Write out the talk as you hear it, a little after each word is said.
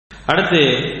அடுத்து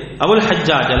அபுல்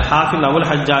ஹஜ்ஜாஜ் அல் ஹாஃபில் அபுல்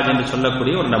ஹஜ்ஜாஜ் என்று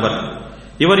சொல்லக்கூடிய ஒரு நபர்.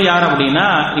 இவர் யார் அப்படின்னா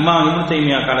இமாம் இப்னு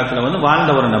தைமியா காலத்துல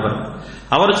வாழ்ந்த ஒரு நபர்.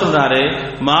 அவர் சொல்றாரு,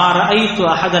 மா ரஅய்து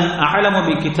அஹதன் அஅலமு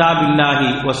பி கிதாபில்லாஹி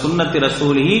வ சுன்னத்தி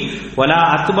ரசூலிஹி வலா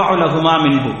அத்பஉ லஹுமா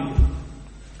மின்ஹு.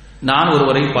 நான்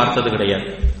ஒருவரை பார்த்தது கிடையாது.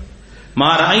 மா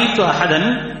ரஅய்து அஹதன்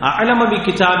அஅலமு பி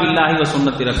கிதாபில்லாஹி வ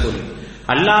சுன்னத்தி ரசூலிஹி,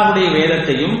 அல்லாஹ்வுடைய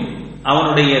வேதத்தையும்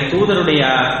அவனுடைய தூதருடைய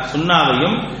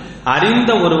சுன்னாவையும்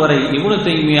அறிந்த ஒருவரை இப்னு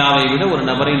தைமியாவை விட ஒரு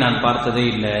நபரை நான் பார்த்ததே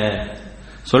இல்லை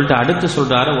சொல்லிட்டு அடுத்து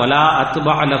சொல்றாரு, வலா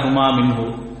அத்பஅ லஹுமா மின்ஹு,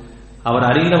 அவர்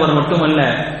அறிந்தவர் மட்டுமல்ல,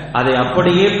 அதை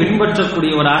அப்படியே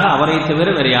பின்பற்றக்கூடியவராக அவரை தவிர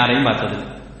வேற யாரையும் பார்த்தது.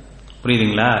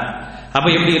 புரியுதுங்களா? அப்ப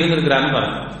எப்படி இருந்திருக்கிறான்னு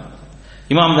பாருங்க.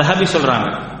 இமாம் தஹபி சொல்றாங்க,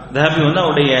 தஹபி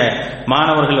அவருடைய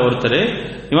மாணவர்கள் ஒருத்தர்.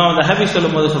 இமாம் தஹபி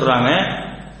சொல்லும் போது சொல்றாங்க,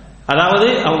 அதாவது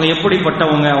அவங்க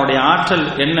எப்படிப்பட்டவங்க, அவருடைய ஆற்றல்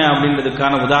என்ன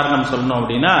அப்படின்றதுக்கான உதாரணம் சொல்லணும்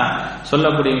அப்படின்னா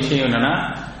சொல்லக்கூடிய விஷயம் என்னன்னா,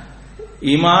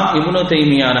 இமாம் இப்னு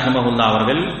தைமியா ரஹ்மஹுல்லாஹ்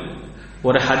அவர்கள்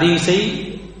ஒரு ஹதீஸை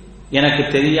எனக்கு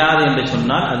தெரியாது என்று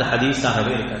சொன்னால் அது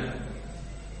ஹதீஸாகவே இருக்காது.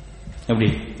 எப்படி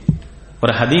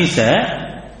ஒரு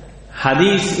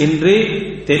ஹதீஸ் என்று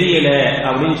தெரியல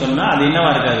அப்படின்னு சொன்னா அது என்னவா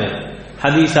இருக்காது,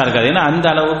 ஹதீஸா இருக்காது. ஏன்னா அந்த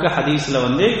அளவுக்கு ஹதீஸ்ல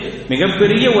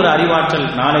மிகப்பெரிய ஒரு அறிவாற்றல்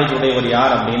நாலேஜ் உடையவர்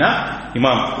யார் அப்படின்னா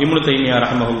இமாம் இப்னு தைமியா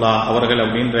ரஹ்மஹுல்லாஹ் அவர்கள்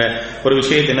அப்படின்ற ஒரு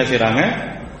விஷயத்தை என்ன செய்யறாங்க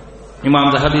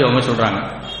இமாம் தஹபி அவங்க சொல்றாங்க.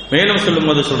 மேலும் சொல்லும்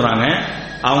போது சொல்றாங்க,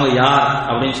 அவங்க யார்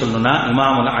அப்படின்னு சொல்லணும்னா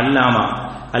இமாம் அல்லாமா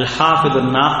அல் ஹாஃபித்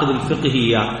நாகித் அல்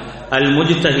ஃபிக்ஹியா அல்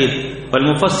முஜ்தஹித் வல்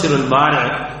முஃபஸ்ஸிர் அல் பாரி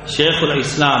ஷேகுல்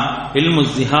இஸ்லாம் இல்மு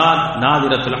ஜிஹாத்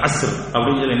நாதிரத்துல் அஸ்ர்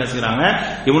அப்படின்னு சொல்லி என்ன செய்யறாங்க,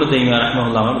 இப்னு தைமியா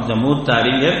ரஹ்மஹுல்லாஹ் அவர்கள் மூத்த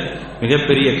அறிஞர்,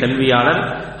 மிகப்பெரிய கல்வியாளர்,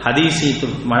 ஹதீஸை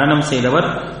மனனம் செய்தவர்,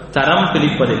 தரம்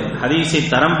பிரிப்பதில் ஹதீஸை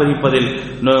தரம் பிரிப்பதில்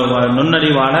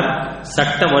நுண்ணறிவாளர்,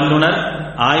 சட்ட வல்லுனர்,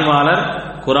 ஆய்வாளர்,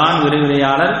 குர்ஆன்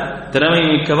விரிவுரையாளர், திறமை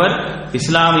மிக்கவர்,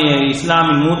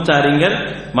 இஸ்லாமின் மூத்த அறிஞர்,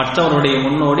 மற்றவருடைய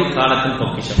முன்னோடி, காலத்தின்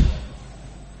பொக்கிஷம்.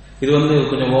 இது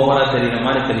கொஞ்சம் ஓவரா தெரியுற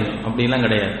மாதிரி தெரியும், அப்படிலாம்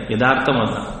கிடையாது. யதார்த்தம்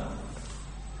தான்.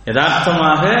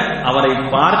 யதார்த்தமாக அவரை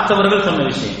பார்த்தவர்கள் சொன்ன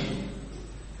விஷயம்.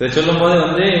 இதை சொல்லும் போது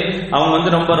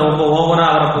அவங்க ரொம்ப ரொம்ப ஓவரா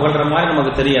அவரை புகழ்ற மாதிரி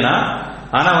நமக்கு தெரியலாம்.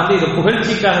 ஆனா இது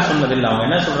புகழ்ச்சிக்காக சொன்னதில்லை. அவங்க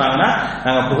என்ன சொல்றாங்கன்னா,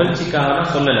 நாங்க புகழ்ச்சிக்காக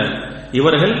தான் சொல்லல,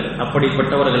 இவர்கள்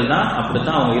அப்படிப்பட்டவர்கள் தான்,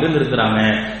 அப்படித்தான் அவங்க இருந்திருக்கிறாங்க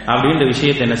அப்படின்ற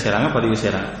விஷயத்தை என்ன செய்யறாங்க, பதிவு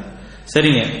செய்யறாங்க.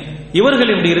 சரிங்க,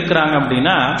 இவர்கள் இப்படி இருக்கிறாங்க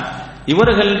அப்படின்னா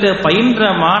இவர்கள்ட்ட பயின்ற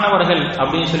மாணவர்கள்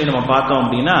அப்படின்னு சொல்லி நம்ம பார்த்தோம்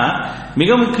அப்படின்னா மிக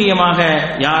முக்கியமாக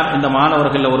யார் இந்த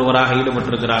மாணவர்கள் ஒருவராக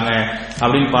ஈடுபட்டிருக்கிறாங்க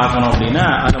அப்படின்னு பார்க்கணும் அப்படின்னா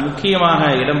அது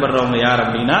முக்கியமாக இடம்பெறவங்க யார்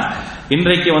அப்படின்னா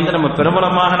இன்றைக்கு நம்ம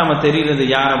பிரபலமாக நம்ம தெரிகிறது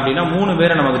யார் அப்படின்னா 3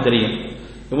 பேரை நமக்கு தெரியும்.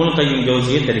 இப்னு கையிம்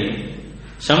ஜௌஸியே தெரியும்,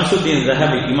 ஷம்சுத்தீன்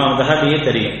தஹபி இமாம் தஹபியே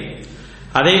தெரியும்,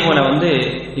 அதே போல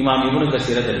இமாம் இப்னு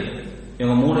கஸீரை தெரியும்.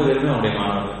 இவங்க 3 பேருமே அவருடைய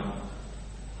மாணவர்கள்.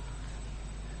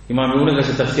 இமாம் இப்னு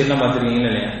கஸீர் தஃப்சீர்லாம்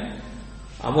பார்த்துருக்கீங்களா இல்லையா?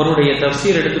 அவருடைய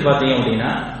தஃப்சீர் எடுத்து பார்த்தீங்க அப்படின்னா,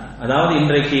 அதாவது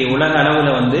இன்றைக்கு உலக அளவுல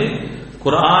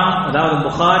குர்ஆன், அதாவது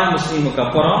புகாரி முஸ்லிமுக்கு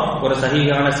அப்புறம் ஒரு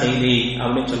சஹீஹான செய்தி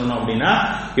அப்படின்னு சொல்லணும் அப்படின்னா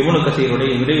இப்னு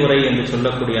கஸீருடைய விரிவுரை என்று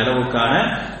சொல்லக்கூடிய அளவுக்கான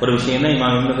ஒரு விஷயம் தான்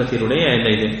இமாம் இப்னு கஸீருடைய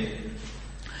இது.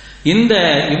 இந்த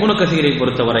இப்னு கஸீரை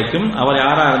பொறுத்த வரைக்கும் அவர்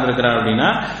யாரா இருந்திருக்கிறார் அப்படின்னா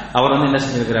அவர் என்ன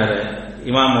செஞ்சிருக்கிறாரு,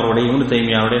 இமாம் அவருடைய இப்னு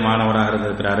தைமியாவுடைய மாணவராக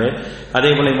இருந்திருக்கிறாரு. அதே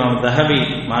போல இமாம் தஹபி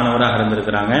மாணவராக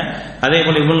இருந்திருக்கிறாங்க. அதே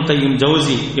போல இப்னு கையிம்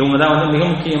ஜௌஸி இவங்க தான் மிக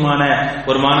முக்கியமான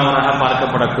ஒரு மாணவராக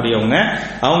பார்க்கப்படக்கூடியவங்க,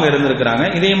 அவங்க இருந்திருக்கிறாங்க.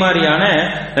 இதே மாதிரியான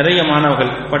நிறைய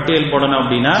மாணவர்கள் பட்டியல் போடணும்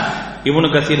அப்படின்னா இப்னு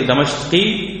கஸீர் தமஷ்கி,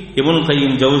 இப்னு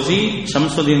கையிம் ஜௌஸி,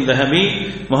 ஷம்சுதீன் தஹபி,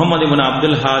 முஹம்மது இப்னு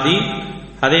அப்துல் ஹாதி,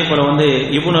 அதே போல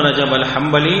இப்னு ரஜப் அல்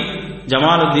ஹம்பலி,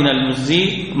 ஜமாலுத்தீன் அல் முஸ்ஸி,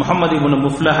 முஹம்மது இப்னு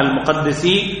முஃப்லஹ் அல்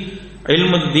முகத்திசி,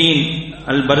 இல்முத்தீன்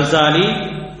அல் பர்சாலி,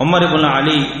 உமர் இப்னு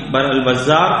அலி அல்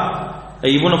பஸார்,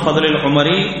 இப்னு ஃபதுல் அல்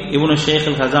உமரி, இப்னு ஷேக்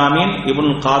அல் ஹஸாமின்,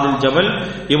 இப்னு காதில் ஜபல்,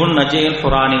 இப்னு நஜீ அல்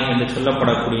குரானி என்று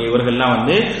சொல்லப்படக்கூடிய இவர்கள்லாம்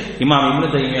இமாம் இப்னு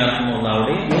தைமியா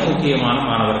ரஹ்மத்துல்லாஹி மிக முக்கியமான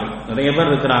மாணவர்கள். நிறைய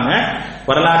பேர் இருக்கிறாங்க,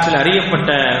 வரலாற்றில்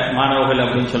அறியப்பட்ட மாணவர்கள்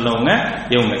அப்படின்னு சொல்லவங்க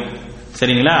இவங்க.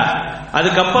 சரிங்களா?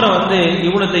 அதுக்கப்புறம்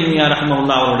இப்னு தைமியா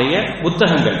ரஹ்மத்துல்லாஹி அவருடைய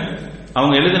புத்தகங்கள்,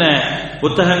 அவங்க எழுதின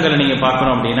புத்தகங்களை நீங்க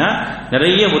பார்க்கணும் அப்படின்னா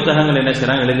நிறைய புத்தகங்கள் என்ன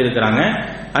செய்யறாங்க, எழுதியிருக்கிறாங்க.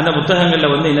 அந்த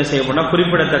புத்தகங்கள்ல என்ன செய்யப்படும்,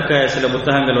 குறிப்பிடத்தக்க சில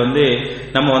புத்தகங்கள்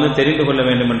நம்ம தெரிந்து கொள்ள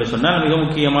வேண்டும் என்று சொன்னால் மிக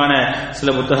முக்கியமான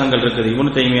சில புத்தகங்கள் இருக்குது.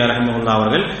 இப்னு தைமியா ரஹ்மத்துல்லாஹி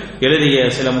அவர்கள் எழுதிய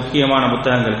சில முக்கியமான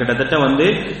புத்தகங்கள் கிட்டத்தட்ட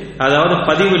அதாவது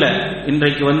பதிவுல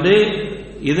இன்றைக்கு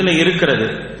இதுல இருக்கிறது,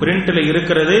 பிரிண்ட்ல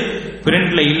இருக்கிறது,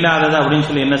 பிரிண்ட்ல இல்லாதது அப்படின்னு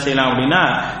சொல்லி என்ன செய்யலாம் அப்படின்னா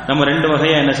நம்ம 2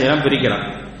 வகையா என்ன செய்யலாம், பிரிக்கலாம்.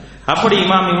 அப்படி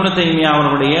இமாம் இப்னு தைமியா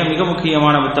அவர்களுடைய மிக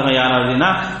முக்கியமான புத்தகம் யார் அப்படின்னா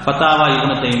ஃபதாவா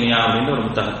இப்னு தைமியா அப்படின்ற ஒரு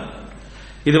புத்தகம்.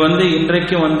 இது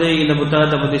இன்றைக்கும் இந்த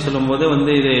புத்தகத்தை பத்தி சொல்லும் போது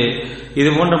இது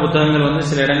போன்ற புத்தகங்கள்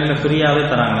சில இடங்கள்ல ஃப்ரீயாவே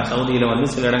தராங்க. சவுதியில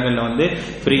சில இடங்கள்ல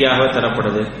ஃப்ரீயாவே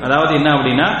தரப்படுது. அதாவது என்ன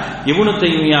அப்படின்னா, இப்னு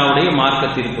தைமியாவுடைய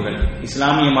மார்க்க தீர்ப்புகள்,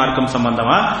 இஸ்லாமிய மார்க்கம்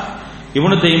சம்பந்தமா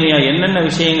இப்னு தைமியா என்னென்ன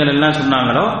விஷயங்கள் எல்லாம்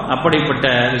சொன்னாங்களோ அப்படிப்பட்ட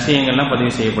விஷயங்கள்லாம்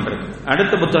பதிவு செய்யப்பட்டிருக்கு.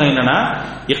 அடுத்த புத்தகம் என்னன்னா,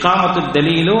 இகாமத்து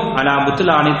தலீலு அலா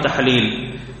புத்லானி தஹலீல்,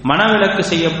 மனவிலக்கு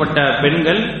செய்யப்பட்ட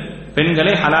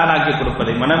பெண்களை ஹலாலாக்கி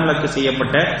கொடுப்பதை, மனவிலக்கு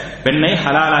செய்யப்பட்ட பெண்ணை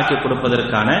ஹலாலாக்கி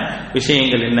கொடுப்பதற்கான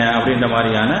விஷயங்கள் என்ன அப்படின்ற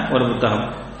மாதிரியான ஒரு புத்தகம்.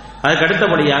 அதுக்கு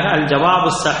அடுத்தபடியாக அல்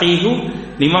ஜவாபு ஸஹீஹு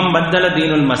லிமன் பத்தல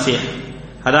தீனுல் மஸீஹ்,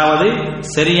 அதாவது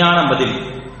சரியான பதில்.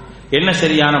 என்ன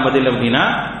சரியான பதில் அப்படின்னா,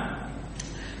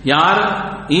 யார்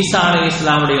ஈசா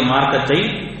அலைஹிஸ்ஸலாமுடைய மார்க்கத்தை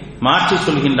மாற்றி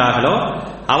சொல்கின்றார்களோ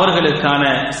அவர்களுக்கான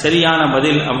சரியான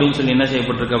பதில் அப்படின்னு சொல்லி என்ன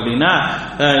செய்யப்பட்டிருக்கு அப்படின்னா,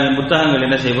 புத்தகங்கள்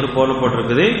என்ன செய்யப்பட்டு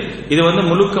போடப்பட்டிருக்குது. இது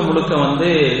முழுக்க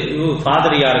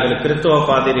பாதிரியார்களுக்கு, கிறிஸ்தவ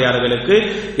பாதிரியார்களுக்கு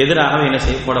எதிராக என்ன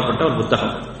செய்ய போடப்பட்ட ஒரு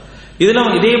புத்தகம். இதுல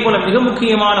இதே போல மிக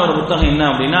முக்கியமான ஒரு புத்தகம் என்ன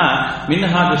அப்படின்னா,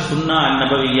 மின்ஹாஜ் சுன்னா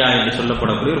நபவியா என்று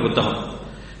சொல்லப்படக்கூடிய ஒரு புத்தகம்.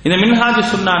 இந்த மின்ஹாஜ்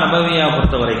சுன்னா நபவியா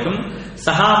பொறுத்த வரைக்கும்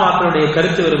சஹாபாக்களுடைய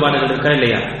கருத்து வேறுபாடுகள் இருக்கா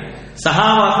இல்லையா,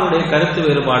 சஹாபாக்களுடைய கருத்து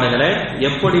வேறுபாடுகளை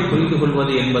எப்படி புரிந்து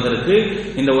கொள்வது என்பதற்கு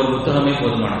இந்த ஒரு புத்தகமே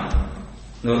போதுமானது.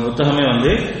 இந்த ஒரு புத்தகமே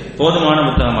போதுமான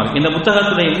புத்தகமா இருக்கு. இந்த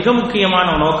புத்தகத்துடைய மிக முக்கியமான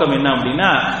நோக்கம் என்ன அப்படின்னா,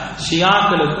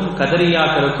 ஷியாக்களுக்கும்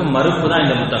கதரியாக்களுக்கும் மறுப்பு தான்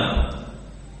இந்த புத்தகம்.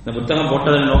 இந்த புத்தகம்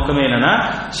போட்டதன் நோக்கமே என்னன்னா,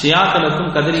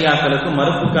 ஷியாக்களுக்கும் கதரியாக்களுக்கும்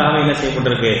மறுப்புக்காக என்ன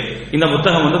செய்யப்பட்டிருக்கு, இந்த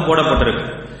புத்தகம் போடப்பட்டிருக்கு.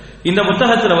 இந்த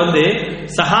புத்தகத்துல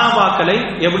சஹாபாக்களை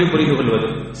எப்படி புரிந்து கொள்வது,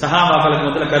 சஹாபாக்களுக்கு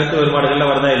மத்தியில கருத்து வேறுபாடுகள்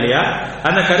வருதா இல்லையா,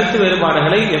 அந்த கருத்து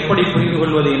வேறுபாடுகளை எப்படி புரிந்து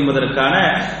கொள்வது என்பதற்கான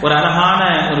ஒரு அழகான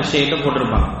ஒரு விஷயத்தை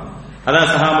போட்டிருப்பாங்க. அதான்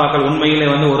சஹாபாக்கள் உண்மையிலே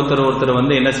ஒருத்தர்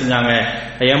என்ன செஞ்சாங்க,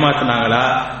 ஏமாத்தினாங்களா,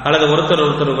 அல்லது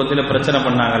ஒருத்தர் மத்தியில பிரச்சனை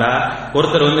பண்ணாங்களா,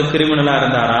 ஒருத்தர் கிரிமினலா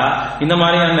இருந்தாரா, இந்த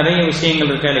மாதிரியான நிறைய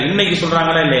விஷயங்கள் இருக்கா இல்ல. இன்னைக்கு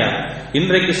சொல்றாங்களா இல்லையா,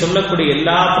 இன்றைக்கு சொல்லக்கூடிய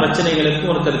எல்லா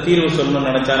பிரச்சனைகளுக்கும் ஒருத்தர் தீர்வு சொல்லணும்னு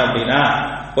நினைச்சார் அப்படின்னா,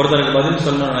 ஒருத்தருக்கு பதில்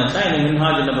சொல்லணும்னு நினைச்சா இந்த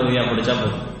மின்ஹாஜ் நபவியா படிச்சா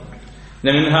போதும்.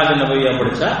 இந்த மின்ஹாஜ் நபவியா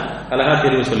படிச்சா அழகா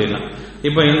தீர்வு சொல்லிடலாம்.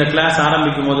 இப்ப இந்த கிளாஸ்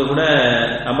ஆரம்பிக்கும் போது கூட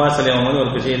அப்பாஸ் அலி அவங்க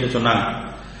ஒரு விஷயத்தை சொன்னாங்க.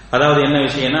 அதாவது என்ன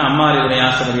விஷயம்னா, அம்மார் இப்னு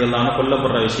யாசிர் ரலியல்லாஹு அன்ஹு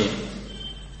கொல்லப்படுற விஷயம்.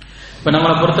 இப்ப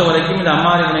நம்மளை பொறுத்த வரைக்கும் இந்த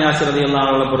அம்மார் இப்னு யாசிர் ரலியல்லாஹு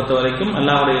அன்ஹு பொறுத்த வரைக்கும்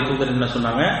அல்லாஹ்வுடைய தூதர் என்ன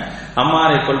சொன்னாங்க,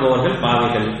 அம்மாரை கொல்பவர்கள்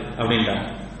பாவிகள் அப்படின்றாங்க.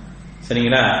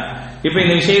 சரிங்களா? இப்ப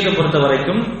இந்த விஷயத்தை பொறுத்த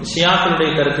வரைக்கும்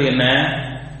ஷியாக்களுடைய கருத்து என்ன,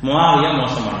 முஆவியா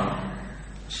மோசமானவர்.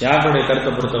 ஷியாக்களுடைய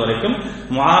கருத்தை பொறுத்த வரைக்கும்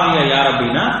முஆவியா யார்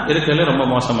அப்படின்னா இருக்கிறதுல ரொம்ப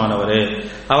மோசமானவர்.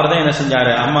 அவர் தான் என்ன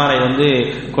செஞ்சாரு, அம்மாரை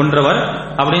கொன்றவர்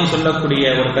அப்படின்னு சொல்லக்கூடிய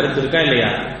ஒரு கருத்து இருக்கா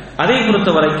இல்லையா. அதை பொறுத்த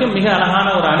வரைக்கும் மிக அழகான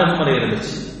ஒரு அணுகுமுறை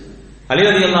இருந்துச்சு. அலி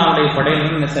ரலியல்லாஹு அன்ஹுடைய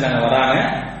படையினர் என்ன செய்றாங்க, வராங்க.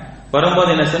 வரும்போது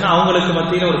என்ன செய்யணும், அவங்களுக்கு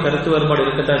மத்தியில ஒரு கருத்து வேறுபாடு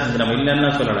இருக்கத்தான் செஞ்சு, நம்ம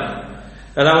இல்லைன்னு சொல்லல.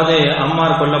 அதாவது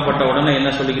அம்மார் கொல்லப்பட்ட உடனே என்ன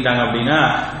சொல்லிக்கிட்டாங்க அப்படின்னா,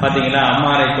 பாத்தீங்களா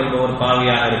அம்மாரை கொல்பவர்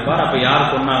பாவியாக இருப்பார், அப்ப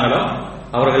யார் கொன்னாங்களோ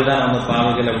அவர்கள் தான்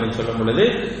பாவிகள் அப்படின்னு சொல்லும் பொழுது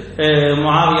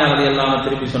முஆவியா ரலியல்லாஹு அன்ஹு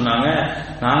திருப்பி சொன்னாங்க,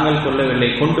 நாங்கள் கொல்லவில்லை,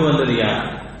 கொண்டு வந்தது யார்,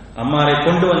 அம்மாரை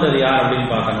கொண்டு வந்தது யார் அப்படின்னு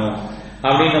பார்க்கணும்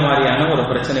அப்படின்ற மாதிரியான ஒரு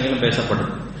பிரச்சனைகளும்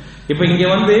பேசப்படுது. இப்ப இங்க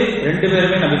ரெண்டு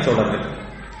பேருமே நபி தோழர்கள்,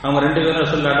 அவங்க ரெண்டு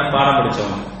பேரும் சொல்லாட்ட பாடம்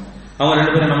படிச்சவங்க, அவங்க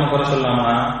ரெண்டு பேரும் நம்ம குறை சொல்லாமா,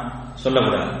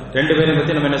 சொல்லக்கூடாது. ரெண்டு பேரை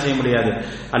பத்தி நம்ம என்ன செய்ய முடியாது.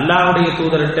 அல்லாஹ்வுடைய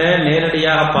தூதர்கிட்ட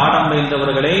நேரடியாக பாடம்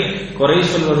பயின்றவர்களை குறை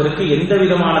சொல்வதற்கு எந்த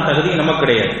விதமான தகுதியும் நமக்கு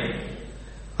கிடையாது.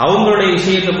 அவங்களுடைய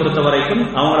விஷயத்தை பொறுத்த வரைக்கும்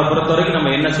நம்ம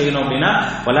என்ன செய்யணும் அப்படின்னா,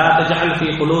 வலா தஜஅல் ஃபீ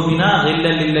குலூபினா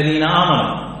கில்லல் லில்லதீன ஆமனு,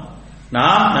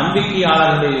 நாம்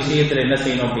நம்பிக்கையாளர்களுடைய விஷயத்தில் என்ன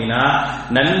செய்யணும் அப்படின்னா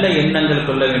நல்ல எண்ணங்கள்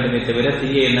கொள்ள வேண்டுமே தவிர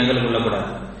தீய எண்ணங்கள் கொள்ளக்கூடாது.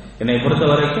 என்னை பொறுத்த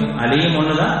வரைக்கும் அலியும்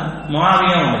ஒண்ணுதான்,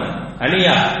 முஆவியா ஒண்ணுதான்.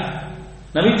 அலியா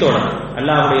நபித்தோழர்,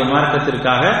 அல்லாஹ்வுடைய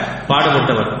மார்க்கத்திற்காக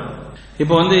பாடுபட்டவர்.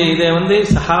 இப்போ இதை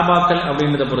சஹாபாக்கள்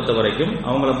அப்படின்றத பொறுத்த வரைக்கும்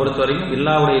அவங்களை பொறுத்த வரைக்கும்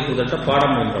அல்லாஹ்வுடைய தூதர்கிட்ட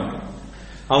பாடம் பயின்றோம்.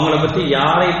 அவங்கள பத்தி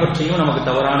யாரை பற்றியும் நமக்கு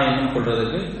தவறான எண்ணம்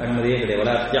கொள்றதுக்கு அனுமதியே கிடையாது.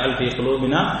 வலா தஜஅல் ஃபீ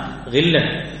குலூபினா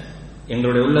கில்லன்,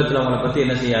 எங்களுடைய உள்ளத்துல அவங்களை பத்தி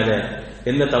என்ன செய்யாத,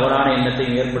 எந்த தவறான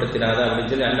எண்ணத்தையும் ஏற்படுத்தினாத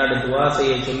அப்படின்னு சொல்லி அல்லாஹ்வுடைய துவா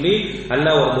செய்ய சொல்லி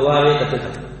அல்லாஹ் ஒரு துவாவே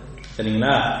கத்துட்டான்.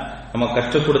 சரிங்களா? நம்ம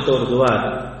கற்றுக் கொடுத்த ஒரு துவா.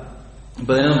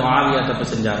 இப்ப முஆவியா தப்பு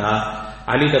செஞ்சாரா,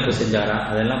 அலி தப்பு செஞ்சாரா,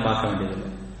 அதெல்லாம் பார்க்க வேண்டியதில்லை.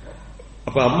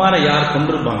 அப்ப அம்மாரை யார்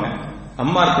கொண்டிருப்பாங்க,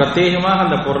 அம்மார் பிரத்யேகமாக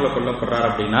அந்த பொருளை கொல்லப்படுறார்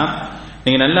அப்படின்னா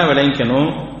நீங்க நல்லா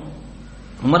விளங்கிக்கணும்.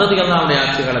 உமர் ரலியல்லாஹு அன்ஹு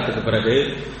ஆட்சி காலத்துக்கு பிறகு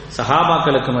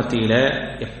சஹாபாக்களுக்கு மத்தியில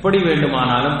எப்படி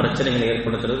வேண்டுமானாலும் பிரச்சனைகளை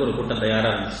ஏற்படுத்துறதுக்கு ஒரு கூட்டம் தயாரா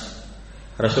இருந்துச்சு.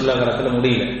 ரசூலுல்லாஹ் காலத்துல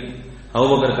முடியல,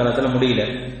 அபூபக்கர் காலத்துல முடியல,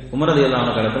 உமர் ரலியல்லாஹு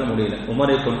அன்ஹு காலத்துல முடியல.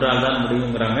 உமரை கொன்றால் தான்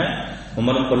முடியுங்கிறாங்க.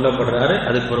 உமரும் கொல்லப்படுறாரு.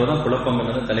 அதுக்கு பிறகுதான்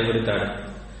குழப்பங்கள் தலைவிரித்தாடு.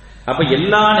 அப்ப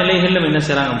எல்லா நிலைகளிலும் என்ன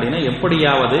செய்றாங்க அப்படின்னா,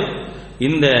 எப்படியாவது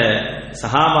இந்த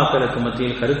சஹாபாக்களுக்கு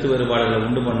மத்தியில் கருத்து வேறுபாடுகளை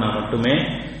உண்டு பண்ணா மட்டுமே,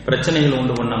 பிரச்சனைகள்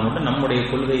உண்டு பண்ணா மட்டும் நம்முடைய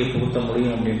கொள்கையை புகுத்த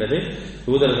முடியும் அப்படின்றது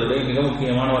யூதர்களுடைய மிக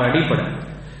முக்கியமான ஒரு அடிப்படை.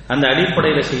 அந்த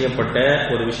அடிப்படையில் செய்யப்பட்ட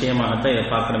ஒரு விஷயமாகத்தான் இதை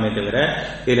பார்க்கணுமே தவிர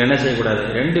இதில் என்ன செய்யக்கூடாது,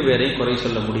 ரெண்டு பேரையும் குறை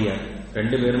சொல்ல முடியாது.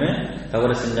 ரெண்டு பேருமே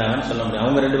தவறு செஞ்சாங்கன்னு சொல்ல முடியாது.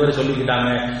 அவங்க ரெண்டு பேரும் சொல்லிக்கிட்டாங்க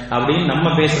அப்படின்னு நம்ம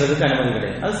பேசுறதுக்கு அனுமதி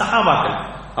கிடையாது. அது சஹாபாக்கள்,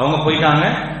 அவங்க போயிட்டாங்க,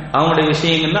 அவங்களுடைய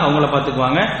விஷயங்கள்ல அவங்கள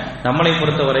பார்த்துக்குவாங்க. நம்மளை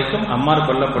பொறுத்த வரைக்கும் அம்மார்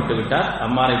கொல்லப்பட்டு விட்டார்,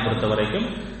 அம்மாரை பொறுத்த வரைக்கும்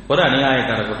ஒரு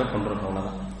அநியாயக்கார கூட்டம் கொண்டிருக்கோம்,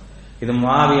 அவ்வளவுதான். இது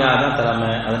முஆவியா தான்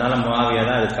தலைமை, அதனால முஆவியா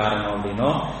தான் அது காரணம்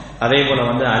அப்படின்னும், அதே போல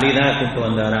அலிதான் கூட்டு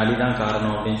வந்தாரு, அலிதான்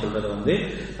காரணம் அப்படின்னு சொல்றது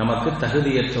நமக்கு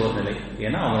தகுதியற்ற ஒரு நிலை.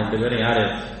 ஏன்னா அவங்க ரெண்டு பேரும் யாரு,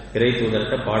 இறை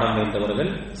தூதர்கிட்ட பாடம் வைத்தவர்கள்,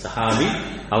 சஹாபி.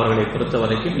 அவர்களை பொறுத்த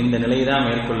வரைக்கும் இந்த நிலையை தான்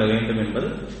மேற்கொள்ள வேண்டும் என்பது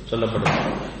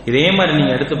சொல்லப்படுது. இதே மாதிரி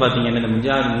நீங்க எடுத்து பார்த்தீங்கன்னா இந்த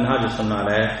மின்ஹாஜ் சொன்னால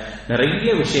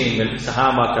நிறைய விஷயங்கள்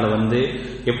சஹாபாக்களை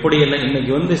எப்படி எல்லாம்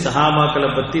இன்னைக்கு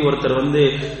சஹாபாக்களை பத்தி ஒருத்தர்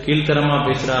கீழ்த்தரமா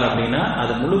பேசுறார் அப்படின்னா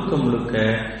அது முழுக்க முழுக்க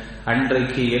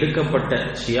அன்றைக்கு எடுக்கப்பட்ட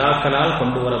ஷியாக்களால்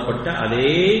கொண்டு வரப்பட்ட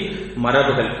அதே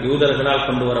மரபுகள், யூதர்களால்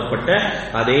கொண்டு வரப்பட்ட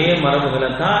அதே மரபுகளை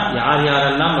தான் யார்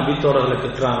யாரெல்லாம் நபித்தோழர்களை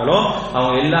திட்டுறாங்களோ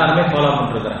அவங்க எல்லாருமே ஃபாலோ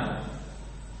பண்ணிருக்கிறாங்க.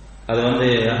 அது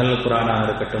அஹ்லுல் குர்ஆனாக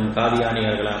இருக்கட்டும்,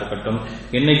 காதியானியர்களாக இருக்கட்டும்,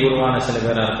 இன்னைக்கு உருவான சில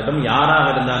பேராக இருக்கட்டும், யாராக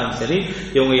இருந்தாலும் சரி,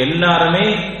 இவங்க எல்லாருமே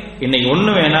இன்னைக்கு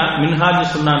ஒண்ணு வேணா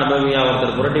மின்ஹாஜ் சுன்னா நபவியா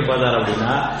ஒருத்தர் புரட்டி பார்த்தார்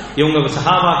அப்படின்னா இவங்க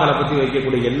சஹாபாக்களை பத்தி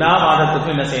வைக்கக்கூடிய எல்லா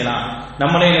வாதத்துக்கும் என்ன செய்யலாம்,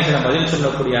 நம்மளே என்ன செய்யலாம், பதில்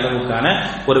சொல்லக்கூடிய அளவுக்கான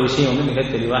ஒரு விஷயம் மிக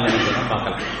தெளிவாக நினைக்கலாம்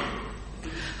பார்க்கலாம்.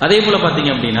 அதே போல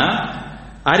பாத்தீங்க அப்படின்னா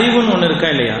அறிவுன்னு ஒண்ணு இருக்கா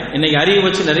இல்லையா, இன்னைக்கு அறிவு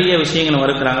வச்சு நிறைய விஷயங்கள்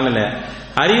வறுக்கிறாங்கல்ல இல்லையா.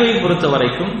 அறிவை பொறுத்த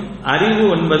வரைக்கும் அறிவு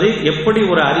என்பது எப்படி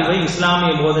ஒரு அறிவை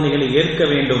இஸ்லாமிய போதனைகளை ஏற்க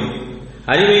வேண்டும்,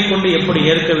 அறிவை கொண்டு எப்படி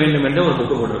ஏற்க வேண்டும் என்று ஒரு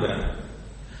புக்கு போட்டிருக்கிறார்.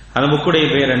 அந்த புக்குடைய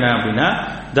பேர் என்ன அப்படின்னா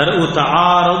தர்உ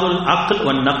தஆருதுல் அக்ல்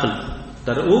வன் நக்ல்.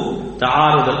 தர்உ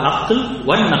தஆருதுல் அக்ல்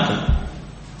வன் நக்ல்.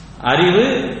 அறிவு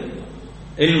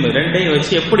இல்மு ரெண்டையும்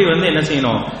வச்சு எப்படி என்ன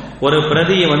செய்யணும், ஒரு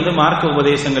பிரதியை மார்க்க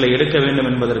உபதேசங்களை எடுக்க வேண்டும்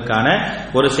என்பதற்கான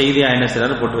ஒரு செய்தியா என்ன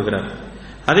செய்யறாரு போட்டிருக்கிறார்.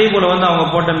 அதே போல அவங்க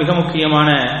போட்ட மிக முக்கியமான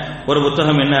ஒரு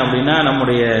புத்தகம் என்ன அப்படின்னா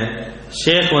நம்முடைய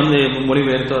ஷேக்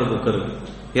மொழிபெயர்த்த ஒரு புக் இருக்கு,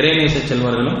 இறைநேச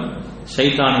செல்வர்களும்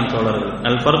ஷைத்தானின் தோழர்கள்,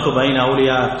 அல் ஃபர்க் பைன்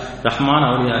அவுலியா ரஹ்மான்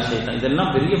அவுலியா ஷைத்தான்.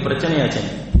 இதெல்லாம் பெரிய பிரச்சனையாச்சு.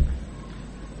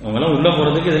 அவங்களாம் உள்ள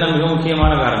போறதுக்கு இதெல்லாம் மிக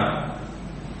முக்கியமான காரணம்.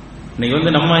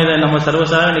 இன்னைக்கு நம்ம இதை நம்ம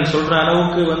சர்வசாதாரண இன்னைக்கு சொல்ற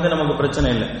அளவுக்கு நமக்கு பிரச்சனை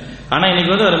இல்லை. ஆனா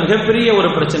இன்னைக்கு ஒரு மிகப்பெரிய ஒரு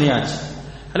பிரச்சனையாச்சு.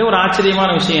 அதே ஒரு ஆச்சரியமான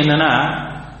விஷயம் என்னன்னா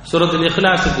சூரத்துல்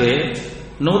இக்லாஸுக்கு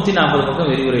 140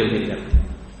 பக்கம் விரிவுரை எழுதியிருக்காரு.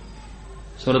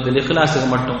 சூரத்துல் இக்லாஸுக்கு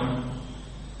மட்டும்.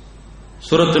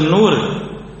 சூரத்துல் நூர்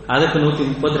அதுக்கு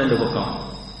 132 பக்கம்,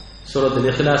 சூரத்துல்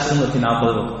இக்லாஸுக்கு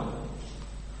 140 பக்கம்.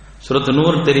 சூரத்துல்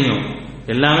நூர் தெரியும்,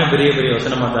 எல்லாமே பெரிய பெரிய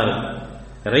வசனமா தான் இருக்கும்.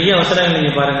 நிறைய வசனங்கள்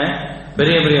நீங்க பாருங்க,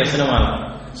 பெரிய பெரிய வசனமா இருக்கும்.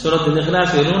 சூரத்துல்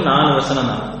இக்லாஸ் வெறும் 4 வசனம்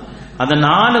தான். அந்த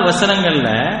 4 வசனங்கள்ல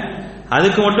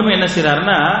அதுக்கு மட்டும் என்ன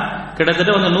செய்யறாருன்னா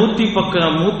கிட்டத்தட்ட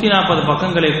 140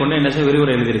 பக்கங்களை கொண்டு என்ன செய்ய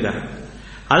விரிவுரை எழுதியிருக்காரு.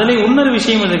 அதுல இன்னொரு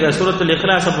விஷயம் எழுதியிருக்காரு. சூரத்துல்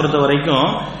இக்லாஸை பொறுத்த வரைக்கும்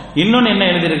இன்னொன்னு என்ன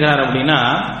எழுதியிருக்கிறார் அப்படின்னா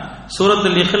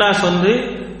சூரத்துல் இக்லாஸ்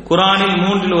குர்ஆனில்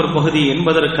 3 ஒரு பகுதி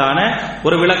என்பதற்கான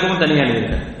ஒரு விளக்கமும் தனியாக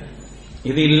எழுதியிருக்கார்.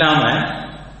 இது இல்லாம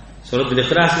சூரத்துல்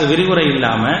இக்லாஸ்க்கு விரிவுரை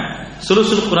இல்லாம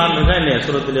சுலுசுல் குர்ஆன் இருக்கா இல்லையா,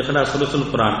 சூரத்துல் இக்லாஸ் சுலுசுல்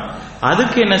குர்ஆன்,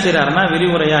 அதுக்கு என்ன செய்யறாருன்னா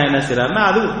விரிவுரையா என்ன செய்யறாருன்னா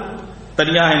அது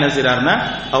தனியாக என்ன செய்யறாருன்னா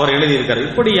அவர் எழுதியிருக்காரு.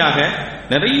 இப்படியாக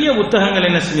நிறைய புத்தகங்கள்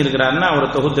என்ன செஞ்சிருக்கிறாருன்னா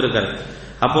அவர் தொகுத்திருக்காரு.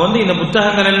 அப்போ இந்த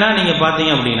புத்தகங்கள் எல்லாம் நீங்க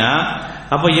பாத்தீங்க அப்படின்னா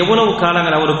அப்ப எவ்வளவு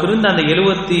காலங்கள் அவருக்கு இருந்த அந்த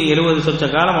 70 சொச்ச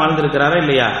காலம் வாழ்ந்திருக்கிறாரா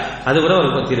இல்லையா, அது கூட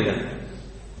அவர் பத்தி இருக்காரு.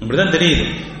 இப்படிதான் தெரியுது.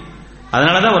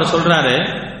 அதனாலதான் அவர் சொல்றாரு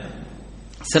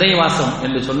சிறைவாசம்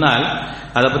என்று சொன்னால்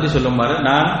அதை பத்தி சொல்லுமாறு,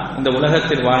 நான் இந்த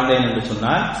உலகத்தில் வாழ்ந்தேன் என்று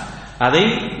சொன்னால் அதை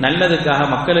நல்லதுக்காக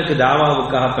மக்களுக்கு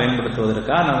தாவாவுக்காக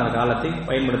பயன்படுத்துவதற்காக நான் அந்த காலத்தை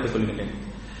பயன்படுத்திக் கொள்கின்றேன்.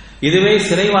 இதுவே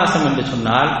சிறைவாசம் என்று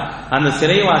சொன்னால் அந்த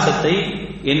சிறைவாசத்தை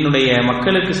என்னுடைய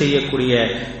மக்களுக்கு செய்யக்கூடிய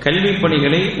கல்வி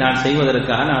பணிகளை நான்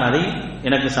செய்வதற்காக நான் அதை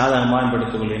எனக்கு சாதகமாக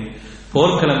பயன்படுத்திக் கொள்வேன்.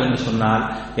 போர்க்களம் என்று சொன்னால்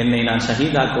என்னை நான்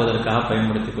ஷஹீதாக்குவதற்காக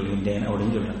பயன்படுத்திக் கொள்கின்றேன்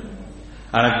அப்படின்னு சொல்றேன்.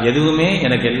 எனக்கு எதுவுமே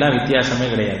எனக்கு எல்லாம் வித்தியாசமே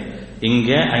கிடையாது, இங்க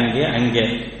அங்கே அங்கே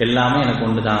எல்லாமே எனக்கு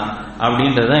ஒன்றுதான்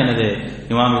அப்படின்றதுதான் எனது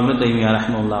இமாம் இப்னு தைமியா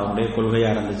ரஹ்மத்துல்லாஹுடைய கொள்கையா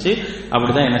இருந்துச்சு.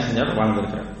 அப்படிதான் என்ன செஞ்சார்,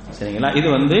 வாழ்ந்திருக்கிறார். சரிங்களா, இது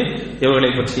இவர்களை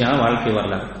பற்றியான வாழ்க்கை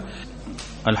வரலாறு.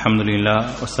 அல்ஹம்துலில்லாஹ்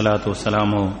வஸ்ஸலாத்து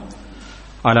வஸ்ஸலாமு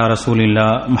அலா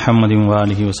ரசூலில்லாஹ் முஹம்மதின் வ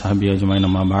ஆலிஹி வ ஸஹ்பிஹி அஜ்மஈன்.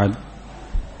 அம்மா பஅத்.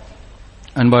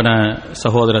 அன்பான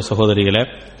சகோதர சகோதரிகளே,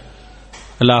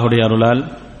 அல்லாஹ்வுடைய அருளால்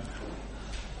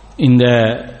இந்த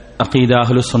அகீதா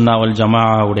அஹ்லுஸ் சுன்னா வல்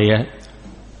ஜமாஅவுடைய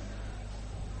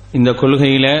இந்த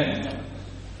கொள்கையில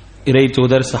இறை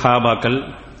தூதர், சஹாபாக்கள்,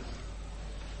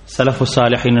 சலஃபுஸ்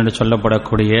சாலிஹீன் என்று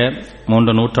சொல்லப்படக்கூடிய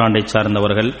 3 நூற்றாண்டை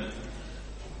சார்ந்தவர்கள்,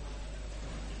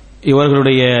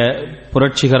 இவர்களுடைய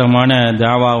புரட்சிகரமான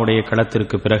தாவாவுடைய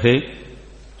களத்திற்கு பிறகு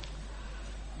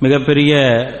மிகப்பெரிய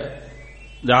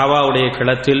தாவாவுடைய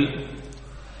களத்தில்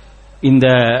இந்த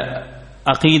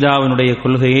அகீதாவினுடைய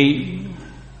கொள்கையை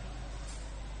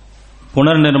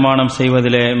புனர் நிர்மாணம்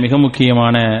செய்வதிலே மிக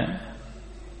முக்கியமான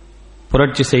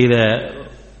புரட்சி செய்த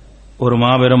ஒரு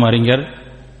மாபெரும் அறிஞர்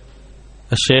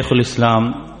ஷேகுல் இஸ்லாம்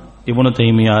இப்னு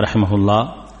தைமியா ரஹ்மஹுல்லாஹ்.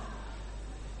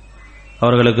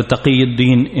 அவர்களுக்கு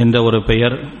தகியுத்தீன் என்ற ஒரு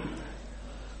பெயர்,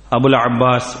 அபுல்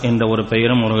அப்பாஸ் என்ற ஒரு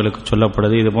பெயரும் அவர்களுக்கு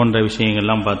சொல்லப்படுது. இது போன்ற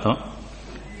விஷயங்கள்லாம் பார்த்தோம்.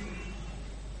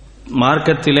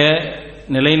 மார்க்கத்திலே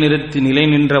நிலை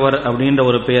நின்றவர் அப்படின்ற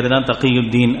ஒரு பெயர் தான்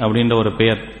தகியுத்தீன் அப்படின்ற ஒரு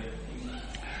பெயர்.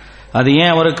 அது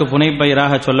ஏன் அவருக்கு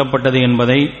புனைப்பெயராக சொல்லப்பட்டது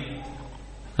என்பதை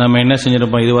நம்ம என்ன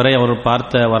செஞ்சிருப்போம், இதுவரை அவர்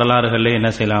பார்த்த வரலாறுகளில் என்ன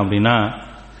செய்யலாம் அப்படின்னா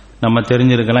நம்ம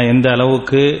தெரிஞ்சிருக்கலாம். எந்த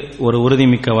அளவுக்கு ஒரு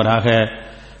உறுதிமிக்கவராக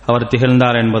அவர்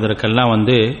திகழ்ந்தார் என்பதற்கெல்லாம்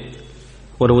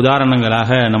ஒரு உதாரணங்களாக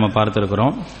நம்ம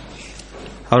பார்த்திருக்கிறோம்.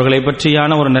 அவர்களை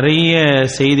பற்றியான ஒரு நிறைய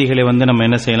செய்திகளை நம்ம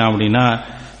என்ன செய்யலாம் அப்படின்னா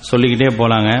சொல்லிக்கிட்டே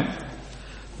போலாங்க.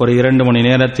 ஒரு 2 மணி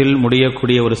நேரத்தில்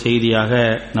முடியக்கூடிய ஒரு செய்தியாக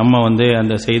நம்ம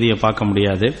அந்த செய்தியை பார்க்க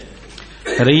முடியாது.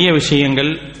 நிறைய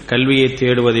விஷயங்கள் கல்வியை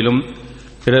தேடுவதிலும்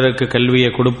பிறருக்கு கல்வியை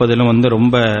கொடுப்பதிலும்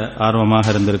ரொம்ப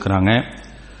ஆர்வமாக இருந்திருக்கிறாங்க.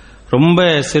 ரொம்ப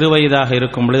சிறு வயதாக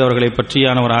இருக்கும் பொழுது அவர்களை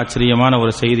பற்றியான ஒரு ஆச்சரியமான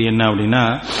ஒரு செய்தி என்ன அப்படின்னா,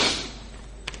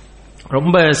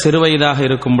 ரொம்ப சிறு வயதாக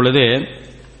இருக்கும் பொழுது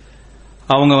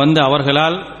அவங்க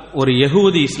அவர்களால் ஒரு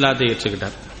யகூதி இஸ்லாத்தை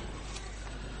ஏற்றுக்கிட்டார்.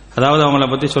 அதாவது அவங்கள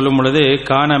பற்றி சொல்லும் பொழுது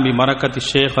கானபி மரக்கத்தி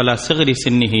ஷேக் அலா சிகரி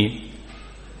சின்னிஹி,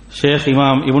 ஷேக்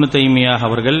இமாம் இப்னு தைமியா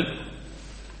அவர்கள்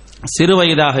சிறு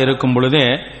வயதாக இருக்கும் பொழுதே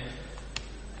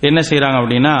என்ன செய்யறாங்க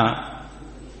அப்படின்னா,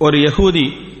 ஒரு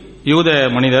யூத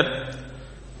மனிதர்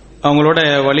அவங்களோட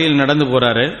வழியில் நடந்து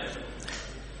போறாரு.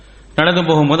 நடந்து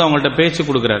போகும்போது அவங்கள்ட்ட பேச்சு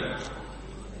கொடுக்கிறார்.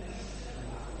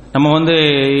 நம்ம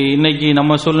இன்னைக்கு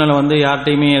நம்ம சூழ்நிலை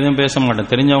யார்கிட்டையுமே எதுவும் பேச மாட்டோம்,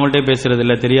 தெரிஞ்சவங்கள்ட்டே பேசுறது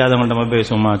இல்லை, தெரியாதவங்கள்ட்ட நம்ம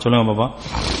பேசுவோமா? சொல்லுங்க பாப்பா.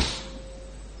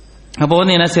 அப்போ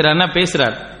என்ன செய்யறாருன்னா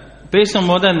பேசுறார்.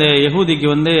 பேசும்போது அந்த யகூதிக்கு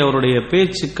அவருடைய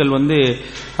பேச்சுக்கள்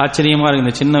ஆச்சரியமா இருக்கு.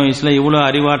 இந்த சின்ன வயசுல இவ்வளவு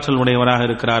அறிவாற்றல் உடையவராக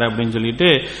இருக்கிறார் அப்படின்னு சொல்லிட்டு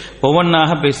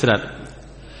ஒவ்வொன்றாக பேசுறார்.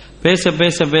 பேச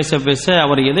பேச பேச பேச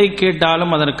அவர் எதை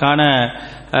கேட்டாலும் அதற்கான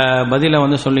பதிலை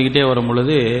சொல்லிக்கிட்டே வரும்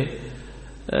பொழுது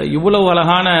இவ்வளவு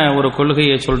அழகான ஒரு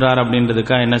கொள்கையை சொல்றார்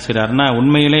அப்படின்றதுக்காக என்ன செய்யறாருன்னா,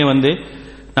 உண்மையிலே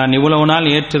நான் இவ்வளவு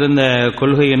நாள் ஏற்றிருந்த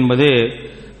கொள்கை என்பது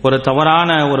ஒரு தவறான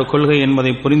ஒரு கொள்கை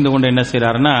என்பதை புரிந்து கொண்டு என்ன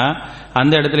செய்யறாருன்னா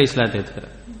அந்த இடத்துல இஸ்லாத்தை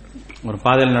ஏற்றுக்கிறார். ஒரு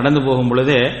பாதையில் நடந்து போகும்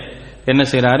பொழுது என்ன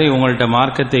செய்யறாரு, இவங்கள்ட்ட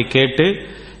மார்க்கத்தை கேட்டு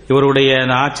இவருடைய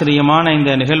ஆச்சரியமான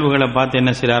இந்த நிகழ்வுகளை பார்த்து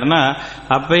என்ன செய்யறாருன்னா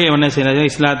அப்பயே என்ன செய்யறது,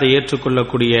 இஸ்லாத்தை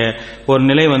ஏற்றுக்கொள்ளக்கூடிய ஒரு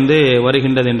நிலை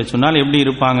வருகின்றது என்று சொன்னால் எப்படி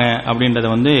இருப்பாங்க அப்படின்றத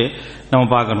நம்ம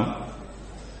பார்க்கணும்.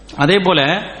 அதே போல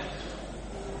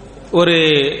ஒரு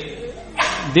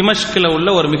திமஷ்கில் உள்ள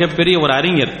ஒரு மிகப்பெரிய ஒரு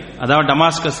அறிஞர், அதாவது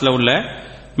டமாஸ்கஸ்ல உள்ள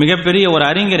மிகப்பெரிய ஒரு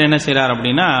அறிஞர் என்ன செய்யறார்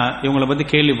அப்படின்னா இவங்களை பத்தி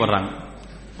கேள்விப்படுறாங்க.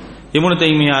 இப்னு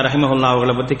தைமியா ரஹிமஹுல்லாஹ்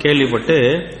அவர்களை பத்தி கேள்விப்பட்டு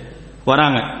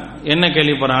வராங்க. என்ன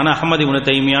கேள்விப்படுறாங்கன்னா, அஹ்மது இப்னு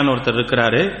தைமியான்னு ஒருத்தர்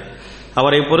இருக்கிறாரு,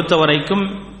 அவரை பொறுத்த வரைக்கும்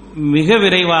மிக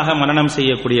விரைவாக மரணம்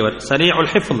செய்யக்கூடியவர்,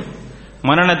 சரீஉல் ஹிஃப்ல்,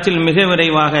 மரணத்தில் மிக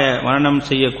விரைவாக மரணம்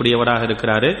செய்யக்கூடியவராக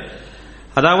இருக்கிறாரு.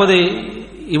 அதாவது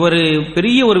இவர்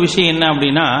பெரிய ஒரு விஷயம் என்ன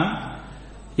அப்படின்னா,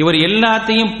 இவர்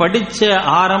எல்லாத்தையும் படிச்ச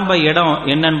ஆரம்ப இடம்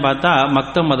என்னன்னு பார்த்தா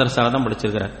மக்தப் மதரசால தான்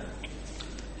படிச்சிருக்கிறார்.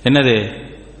 என்னது,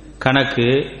 கணக்கு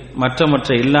மற்ற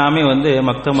எல்லாமே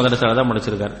மக்தப் மதரசால தான்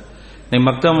படிச்சிருக்காரு.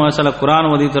 மக்தப் மதரசால குர்ஆன்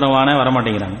ஓதித்தரவான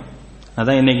வரமாட்டேங்கிறாங்க.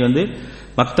 அதான் இன்னைக்கு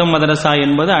மக்தப் மதரசா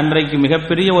என்பது அன்றைக்கு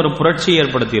மிகப்பெரிய ஒரு புரட்சி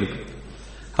ஏற்படுத்தி இருக்கு.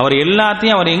 அவர்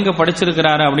எல்லாத்தையும் அவர் எங்க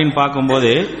படிச்சிருக்கிறாரு அப்படின்னு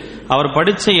பார்க்கும்போது அவர்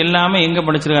படிச்ச எல்லாமே எங்க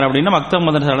படிச்சிருக்காரு அப்படின்னா மக்தப்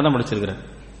மதரசால தான் படிச்சிருக்கிறார்.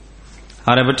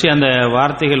 அவரை பற்றி அந்த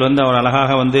வார்த்தைகள் அவர்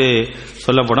அழகாக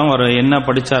சொல்லப்படும். அவர் என்ன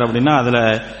படிச்சார் அப்படின்னா, அதுல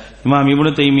இமாம்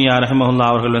இப்னு தைமியா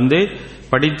ரஹ்மஹுல்லாஹ் அவர்கள்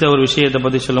படித்த ஒரு விஷயத்தை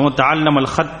பத்தி சொல்லுவோம். தஅல்லமல்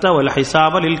ஹத்த வல்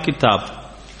ஹிசாப லில் கிதாப்,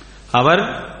 அவர்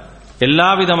எல்லா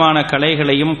விதமான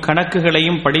கலைகளையும்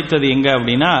கணக்குகளையும் படித்தது எங்க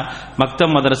அப்படின்னா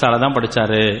மக்தப் மதரசால தான்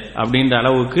படிச்சாரு. அப்படின்ற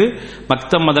அளவுக்கு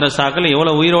மக்தப் மதரசாக்கள்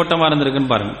எவ்வளவு உயிரோட்டமா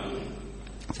இருந்திருக்குன்னு பாருங்க.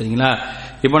 சரிங்களா?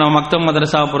 இப்போ நம்ம மக்தப்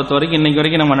மதரசாவை பொறுத்த வரைக்கும் இன்னைக்கு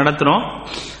வரைக்கும் நம்ம நடத்துறோம்.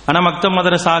 ஆனா மக்தப்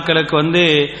மதரசாக்களுக்கு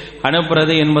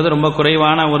அனுப்புறது என்பது ரொம்ப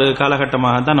குறைவான ஒரு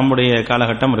காலகட்டமாக தான் நம்முடைய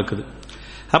காலகட்டம் இருக்குது.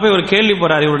 அப்ப இவர் கேள்வி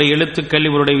போறார், இவருடைய எழுத்துக்கள்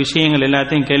இவருடைய விஷயங்கள்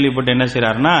எல்லாத்தையும் கேள்விப்பட்டு என்ன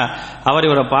செய்யறாருன்னா அவர்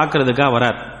இவரை பார்க்கறதுக்காக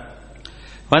வரார்.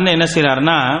 என்ன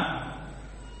செய்யறாருன்னா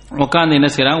உட்கார்ந்து என்ன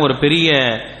செய்யறாங்க, ஒரு பெரிய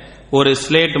ஒரு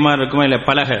ஸ்லேட் மாதிரி இருக்குமா இல்ல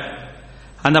பலகை,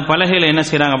 அந்த பலகையில என்ன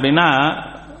செய்யறாங்க அப்படின்னா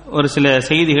ஒரு சில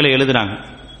செய்திகளை எழுதுறாங்க.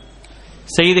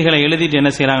 செய்திகளை எழுதிட்டு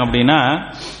என்ன செய்யறாங்க அப்படின்னா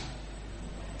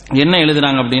என்ன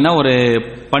எழுதுறாங்க அப்படின்னா ஒரு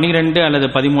 12 அல்லது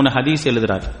 13 ஹதீஸ்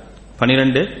எழுதுறாரு.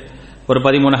 12 ஒரு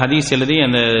 13 ஹதீஸ் எழுதி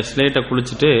அந்த ஸ்லேட்டை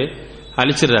குளிச்சுட்டு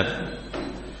அழிச்சிடுறார்.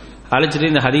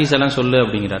 அழிச்சிட்டு இந்த ஹதீஸ் எல்லாம் சொல்லு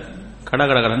அப்படிங்கிறார்.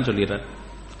 கடன்னு சொல்லிடுறார்.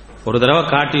 ஒரு தடவை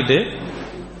காட்டிட்டு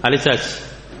அழிச்சாச்சு.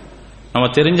 நம்ம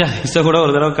தெரிஞ்ச ஹதீஸை கூட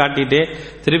ஒரு தடவை காட்டிட்டு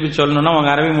திருப்பி சொல்லணும்னா அவங்க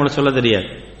அரபி மூலம் சொல்ல தெரியாது.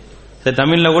 சரி,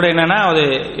 தமிழ்ல கூட என்னன்னா அது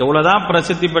எவ்வளவுதான்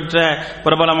பிரசித்தி பெற்ற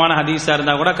பிரபலமான ஹதீஸா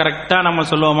இருந்தா கூட கரெக்டா நம்ம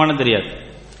சொல்லுவோமான்னு தெரியாது.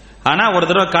 ஆனா ஒரு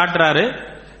தடவை காட்டுறாரு.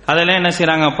 அதெல்லாம் என்ன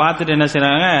செய்யறாங்க, பார்த்துட்டு என்ன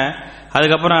செய்யறாங்க,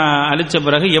 அதுக்கப்புறம் அழிச்ச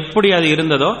பிறகு எப்படி அது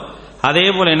இருந்ததோ அதே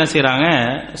போல என்ன செய்யறாங்க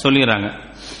சொல்லிடுறாங்க.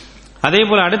 அதே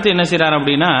போல அடுத்து என்ன செய்யறாரு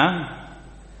அப்படின்னா,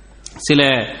 சில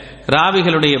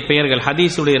ராவிகளுடைய பெயர்கள்,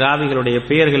 ஹதீஸுடைய ராவிகளுடைய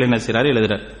பெயர்கள் என்ன செய்யறாரு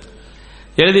எழுதுறாரு.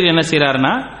 எழுதிட்டு என்ன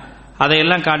செய்யறாருன்னா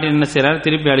அதையெல்லாம் காட்டி என்ன செய்யறாரு,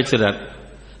 திருப்பி அழிச்சிடறாரு.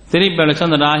 திருப்பி அழிச்சு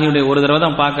அந்த ராகியுடைய ஒரு தடவை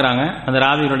தான் பாக்குறாங்க, அந்த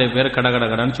ராவிகளுடைய பேர்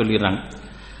கடன்னு சொல்லிடுறாங்க.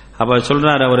 அப்ப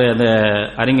சொல்றாரு அவரு, அந்த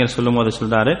அறிஞர் சொல்லும் போது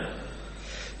சொல்றாரு,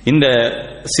 இந்த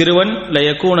சிறுவன்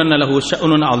லயக்கூனன் லஹு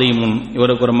ஷஅனுன் அதீமுன்,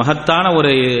 இவருக்கு ஒரு மகத்தான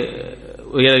ஒரு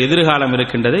எதிர்காலம்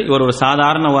இருக்கின்றது, இவர் ஒரு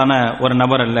சாதாரணமான ஒரு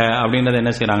நபர் அல்ல அப்படின்றத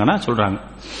என்ன செய்யறாங்கன்னா சொல்றாங்க.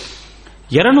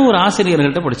 200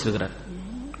 ஆசிரியர்கள்ட்ட படிச்சிருக்கிறார்.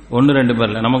 1-2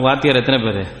 பேர்ல. நமக்கு வாத்தியார் எத்தனை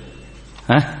பேரு?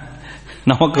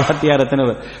 நமக்கு வாத்தியார் எத்தனை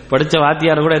பேர்? படிச்ச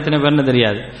வாத்தியார் கூட எத்தனை பேர்னு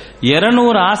தெரியாது.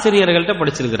 200 ஆசிரியர்கள்ட்ட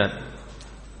படிச்சிருக்கிறார்.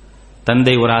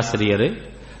 தந்தை ஒரு ஆசிரியர்,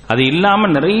 அது இல்லாம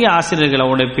நிறைய ஆசிரியர்கள்,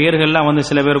 அவருடைய பெயர்கள்லாம் வந்து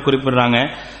சில பேர் குறிப்பிடுறாங்க.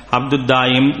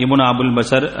 Abduddayim ibn Abul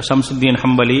Bashar, Shamsuddin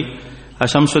Hanbali,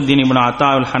 Shamsuddin ibn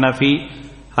Ataul Hanafi,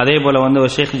 அதே போல வந்து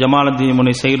ஷேக் ஜமாலுத்தீன்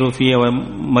இப்னு சைரூஃபி,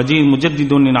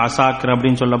 முஜத்திதுன் அசாக்கிர்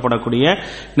அப்படின்னு சொல்லப்படக்கூடிய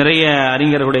நிறைய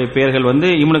அறிஞர்களுடைய பெயர்கள் வந்து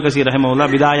இப்னு கஸீர்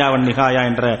ரஹிமஹுல்லாஹ் பிதாயா வன் நிஹாயா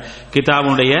என்ற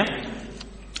கிதாபுடைய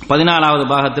 14வது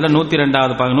பாகத்தில்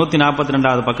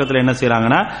 142வது பக்கத்தில் என்ன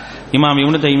செய்யறாங்கன்னா, இமாம்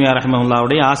இப்னு தைமியா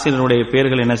ரஹிமஹுல்லாஹ்வுடைய ஆசிரியருடைய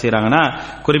பெயர்கள் என்ன செய்யறாங்கன்னா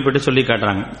குறிப்பிட்டு சொல்லி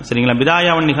காட்டுறாங்க. சரிங்களா?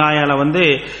 பிதாயா வன் நிஹாயால வந்து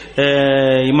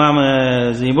இமாம்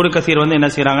இப்னு கஸீர் வந்து என்ன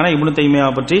செய்யறாங்கன்னா இப்னு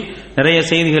தைமியாவை பற்றி நிறைய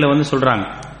செய்திகளை வந்து சொல்றாங்க,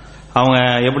 அவங்க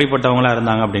எப்படிப்பட்டவங்களா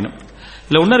இருந்தாங்க அப்படின்னு.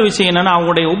 இல்ல இன்னொரு விஷயம் என்னன்னா,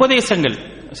 அவங்களுடைய உபதேசங்கள்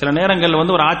சில நேரங்கள்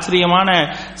வந்து ஒரு ஆச்சரியமான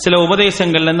சில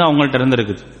உபதேசங்கள்ல இருந்து அவங்கள்ட்ட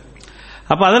இருந்திருக்குது.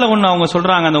 அப்ப அதுல ஒண்ணு அவங்க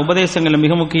சொல்றாங்க, அந்த உபதேசங்கள்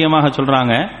மிக முக்கியமாக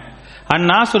சொல்றாங்க,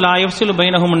 அந்நாசு லா யஃப்ஸுலு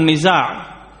பைனஹும் நிஸா,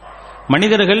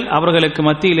 மனிதர்கள் அவர்களுக்கு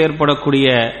மத்தியில் ஏற்படக்கூடிய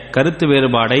கருத்து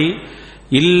வேறுபாடை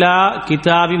இல்லா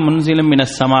கிதாபி முன்சிலும்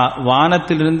மினஸ் ஸமா,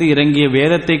 வானத்திலிருந்து இறங்கிய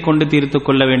வேதத்தை கொண்டு தீர்த்துக்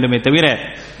கொள்ள வேண்டுமே தவிர,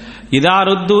 இதா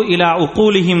ருத்து இலா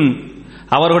உகூலிஹிம்,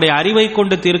 அவர்களுடைய அறிவை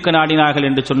கொண்டு தீர்க்க நாடினார்கள்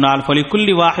என்று சொன்னால்,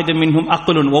 ஃபலிகுல்லி வாஹிதின் மின்ஹும்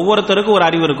அக்லுன், ஒவ்வொருத்தருக்கும் ஒரு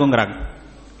அறிவு இருக்குங்கிறாங்க.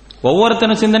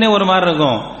 ஒவ்வொருத்தரும் சிந்தனை ஒரு மாதிரி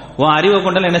இருக்கும். உன் அறிவை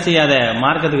கொண்டாலும் என்ன செய்யாத,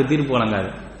 மார்க்கத்துக்கு தீர்ப்பு வழங்காது.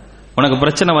 உனக்கு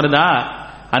பிரச்சனை வருதா,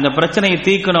 அந்த பிரச்சனையை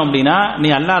தீர்க்கணும் அப்படின்னா நீ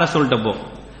அல்லாஹ் ரசூல்கிட்ட போ.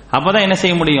 அப்பதான் என்ன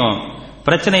செய்ய முடியும்,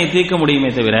 பிரச்சனையை தீர்க்க முடியுமே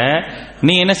தவிர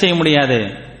நீ என்ன செய்ய முடியாது.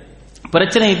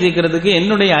 பிரச்சனையை தீர்க்கிறதுக்கு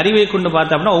என்னுடைய அறிவை கொண்டு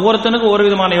பார்த்தோம்னா ஒவ்வொருத்தனுக்கும் ஒவ்வொரு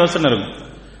விதமான யோசனை இருக்கும்,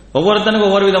 ஒவ்வொருத்தனுக்கும்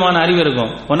ஒவ்வொரு விதமான அறிவு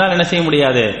இருக்கும். ஒன்னால் என்ன செய்ய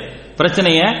முடியாது,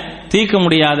 பிரச்சனையை தீர்க்க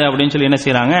முடியாது அப்படின்னு சொல்லி என்ன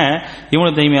செய்யறாங்க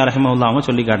இப்னு தைமியா ரஹிமஹுல்லாஹ் அவங்க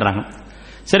சொல்லி காட்டுறாங்க.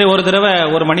 சரி, ஒரு தடவை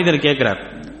ஒரு மனிதர் கேட்கிறார்,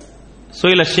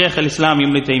 சுயல ஷேக் அல் இஸ்லாம்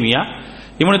இப்னு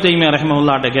தைமியா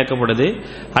ரஹிமஹுல்லாஹ்ட்ட கேட்கப்படுது,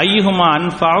 ஐயுஹுமா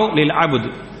அன்ஃபஉ லில் அப்த்,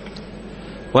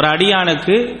 ஒரு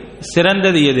அடியானுக்கு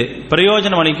சிறந்தது எது,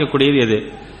 பிரயோஜனம் அளிக்கக்கூடியது எது,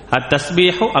 அத்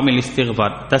தஸ்பீஹு அமில்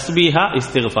இஸ்திக்ஃபார், தஸ்பீஹா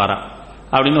இஸ்திக்ஃபாரா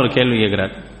அப்படின்னு ஒரு கேள்வி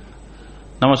கேட்கிறார்.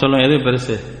 நம்ம சொல்லுவோம் எது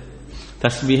பெருசு,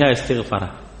 தஸ்பீஹா இஸ்திக்ஃபாரா?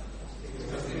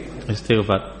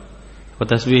 இஸ்திக்ஃபார். அப்ப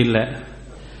தஸ்பீஹ் இல்ல.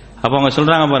 அப்ப அவங்க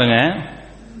சொல்றாங்க பாருங்க,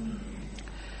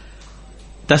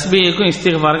 தஸ்பீஹுக்கும்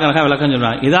இஸ்திக்ஃபாருக்கும் அழகா விளக்கம்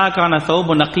சொல்றாங்க. இதாக்கான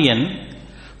சௌபு நக்கியன்,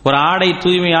 ஒரு ஆடை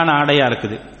தூய்மையான ஆடையா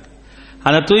இருக்குது,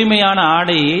 அந்த தூய்மையான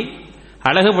ஆடையை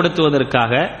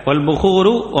அழகுபடுத்துவதற்காக வல்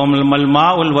புகூரு வல்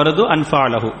மாஉல் வருது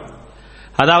அன்ஃபாலஹு,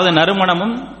 அதாவது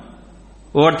நறுமணமும்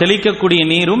தெளிக்கக்கூடிய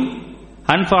நீரும்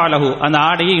அன்ஃபாலஹு, அந்த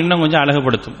ஆடையை இன்னும் கொஞ்சம்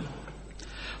அழகுபடுத்தும்.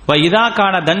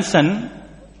 இதாக்கான தன்சன்,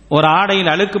 ஒரு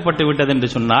ஆடையில் அழுக்கப்பட்டு விட்டது என்று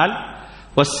சொன்னால்,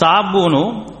 சாபூனு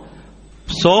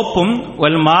சோப்பும்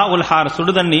வல் மா உல் ஹார்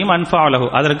சுடுதண்ணியும் அன்ஃபாலஹு,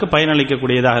 அதற்கு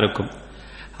பயனளிக்கக்கூடியதாக இருக்கும்.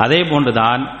 அதே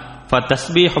போன்றுதான்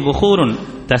தஸ்பீஹ் புகூருன்,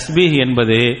 தஸ்பீஹ்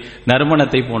என்பது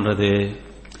நறுமணத்தை போன்றது.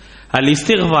 அல்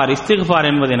இஸ்திக்ஃபார், இஸ்திக்ஃபார்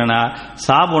என்பது என்னன்னா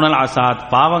சாபுனல் அசாத்,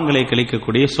 பாவங்களை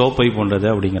கழிக்கக்கூடிய சோப்பை போன்றது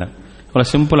அப்படிங்கிறார்.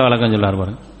 இவ்வளவு சிம்பிளா விளக்கம் சொல்லார்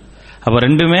பாருங்க. அப்ப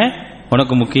ரெண்டுமே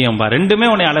உனக்கு முக்கியம் பா, ரெண்டுமே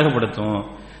உன்னை அழகுபடுத்தும்.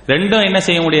 ரெண்டும் என்ன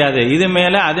செய்ய முடியாது, இது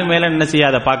மேல அது மேல என்ன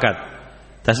செய்யாத பார்க்காது.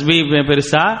 தஸ்பீஹ்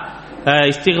பெருசா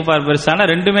இஸ்திக்ஃபார் பெருசான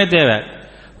ரெண்டுமே தேவை.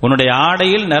 உன்னுடைய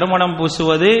ஆடையில் நறுமணம்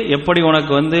பூசுவது எப்படி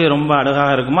உனக்கு வந்து ரொம்ப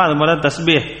அழகாக இருக்குமோ அது போல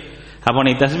தஸ்பீஹ். அப்போ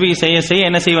நீ தஸ்பீஹ் செய்ய செய்ய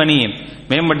என்ன செய்வ, நீ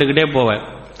மேம்பட்டுக்கிட்டே போவ.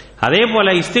 அதே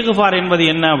போல இஸ்திக்ஃபார் என்பது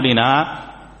என்ன அப்படின்னா,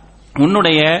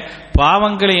 உன்னுடைய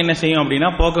பாவங்களை என்ன செய்யும் அப்படின்னா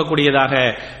போக்கக்கூடியதாக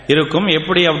இருக்கும்.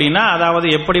 எப்படி அப்படின்னா, அதாவது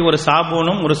எப்படி ஒரு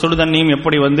சாபூனும் ஒரு சுடுதண்ணியும்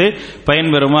எப்படி வந்து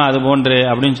பயன்பெறுமோ அது போன்று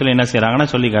அப்படின்னு சொல்லி என்ன செய்யறாங்கன்னா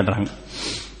சொல்லி காட்டுறாங்க.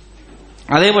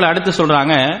 அதே போல அடுத்து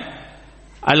சொல்றாங்க,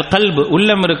 அல் கல்பு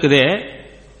உள்ளம் இருக்குதே,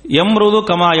 யம்ருது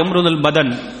கமா யம்ருதுல்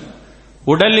பதன்,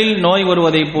 உடலில் நோய்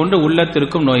வருவதை போன்று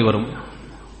உள்ளத்திற்கும் நோய் வரும்.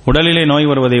 உடலிலே நோய்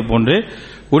வருவதை போன்று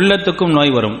உள்ளத்துக்கும்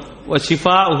நோய் வரும்.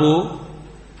 ஷிஃபாஹு,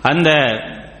 அந்த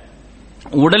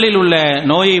உடலில் உள்ள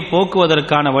நோயை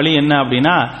போக்குவதற்கான வழி என்ன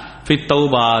அப்படின்னா ஃபித்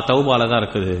தௌபா, தௌபால தான்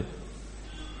இருக்குது.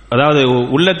 அதாவது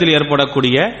உள்ளத்தில்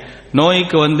ஏற்படக்கூடிய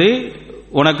நோய்க்கு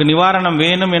உனக்கு நிவாரணம்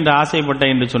வேணும் என்று ஆசைப்பட்ட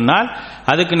என்று சொன்னால்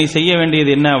அதுக்கு நீ செய்ய வேண்டியது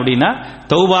என்ன அப்படின்னா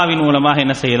தௌபாவின் மூலமாக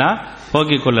என்ன செய்யலாம்,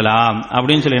 போக்கிக் கொள்ளலாம்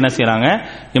அப்படின்னு சொல்லி என்ன செய்யறாங்க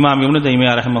இமாம் இப்னு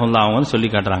தைமியா ரஹ்மத்துல்லாஹி அவங்க சொல்லி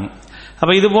காட்டுறாங்க.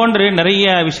 அப்ப இது போன்று நிறைய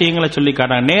விஷயங்களை சொல்லி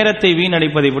காட்டுறாங்க. நேரத்தை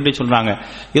வீணடிப்பதை பற்றி சொல்றாங்க.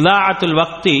 இதாஅத்துல்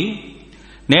வக்தி,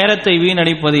 நேரத்தை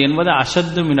வீணடிப்பது என்பது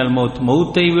அஷத்து மினல் மௌத்,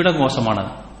 மௌத்தை விட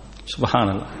மோசமானது.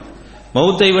 சுப்ஹானல்லாஹ்,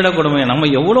 மௌத்தை விட கொடுமை. நம்ம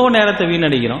எவ்வளவு நேரத்தை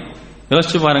வீணடிக்கிறோம்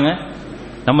யோசிச்சு பாருங்க.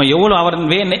 நம்ம எவ்வளவு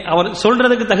அவர்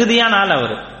சொல்றதுக்கு தகுதியான ஆள்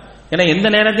அவர். ஏன்னா எந்த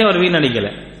நேரத்தையும் அவர் வீணடிக்கல.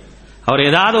 அவர்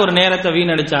ஏதாவது ஒரு நேரத்தை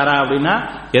வீணடிச்சாரா அப்படின்னா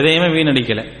எதையுமே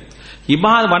வீணடிக்கல.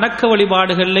 வணக்க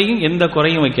வழிபாடுகள்லையும் எந்த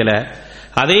குறையும் வைக்கல.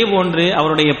 அதே போன்று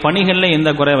அவருடைய பணிகள்ல எந்த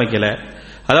குறை வைக்கல.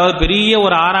 அதாவது பெரிய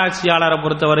ஒரு ஆராய்ச்சியாளரை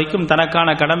பொறுத்த வரைக்கும்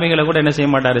தனக்கான கடமைகளை கூட என்ன செய்ய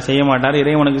மாட்டாரு,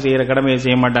 இறைவனுக்கு செய்யற கடமையை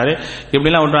செய்ய மாட்டாரு.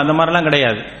 இப்படிலாம் ஒன்று அந்த மாதிரிலாம்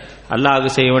கிடையாது.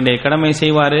 அல்லாஹ்வுக்கு செய்ய வேண்டிய கடமையை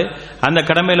செய்வாரு. அந்த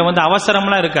கடமையில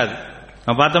அவசரம்லாம் இருக்காது.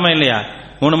 பார்த்தோமா இல்லையா,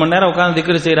 3 மணி நேரம் உட்கார்ந்து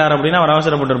திக்ர் செய்யறாரு அப்படின்னா அவர்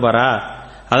அவசரப்பட்டிருப்பாரா?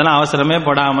 அதெல்லாம் அவசரமே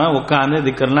படாம உட்கார்ந்து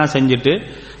திக்ர்லாம் செஞ்சுட்டு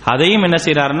அதையும் என்ன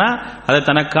செய்யறாருன்னா அதை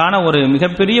தனக்கான ஒரு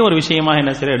மிகப்பெரிய ஒரு விஷயமா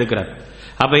என்ன செய்ய எடுக்கிறார்.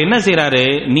 அப்ப என்ன செய்யறாரு,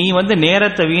 நீ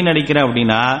நேரத்தை வீணடிக்கிற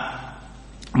அப்படின்னா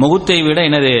மௌத்தை விட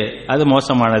என்னது அது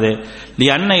மோசமானது.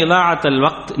 லிஅன்ன இலாஅத்தல்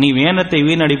வக்த், நீ நேரத்தை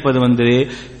வீணடிப்பது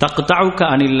தக்தஉக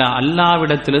அனில்லா,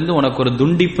 அல்லாஹ்விடத்திலிருந்து உனக்கு ஒரு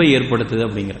துண்டிப்பை ஏற்படுத்துது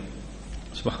அப்படிங்கிற.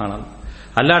 சுப்ஹானல்லாஹ்,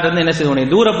 அல்லாஹ்விடந்து என்ன செய்து உன்னை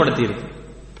தூரப்படுத்தி இருக்கு.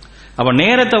 அப்ப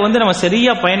நேரத்தை நம்ம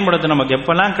சரியா பயன்படுத்தணும். நமக்கு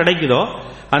எப்பெல்லாம் கிடைக்குதோ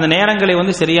அந்த நேரங்களை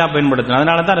சரியா பயன்படுத்தணும்.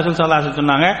 அதனால தான் ரசூல் ஸல்லல்லாஹு அலைஹி வஸல்லம்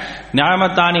சொன்னாங்க,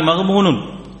 நிஅமத்தானி மக்மூனுன்,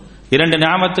 2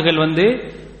 நிஅமத்துகள்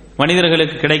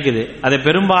மனிதர்களுக்கு கிடைக்குது. அதை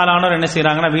பெரும்பாலானோர் என்ன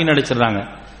செய்யறாங்கன்னா வீணடிச்சிடறாங்க.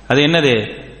 அது என்னது,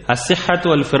 அஸ்ஸிஹத்து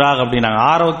வல் ஃபிராக் அப்படின்னாங்க,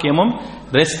 ஆரோக்கியமும்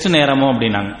ரெஸ்ட் நேரமும்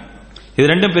அப்படின்னாங்க. இது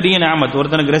 2 பெரிய நிஅமத்.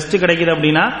 ஒருத்தனுக்கு ரெஸ்ட் கிடைக்குது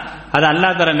அப்படின்னா அது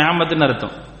அல்லாஹ் தர நிஅமத்துன்னு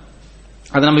அர்த்தம்.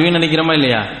 அது நம்ம வீணடிக்கிறோமா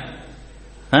இல்லையா?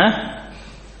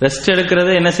 ரெஸ்ட்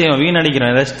எடுக்கிறது என்ன செய்யும்,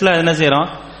 வீணடிக்கிறோம். ரெஸ்ட்ல என்ன செய்யறோம்,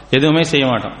 எதுவுமே செய்ய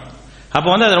மாட்டோம். அப்போ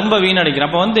அது ரொம்ப வீணடிக்கிறோம்.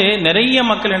 அப்போ நிறைய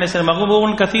மக்கள் என்ன செய்யணும்,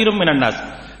 மக்பூன் கஸீரும் மினன் நாஸ்,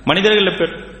 மனிதர்கள்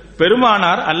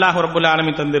பெருமானார் அல்லாஹ் ரப்பல்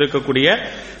ஆலமீன் தந்து இருக்கக்கூடிய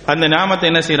அந்த நியாமத்தை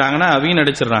என்ன செய்யறாங்கன்னா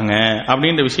வீணடிச்சிடறாங்க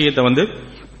அப்படின்ற விஷயத்தை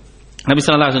நபி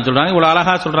ஸல்லல்லாஹு அலைஹி வஸல்லம் சொல்றாங்க. இவ்வளவு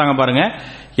அழகா சொல்றாங்க பாருங்க.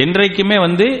 என்றைக்குமே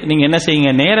நீங்க என்ன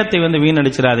செய்யுங்க, நேரத்தை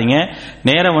வீணடிச்சிடாதீங்க.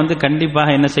 நேரம்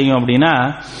கண்டிப்பாக என்ன செய்யும் அப்படின்னா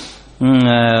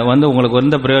உங்களுக்கு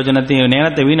எந்த பிரயோஜனத்தையும்,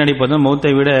 நேரத்தை வீணடிப்பதும்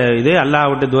மௌத்தை விட இது அல்லாஹ்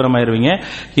விட்டு தூரமாயிருவீங்க.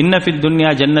 இன்ன ஃபித் துன்யா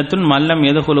ஜன்னத்துன் மல்லம்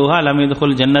யதுகுலுஹா லம்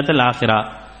யதுகுல் ஜன்னத்துல் ஆখিরা,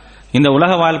 இந்த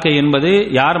உலக வாழ்க்கை என்பது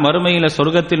யார் மறுமையில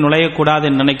சொர்க்கத்தில் நுழையக்கூடாது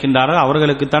என்று நினைக்கின்றாரோ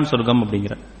அவர்களுக்குத்தான் சொர்க்கம்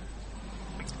அப்படிங்கிற.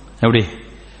 எப்படி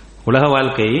உலக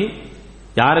வாழ்க்கை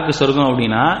யாருக்கு சொர்க்கம்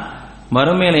அப்படின்னா,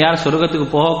 மறுமையில யார் சொர்க்கத்துக்கு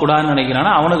போகக்கூடாதுன்னு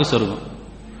நினைக்கிறானோ அவனுக்கு சொர்க்கம்.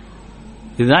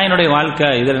 இதுதான் என்னுடைய வாழ்க்கை,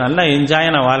 இதில் நல்லா என்ஜாயா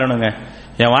நான் வாழணுங்க,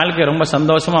 என் வாழ்க்கையை ரொம்ப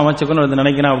சந்தோஷமா அமைச்சுக்கணும்னு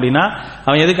நினைக்கிறான் அப்படின்னா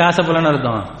அவன் எதுக்கு ஆசைப்படலன்னு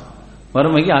அர்த்தம்,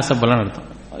 மறுமைக்கு ஆசைப்படலன்னு அர்த்தம்.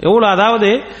 எவ்வளவு, அதாவது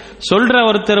சொல்ற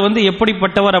ஒருத்தர்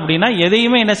எப்படிப்பட்டவர் அப்படின்னா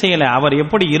எதையுமே என்ன செய்யல, அவர்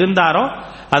எப்படி இருந்தாரோ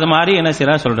அது மாதிரி என்ன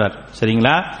செய்யறார் சொல்றார்.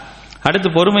 சரிங்களா? அடுத்து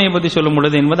பொறுமையை பத்தி சொல்லும்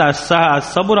பொழுது என்பது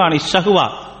அஸ்ஸபுரானி ஷஹ்வா,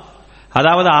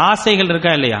 அதாவது ஆசைகள்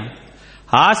இருக்கா இல்லையா,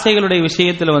 ஆசைகளுடைய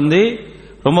விஷயத்துல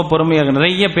ரொம்ப பொறுமையா இருக்கு.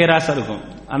 நிறைய பேராசை இருக்கும்,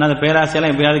 ஆனா அந்த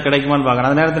பேராசையெல்லாம் எப்பயாவது கிடைக்குமான்னு பார்க்கணும்.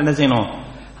 அந்த நேரத்தில் என்ன செய்யணும்,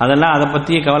 அதெல்லாம் அதை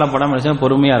பத்தியே கவலைப்படாம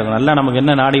பொறுமையா இருக்கணும். நல்லா நமக்கு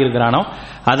என்ன நாடி இருக்கிறானோ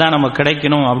அதான் நமக்கு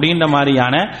கிடைக்கணும் அப்படின்ற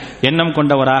மாதிரியான எண்ணம்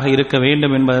கொண்டவராக இருக்க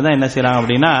வேண்டும் என்பதுதான் என்ன செய்யறாங்க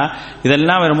அப்படின்னா,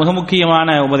 இதெல்லாம் ஒரு மிக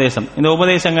முக்கியமான உபதேசம். இந்த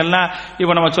உபதேசங்கள்லாம்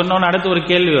இப்ப நம்ம சொன்னோன்னு அடுத்து ஒரு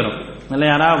கேள்வி வரும். இல்லை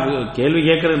யாரா கேள்வி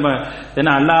கேட்கறது என்ன,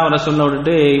 அல்லாஹ் ரசூலை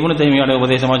விட்டுட்டு இப்னு தைமியாவுடைய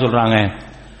உபதேசமா சொல்றாங்க.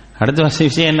 அடுத்த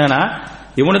விஷயம் என்னன்னா,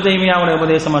 இப்னு தைமியாவுடைய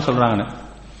உபதேசமா சொல்றாங்க.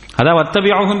 அதான்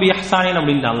வத்தபிஉஹும் பிஇஹ்சானின்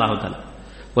அப்படின்ட்டு அல்லாஹ் தஆலா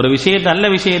ஒரு விஷயத்தை, நல்ல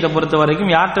விஷயத்தை பொறுத்த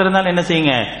வரைக்கும் யார்கிட்ட இருந்தாலும் என்ன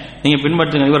செய்யுங்க, நீங்க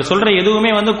பின்பற்றுங்க. இவர் சொல்ற எதுவுமே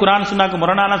குர்ஆன் சுன்னாக்கு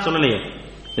முரணான சொல்லலையே.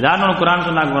 ஏதாவது குர்ஆன்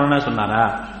சுன்னாக்கு முரணா சொன்னாரா?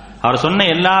 அவர் சொன்ன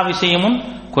எல்லா விஷயமும்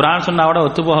குர்ஆன் சுன்னாவோட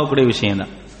ஒத்து போகக்கூடிய விஷயம்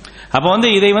தான். அப்ப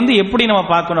இதை எப்படி நம்ம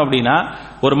பார்க்கணும் அப்படின்னா,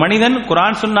 ஒரு மனிதன்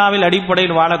குர்ஆன் சுன்னாவில்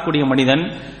அடிப்படையில் வாழக்கூடிய மனிதன்,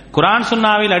 குர்ஆன்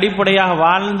சுன்னாவில் அடிப்படையாக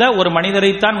வாழ்ந்த ஒரு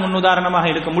மனிதரைத்தான்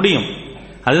முன்னுதாரணமாக எடுக்க முடியும்.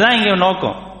 அதுதான் இங்க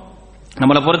நோக்கம்.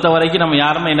 நம்மளை பொறுத்த வரைக்கும் நம்ம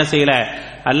யாருமே என்ன செய்யல,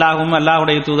 அல்லாஹும்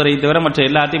அல்லாஹுடைய தூதரை தவிர மற்ற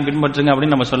எல்லாத்தையும் பின்பற்றுங்க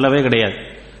அப்படின்னு நம்ம சொல்லவே கிடையாது.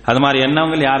 அது மாதிரி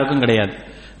எண்ணங்கள் யாருக்கும் கிடையாது.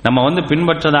 நம்ம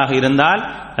பின்பற்றதாக இருந்தால்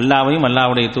அல்லாஹ்வையும்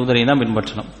அல்லாஹுடைய தூதரையும் தான்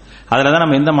பின்பற்றணும். அதுலதான்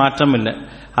நம்ம எந்த மாற்றம் இல்லை.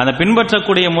 அந்த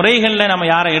பின்பற்றக்கூடிய முறைகள்ல நம்ம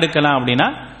யாரை எடுக்கலாம் அப்படின்னா,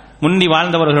 முந்தி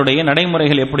வாழ்ந்தவர்களுடைய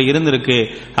நடைமுறைகள் எப்படி இருந்திருக்கு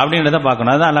அப்படின்றத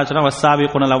பார்க்கணும். அதான் அல்லாஹ் சொல்றான்,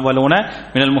 வஸ்ஸாபிகூனல் அவ்வலூன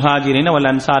மினல் முஹாஜிரீன வல்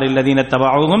அன்சாரில் லதீன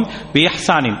தபஅஹும்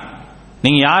பிஇஹ்சானின்.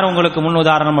 நீங்க யார் உங்களுக்கு முன்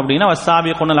உதாரணம் அப்படின்னா,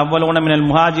 வஸ்ஸாபிகூனல் அவ்வலூன மினல்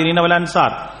முஹாஜிரீன வல்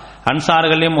அன்சார்,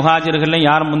 அன்சார்களையும் முஹாஜிர்களையும்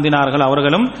யார் முந்தினார்களோ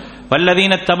அவர்களும்,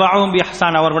 வல்லதீன தபஅஹும்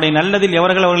பிஇஹ்சான், அவர்களுடைய நல்லதில்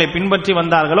எவர்கள் அவர்களை பின்பற்றி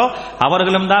வந்தார்களோ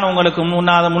அவர்களும் தான் உங்களுக்கு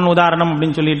முன் உதாரணம்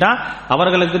அப்படின்னு சொல்லிட்டான்.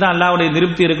 அவர்களுக்கு தான் அல்லாஹ்வுடைய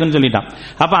திருப்தி இருக்குன்னு சொல்லிட்டான்.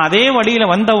 அப்ப அதே வழியில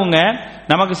வந்தவங்க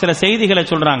நமக்கு சில செய்திகளை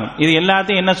சொல்றாங்க. இது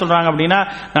எல்லாத்தையும் என்ன சொல்றாங்க அப்படின்னா,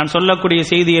 நான் சொல்லக்கூடிய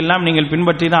செய்தி எல்லாம் நீங்கள்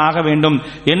பின்பற்றி தான் ஆக வேண்டும்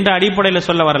என்ற அடிப்படையில்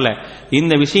சொல்ல வரல.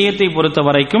 இந்த விஷயத்தை பொறுத்த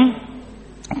வரைக்கும்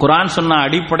குர்ஆன் சொன்ன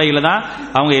அடிப்படையில் தான்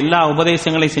அவங்க எல்லா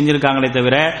உபதேசங்களையும் செஞ்சிருக்காங்களே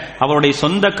தவிர அவருடைய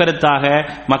சொந்த கருத்தாக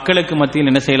மக்களுக்கு மத்தியில்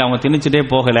என்ன செய்யல அவங்க திணிச்சுட்டே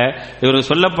போகல. இவருக்கு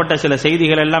சொல்லப்பட்ட சில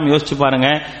செய்திகள் எல்லாம் யோசிச்சு பாருங்க.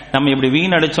 நம்ம இப்படி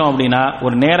வீணடிச்சோம் அப்படின்னா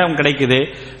ஒரு நேரம் கிடைக்குது,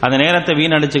 அந்த நேரத்தை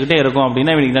வீணடிச்சுக்கிட்டே இருக்கும்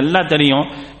அப்படின்னா இவனுக்கு நல்லா தெரியும்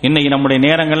இன்னைக்கு நம்முடைய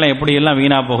நேரங்கள்லாம் எப்படி எல்லாம்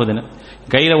வீணா போகுதுன்னு.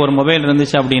 கையில ஒரு மொபைல்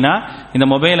இருந்துச்சு அப்படின்னா இந்த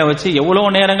மொபைலை வச்சு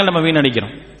எவ்வளவு நேரங்கள் நம்ம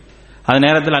வீணடிக்கிறோம். அந்த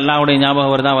நேரத்தில் அல்லாஹ்வுடைய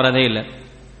ஞாபகம் வருதா? வரதே இல்லை.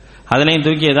 அதுலையும்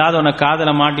தூக்கி ஏதாவது ஒன்று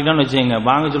காதலை மாட்டிட்டோன்னு வச்சுங்க,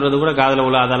 வாங்க சொல்றது கூட காதல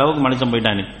உள்ளாத அளவுக்கு மனுஷன்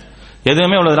போயிட்டானே.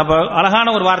 எதுவுமே உள்ளது. அப்ப அழகான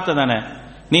ஒரு வார்த்தை தானே,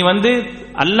 நீ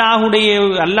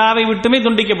அல்லாஹ்வை விட்டுமே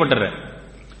துண்டிக்கப்பட்டுற.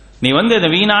 நீ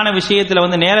இந்த வீணான விஷயத்துல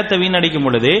நேரத்தை வீணடிக்கும்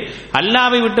பொழுது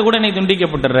அல்லாஹ்வை விட்டு கூட நீ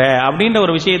துண்டிக்கப்பட்டுற அப்படின்ற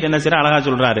ஒரு விஷயத்தை என்ன செய்யற அழகா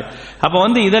சொல்றாரு.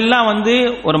 அப்ப இதெல்லாம்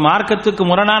ஒரு மார்க்கத்துக்கு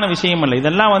முரணான விஷயம் அல்ல.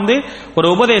 இதெல்லாம் ஒரு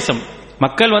உபதேசம்.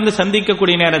 மக்கள்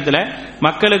சந்திக்கக்கூடிய நேரத்தில்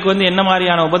மக்களுக்கு என்ன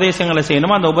மாதிரியான உபதேசங்களை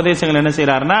செய்யணுமோ அந்த உபதேசங்கள் என்ன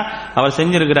செய்யறாருன்னா அவர்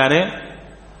செஞ்சிருக்கிறாரு.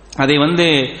 அதை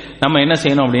நம்ம என்ன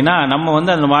செய்யணும் அப்படின்னா நம்ம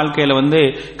அந்த வாழ்க்கையில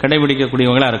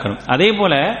கடைபிடிக்கக்கூடியவங்களா இருக்கணும். அதே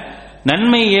போல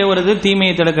நன்மை ஏவுறது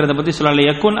தீமையை தடுக்கிறத பத்தி சொல்லல.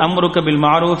 யக்குன் அம்ருக பில்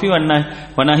மஅரூஃபி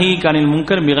வ நஹீக அனில்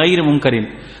முன்கர் பிகைரி முன்கரின்.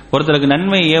 ஒருத்தருக்கு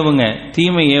நன்மை ஏவுங்க,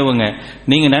 தீமை ஏவுங்க.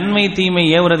 நீங்க நன்மை தீமை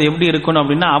ஏவுறது எப்படி இருக்கணும்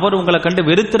அப்படின்னா அவர் உங்களை கண்டு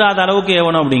வெறுத்துறாத அளவுக்கு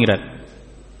ஏவணும் அப்படிங்கிறார்.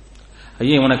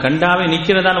 ஐயோ இவனை கண்டாவே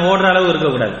நிக்கிறதான்னு ஓடுற அளவு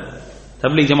இருக்கக்கூடாது.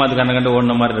 தப்லீக் ஜமாத்துக்காரனை கண்டு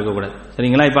ஓடுன மாதிரி இருக்கக்கூடாது.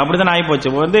 சரிங்களா? இப்ப அப்படித்தான்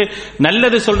ஆயிப்போச்சு.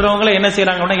 நல்லது சொல்றவங்களை என்ன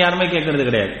செய்யறாங்க யாருமே கேட்கறது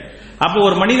கிடையாது. அப்போ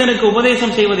ஒரு மனிதனுக்கு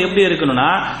உபதேசம் செய்வது எப்படி இருக்கணும்னா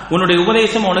உன்னுடைய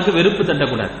உபதேசம் உனக்கு வெறுப்பு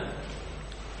தட்டக்கூடாது.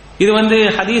 இது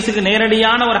ஹதீஸுக்கு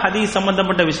நேரடியான ஒரு ஹதீஸ்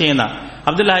சம்பந்தப்பட்ட விஷயம் தான்.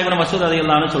 அப்துல்லாஹ் இப்னு மஸ்ஊத்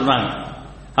ரலியல்லாஹு அன்ஹு சொல்றாங்க.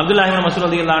 அப்துல்லாஹ் இப்னு மஸ்ஊத்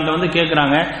ரலியல்லாஹு அன்ஹு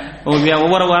கேட்கிறாங்க,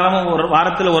 ஒவ்வொரு வாரமும் ஒரு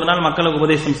வாரத்தில் ஒரு நாள் மக்களுக்கு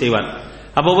உபதேசம் செய்வார்.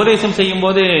 அப்ப உபதேசம் செய்யும்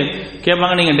போது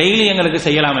கேட்பாங்க, நீங்க டெய்லி எங்களுக்கு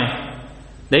செய்யலாமே.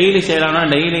 டெய்லி செய்யலாம்னா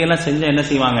டெய்லி எல்லாம் செஞ்சா என்ன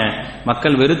செய்வாங்க,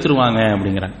 மக்கள் வெறுத்துருவாங்க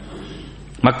அப்படிங்கிறாங்க.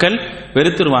 மக்கள்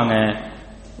வெறுத்துருவாங்க.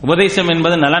 உபதேசம்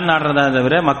என்பது நலன் நாடுறதா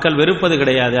தவிர மக்கள் வெறுப்பது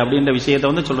கிடையாது அப்படின்ற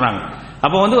விஷயத்தை சொல்றாங்க.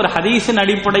 அப்ப ஒரு ஹதீஸின்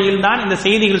அடிப்படையில் தான் இந்த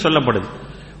செய்திகள் சொல்லப்படுது.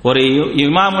 ஒரு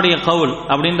இமாமுடைய கவுல்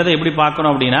அப்படின்றத எப்படி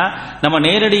பார்க்கணும் அப்படின்னா நம்ம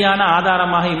நேரடியான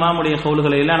ஆதாரமாக இமாமுடைய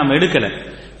கவுல்களை எல்லாம் நம்ம எடுக்கல.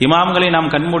 இமாம்களை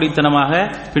நாம் கண்மூடித்தனமாக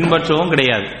பின்பற்றவும்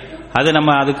கிடையாது. அது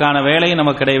அதுக்கான வேலையும்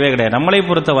நமக்கு கிடையவே கிடையாது. நம்மளை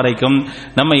பொறுத்த வரைக்கும்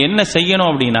நம்ம என்ன செய்யணும்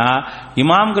அப்படின்னா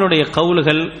இமாம்களுடைய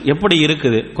கவுல்கள் எப்படி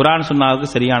இருக்குது, குர்ஆன் சுன்னாவுக்கு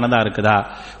சரியானதா இருக்குதா,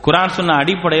 குர்ஆன் சுன்னா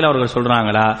அடிப்படையில் அவர்கள்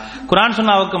சொல்றாங்களா, குர்ஆன்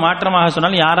சுன்னாவுக்கு மாற்றமாக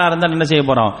சொன்னாலும் யாரா இருந்தாலும் என்ன செய்ய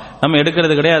போறோம், நம்ம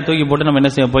எடுக்கிறது கிடையாது, தூக்கி போட்டு நம்ம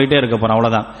என்ன செய்ய போயிட்டே இருக்க போறோம்.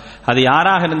 அவ்வளவுதான். அது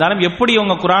யாராக இருந்தாலும் எப்படி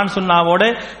உங்க குர்ஆன் சுன்னாவோட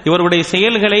இவருடைய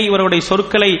செயல்களை இவருடைய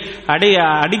சொற்களை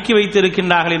அடுக்கி வைத்து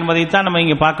இருக்கின்றார்கள் என்பதைத்தான் நம்ம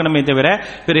இங்க பார்க்கணுமே தவிர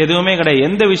வேறு எதுவுமே கிடையாது.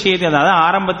 எந்த விஷயத்தையும் அதாவது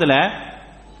ஆரம்பத்தில்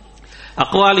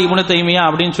அக்வால் இப்னு தைமியா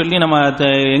அப்படின்னு சொல்லி நம்ம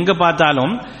எங்க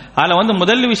பார்த்தாலும் அதுல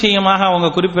முதல் விஷயமாக அவங்க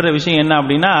குறிப்பிடுற விஷயம் என்ன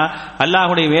அப்படின்னா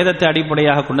அல்லாஹ்வுடைய வேதத்தை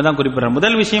அடிப்படையாக கொண்டுதான் குறிப்பிடுறாங்க.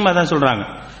 முதல் விஷயம் அதான் சொல்றாங்க.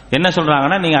 என்ன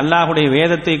சொல்றாங்கன்னா நீங்க அல்லாஹ்வுடைய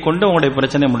வேதத்தை கொண்டு உங்களுடைய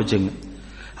பிரச்சனை முடிச்சுங்க.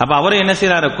 அப்ப அவரு என்ன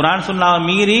செய்யறாரு, குர்ஆன் சுன்னாவை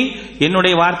மீறி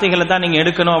என்னுடைய வார்த்தைகளை தான் நீங்க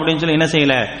எடுக்கணும் அப்படின்னு சொல்லி என்ன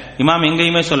செய்யல இமாம்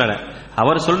எங்கேயுமே சொல்லல.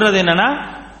 அவர் சொல்றது என்னன்னா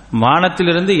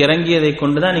வானத்திலிருந்து இறங்கியதை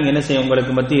கொண்டுதான் நீங்க என்ன செய்ய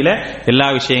உங்களுக்கு மத்தியில எல்லா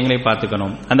விஷயங்களையும்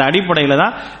பார்த்துக்கணும். அந்த அடிப்படையில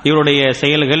தான் இவருடைய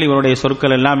செயல்கள் இவருடைய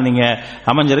சொற்கள் எல்லாம் நீங்க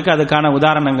அமைஞ்சிருக்கு. அதுக்கான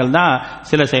உதாரணங்கள் தான்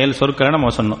சில செயல் சொற்களை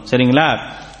நம்ம சொன்னோம். சரிங்களா?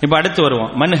 இப்ப அடுத்து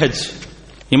வருவோம் மன்ஹஜ்.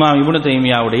 இமாம் இப்னு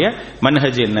தைமியாவுடைய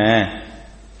மன்ஹஜ் என்ன?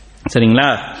 சரிங்களா?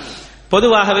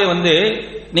 பொதுவாகவே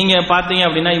நீங்க பாத்தீங்க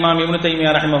அப்படின்னா இமாம் இப்னு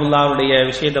தைமியா ரஹ்மத்துல்லாஹுடைய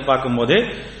விஷயத்தை பார்க்கும்போது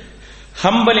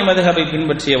ஹம்பலி மதுஹபை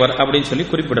பின்பற்றியவர் அப்படின்னு சொல்லி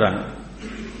குறிப்பிடுறாங்க.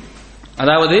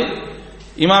 அதாவது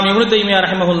இமாம் இப்னு தைமியா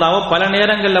ரஹ்மத்துல்லாஹ் பல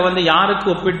நேரங்கள்ல யாருக்கு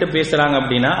ஒப்பிட்டு பேசுறாங்க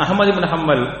அப்படின்னா அஹ்மத் இப்னு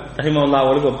ஹம்பல்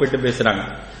ரஹ்மத்துல்லாஹ்வுக்கு ஒப்பிட்டு பேசுறாங்க.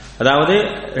 அதாவது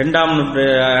இரண்டாம்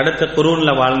அடுத்த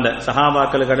குரூன்ல வாழ்ந்த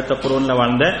சஹாபாக்களுக்கு அடுத்த குரூன்ல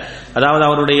வாழ்ந்த, அதாவது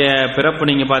அவருடைய பிறப்பு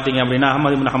நீங்க பாத்தீங்க அப்படின்னா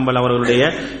அஹ்மத் இப்னு ஹம்பல் அவர்களுடைய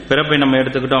பிறப்பை நம்ம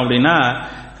எடுத்துக்கிட்டோம் அப்படின்னா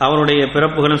அவருடைய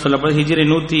பிறப்புகள் சொல்லப்போது ஹிஜ்ரி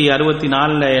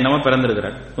 164 நம்ம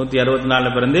பிறந்திருக்கிறார்.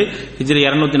 164 பிறந்து ஹிஜ்ரி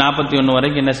 241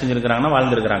 வரைக்கும் என்ன செஞ்சிருக்கிறாங்கன்னா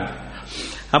வாழ்ந்திருக்கிறாங்க.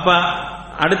 அப்ப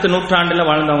அடுத்த நூற்றாண்டுல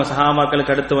வாழ்ந்தவங்க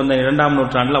சஹாபாக்களுக்கு அடுத்து வந்த இரண்டாம்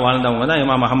நூற்றாண்டுல வாழ்ந்தவங்க தான்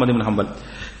இமாம் அஹ்மத் இப்னு ஹம்பல்.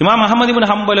 இமாம் அஹ்மத் இப்னு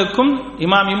ஹம்பலுக்கும்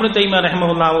இமாம் இப்னு தைமியா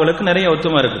ரஹ்மத்துல்லாஹ் அவர்களுக்கு நிறைய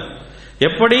ஒத்துமை இருக்கு.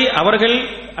 எப்படி அவர்கள்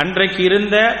அன்றைக்கு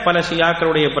இருந்த பல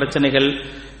ஷியாக்களுடைய பிரச்சனைகள்,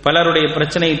 பலருடைய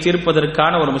பிரச்சனையை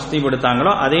தீர்ப்பதற்கான ஒரு முஸ்தீப்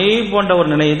எடுத்தாங்களோ அதே போன்ற ஒரு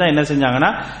நிலையை தான் என்ன செஞ்சாங்கன்னா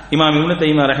இமாம் இப்னு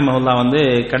தைமியா ரஹிமஹுல்லாஹ்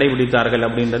கடைபிடித்தார்கள்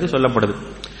அப்படின்றது சொல்லப்படுது.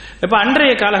 இப்ப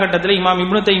அன்றைய காலகட்டத்தில் இமாம்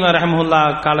இப்னு தைமியா ரஹிமஹுல்லாஹ்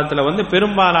காலத்தில்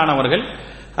பெரும்பாலானவர்கள்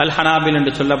அல் ஹனாபில்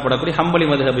என்று சொல்லப்படக்கூடிய ஹம்பலி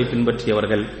மதுஹபை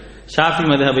பின்பற்றியவர்கள், ஷாஃபி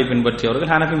மதுஹபை பின்பற்றியவர்கள்,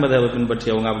 ஹனஃபி மதுஹபை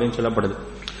பின்பற்றியவங்க அப்படின்னு சொல்லப்படுது.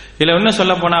 இதுல என்ன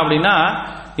சொல்ல போனா அப்படின்னா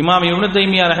இமாம் இப்னு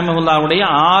தைமியா ரஹிமஹுல்லாஹ்வுடைய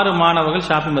 6 மாணவர்கள்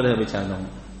ஷாஃபி மதுஹபை சார்ந்தவங்க,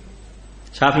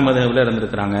 ஷாஃபி மதுஹப்ல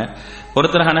இருந்திருக்கிறாங்க,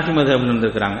 ஒருத்தர் ஹனஃபி மதுஹப்ல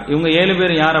இருந்திருக்கிறாங்க. இவங்க 7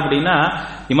 பேர் யார் அப்படின்னா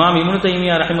இமாம் இப்னு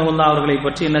தைமியா ரஹிமஹுல்லாஹ் அவர்களை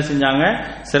பற்றி என்ன செஞ்சாங்க,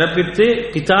 சிறப்பித்து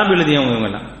கிதாப் எழுதியவங்க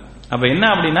இவங்கெல்லாம். அப்ப என்ன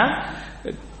அப்படின்னா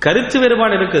கருத்து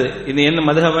வேறுபாடு இருக்குது, இது என்ன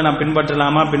மதுஹபை நான்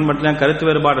பின்பற்றலாமா பின்பற்றலாம் கருத்து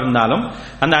வேறுபாடு இருந்தாலும்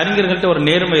அந்த அறிஞர்கள்ட்ட ஒரு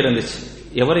நேர்மை இருந்துச்சு.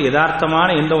 எவர் யதார்த்தமான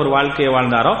எந்த ஒரு வாழ்க்கையை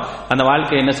வாழ்ந்தாரோ அந்த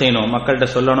வாழ்க்கையை என்ன செய்யணும், மக்கள்கிட்ட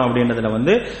சொல்லணும்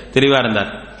அப்படின்றதுல தெளிவா இருந்தார்.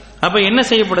 அப்ப என்ன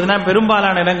செய்யப்படுதுன்னா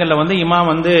பெரும்பாலான இடங்கள்ல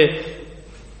இமாம்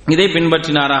இதை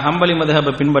பின்பற்றினாரா, ஹம்பலி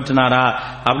மதுஹபை பின்பற்றினாரா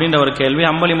அப்படின்ற ஒரு கேள்வி.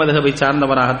 ஹம்பலி மதுஹபை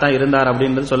சார்ந்தவராகத்தான் இருந்தார்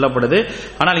அப்படின்றது சொல்லப்படுது.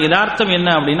 ஆனால் யதார்த்தம் என்ன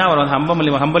அப்படின்னா அவர்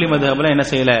ஹம்பலி மதுஹபை என்ன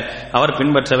செய்யல, அவர்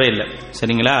பின்பற்றவே இல்லை.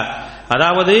 சரிங்களா?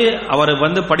 அதாவது அவர்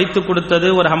படித்து கொடுத்தது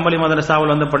ஒரு ஹம்பலி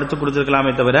மதரசாவில் படித்து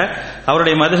கொடுத்திருக்கலாமே தவிர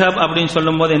அவருடைய மதுஹப் அப்படின்னு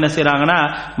சொல்லும் போது என்ன செய்யறாங்கன்னா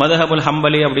மதுஹபுல்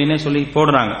ஹம்பலி அப்படின்னு சொல்லி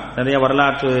போடுறாங்க, நிறைய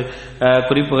வரலாற்று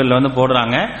குறிப்புகள்ல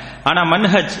போடுறாங்க. ஆனா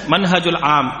மன்ஹஜுல்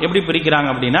ஆம் எப்படி பிரிக்கிறாங்க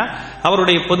அப்படின்னா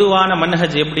அவருடைய பொதுவான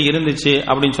மன்ஹஜ் எப்படி இருந்துச்சு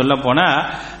அப்படின்னு சொல்ல போனா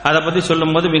அதை பத்தி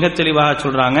சொல்லும் போது மிக தெளிவாக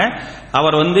சொல்றாங்க.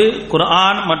 அவர்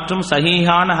குர்ஆன் மற்றும்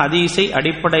சஹீஹான ஹதீஸை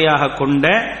அடிப்படையாக கொண்ட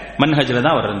மன்ஹஜ்ல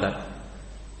தான் அவர் இருந்தார்.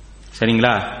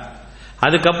 சரிங்களா?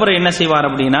 அதுக்கப்புறம் என்ன செய்வார்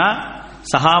அப்படின்னா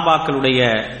சஹாபாக்களுடைய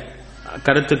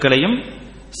கருத்துக்களையும்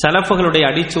சலஃபுகளுடைய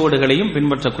அடிச்சுவடுகளையும்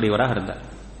பின்பற்றக்கூடியவராக இருந்தார்.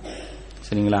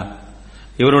 சரிங்களா?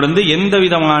 இவரோட எந்த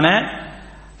விதமான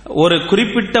ஒரு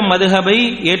குறிப்பிட்ட மதுஹபை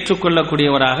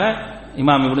ஏற்றுக்கொள்ளக்கூடியவராக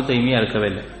இமாம் இப்னு தைமியா இருக்கவே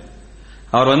இல்லை.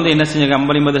 அவர் என்ன செஞ்ச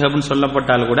ஹம்பலி மதுஹப்னு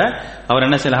சொல்லப்பட்டால் கூட அவர்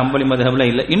என்ன செய்யல, ஹம்பலி மதுஹப்ல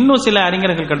இல்லை. இன்னும் சில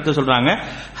அறிஞர்கள் கருத்து சொல்றாங்க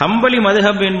ஹம்பலி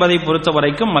மதுஹப் என்பதை பொறுத்த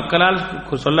வரைக்கும் மக்களால்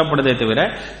சொல்லப்படுதே தவிர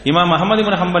இமாம் அஹ்மது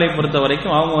இப்னு ஹம்பலை பொறுத்த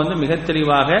வரைக்கும் அவங்க மிக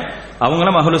தெளிவாக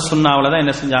அவங்களும் அஹ்லுஸ் சுன்னாவுல தான்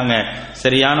என்ன செஞ்சாங்க,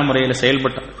 சரியான முறையில்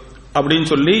செயல்பட்டார் அப்படின்னு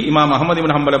சொல்லி இமாம் அஹ்மது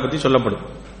இப்னு ஹம்பலை பத்தி சொல்லப்படும்.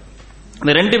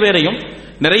 இந்த 2 பேரையும்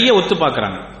நிறைய ஒத்து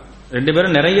பார்க்கறாங்க, 2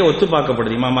 பேரும் நிறைய ஒத்து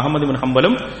பார்க்கப்படுது. இமாம் அஹ்மது இப்னு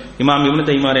ஹம்பலும் இமாம் இப்னு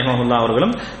தைமியா ரஹிமஹுல்லாஹ்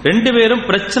அவர்களும் 2 பேரும்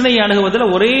பிரச்சனை அணுகுவதில்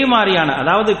ஒரே மாதிரியான,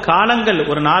 அதாவது காலங்கள்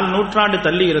ஒரு 4 நூற்றாண்டு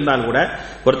தள்ளி இருந்தால் கூட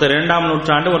ஒருத்தர் 2ஆம்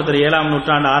நூற்றாண்டு, ஒருத்தர் 7ஆம்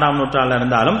நூற்றாண்டு, 6ஆம் நூற்றாண்டுல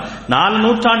இருந்தாலும் 4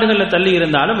 நூற்றாண்டுகள்ல தள்ளி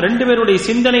இருந்தாலும் 2 பேருடைய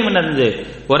சிந்தனை இருந்தது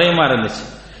ஒரே மாதிரி இருந்துச்சு.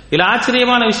 இதுல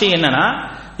ஆச்சரியமான விஷயம் என்னன்னா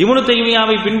இப்னு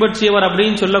தைமியாவை பின்பற்றியவர்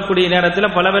அப்படின்னு சொல்லக்கூடிய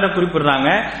நேரத்தில் பல பேரை குறிப்பிடுறாங்க.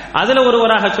 அதுல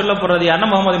ஒருவராக சொல்லப்படுறது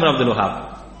யாருன்னா முஹம்மது இப்னு அப்துல் வஹாப்.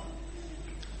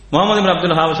 முஹம்மது இப்னு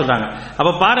அப்துல் வஹாப் சொல்றாங்க.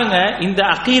 அப்ப பாருங்க, இந்த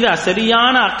அகீதா,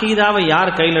 சரியான அகீதாவை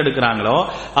யார் கையில் எடுக்கிறாங்களோ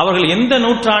அவர்கள் எந்த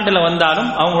நூற்றாண்டுல வந்தாலும்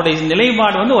அவங்களுடைய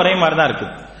நிலைப்பாடு ஒரே மாதிரி தான் இருக்கு.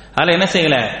 அதுல என்ன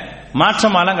செய்யல,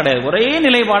 மாற்றமாலாம் கிடையாது, ஒரே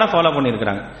நிலைப்பாட ஃபாலோ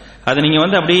பண்ணியிருக்கிறாங்க. அது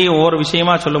நீங்க அப்படியே ஒவ்வொரு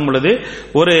விஷயமா சொல்லும் பொழுது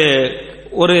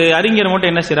ஒரு அறிஞர்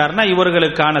மட்டும் என்ன செய்யறாருன்னா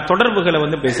இவர்களுக்கான தொடர்புகளை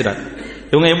பேசுறார்.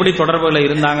 இவங்க எப்படி தொடர்புகளை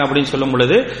இருந்தாங்க அப்படின்னு சொல்லும்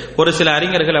பொழுது ஒரு சில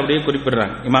அறிஞர்கள் அப்படியே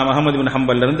குறிப்பிடுறாங்க. இமாம் அஹ்மது இப்னு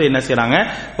ஹம்பல்ல இருந்து என்ன செய்யறாங்க,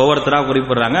 ஒவ்வொருத்தரா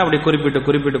குறிப்பிடுறாங்க. அப்படி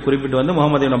குறிப்பிட்டு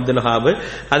முஹம்மது இப்னு அப்துல் வஹாப்,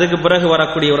 அதுக்கு பிறகு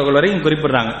வரக்கூடியவர்கள் வரையும்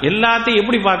குறிப்பிடுறாங்க. எல்லாத்தையும்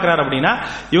எப்படி பார்க்கிறார் அப்படின்னா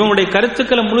இவங்களுடைய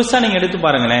கருத்துக்களை முழுசா நீங்க எடுத்து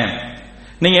பாருங்களேன்.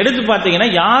 நீங்க எடுத்து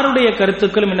பார்த்தீங்கன்னா யாருடைய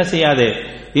கருத்துக்களும் என்ன செய்யாது,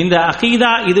 இந்த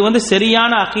அகீதா இது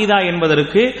சரியான அகீதா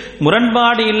என்பதற்கு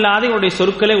முரண்பாடு இல்லாத இவருடைய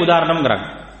சொற்களே உதாரணம்ங்கிறாங்க.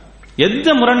 எந்த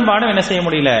முரண்பாடும் என்ன செய்ய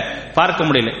முடியல, பார்க்க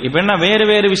முடியல. இப்ப என்ன வேறு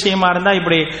வேறு விஷயமா இருந்தா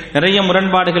இப்படி நிறைய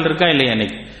முரண்பாடுகள் இருக்கா இல்லையா?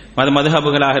 இன்னைக்கு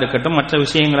மதுஹபுகளாக இருக்கட்டும், மற்ற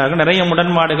விஷயங்களாக நிறைய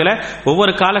முரண்பாடுகளை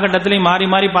ஒவ்வொரு காலகட்டத்திலையும் மாறி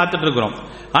மாறி பார்த்துட்டு இருக்கிறோம்.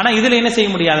 ஆனா இதுல என்ன செய்ய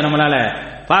முடியாது, நம்மளால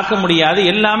பார்க்க முடியாது.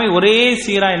 எல்லாமே ஒரே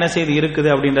சீரா என்ன செய்து இருக்குது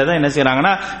அப்படின்றத என்ன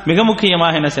செய்யறாங்கன்னா மிக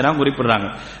முக்கியமாக என்ன செய்யறாங்க குறிப்பிடுறாங்க.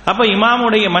 அப்ப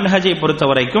இமாமுடைய மன்ஹஜை பொறுத்த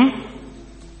வரைக்கும்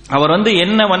அவர்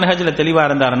என்ன மன்ஹஜ்ல தெளிவா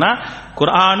இருந்தாருன்னா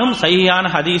குர்ஆனும் சஹீஹான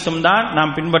ஹதீஸும் தான்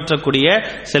நாம் பின்பற்றக்கூடிய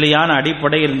சரியான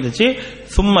அடிப்படை இருந்துச்சு.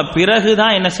 சும்மா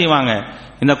பிறகுதான் என்ன செய்வாங்க,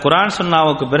 இந்த குர்ஆன்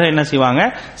சுன்னாவுக்கு பிறகு என்ன செய்வாங்க,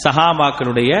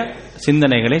 சஹாபாக்களுடைய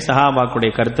சிந்தனைகளை,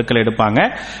 சஹாபாக்களுடைய கருத்துக்களை எடுப்பாங்க.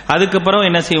 அதுக்கு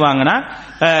பிறகு என்ன செய்வாங்கன்னா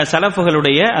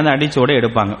சலஃபுகளுடைய அந்த அடிச்சோட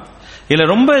எடுப்பாங்க. இதுல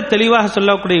ரொம்ப தெளிவாக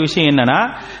சொல்லக்கூடிய விஷயம் என்னன்னா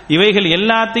இவைகள்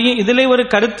எல்லாத்தையும் இதிலே ஒரு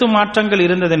கருத்து மாற்றங்கள்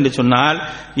இருந்தது என்று சொன்னால்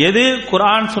எது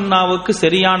குர்ஆன் சுன்னாவுக்கு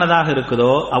சரியானதாக இருக்குதோ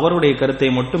அவருடைய கருத்தை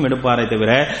மட்டும் எடுப்பாரே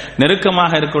தவிர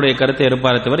நெருக்கமாக இருக்கக்கூடிய கருத்தை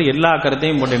எடுப்பாரே தவிர எல்லா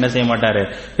கருத்தையும் போட்டு என்ன செய்ய மாட்டாரு,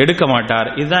 எடுக்க மாட்டார்.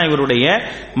 இதுதான் இவருடைய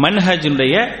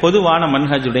மன்ஹஜுடைய பொதுவான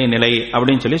மன்ஹஜுடைய நிலை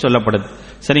அப்படின்னு சொல்லப்படுது.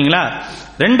 சரிங்களா?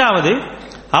 2வது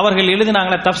அவர்கள்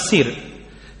எழுதினாங்களா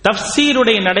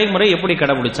தஃப்சீருடைய நடைமுறை எப்படி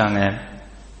கடைபிடிச்சாங்க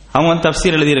அவங்க வந்து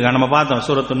தப்சீர் எழுதியிருக்காங்க. நம்ம பார்த்தோம்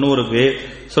சூரத்து நூருக்கு,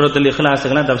 சூரத்துல்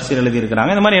இஹ்லாஸுக்கெல்லாம் தப்சீர்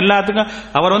எழுதியிருக்கிறாங்க. இந்த மாதிரி எல்லாத்துக்கும்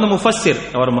அவர் வந்து முஃபஸ்ஸிர்,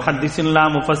 அவர் முஹத்திஸுல்லா,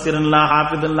 முஃபஸ்ஸிருல்லா,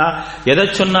 ஹாஃபிதுல்லா, எதை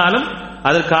சொன்னாலும்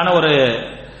அதற்கான ஒரு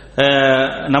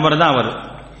நபர் தான் அவர்.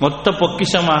 மொத்த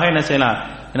பொக்கிஷமாக என்ன செய்யலாம்,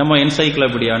 நம்ம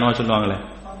என்சைக்ளோபீடியா நம்ம சொல்லுவாங்களே,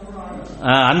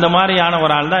 அந்த மாதிரியான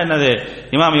ஒரு ஆள் தான் என்னது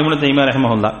இமாம் இப்னு தைமிய்யா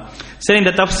ரஹ்மஹுல்லாஹ். சரி,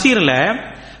 இந்த தப்சீர்ல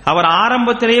அவர்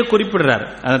ஆரம்பத்திலேயே குறிப்பிடுறார்,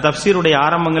 அந்த தப்சீருடைய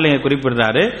ஆரம்பங்களே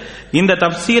குறிப்பிடுறாரு. இந்த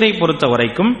தப்சீரை பொறுத்த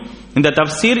வரைக்கும் இந்த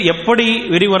தப்சீர் எப்படி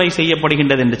விரிவுரை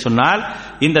செய்யப்படுகின்றது என்று சொன்னால்,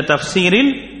 இந்த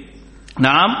தப்சீரில்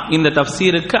நாம் இந்த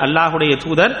தப்சீருக்கு அல்லாஹ்வுடைய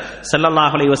தூதர்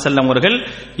ஸல்லல்லாஹு அலைஹி வஸல்லம் அவர்கள்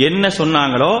என்ன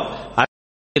சொன்னாங்களோ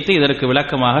இதற்கு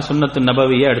விளக்கமாக சுன்னத்து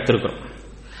நபவியை எடுத்திருக்கிறோம்.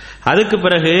 அதுக்கு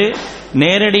பிறகு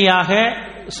நேரடியாக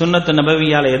சுன்னத்து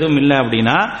நபவியால எதுவும் இல்லை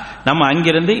அப்படின்னா நம்ம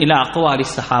அங்கிருந்து இல்ல அக்வாலி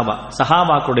சஹாபா,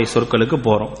 சஹாபாக்களுடைய சொற்களுக்கு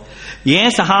போறோம்.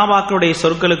 ஏன் சஹாபாக்களுடைய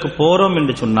சொற்களுக்கு போறோம்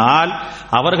என்று சொன்னால்,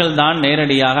 அவர்கள் தான்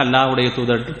நேரடியாக அல்லாஹ்வுடைய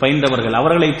தூதருக்கு பயின்றவர்கள்.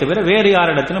 அவர்களை தவிர வேறு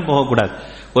யாரிடத்திலும் போகக்கூடாது.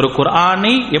 ஒரு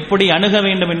குர்ஆனை எப்படி அணுக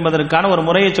வேண்டும் என்பதற்கான ஒரு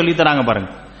முறையை சொல்லி தராங்க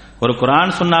பாருங்க. ஒரு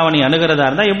குர்ஆன் சுன்னாவை அணுகிறதா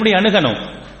இருந்தா எப்படி அணுகணும்,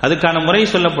 அதுக்கான முறை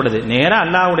சொல்லப்படுது. நேரா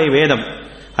அல்லாஹ்வுடைய வேதம்,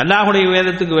 அல்லாஹ்வுடைய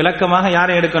வேதத்துக்கு விளக்கமாக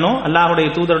யாரை எடுக்கணும், அல்லாஹ்வுடைய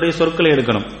தூதருடைய சொற்களை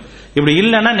எடுக்கணும். இப்படி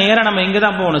இல்லைன்னா நேரா நம்ம எங்க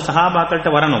தான் போகணும், சஹாபாக்கள்கிட்ட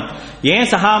வரணும். ஏன்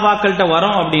சஹாபாக்கள்கிட்ட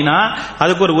வரோம் அப்படின்னா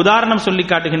அதுக்கு ஒரு உதாரணம் சொல்லி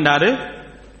காட்டுகின்றாரு.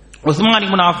 உஸ்மான்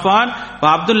இப்னு அஃபான்,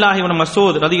 அப்துல்லாஹ் இப்னு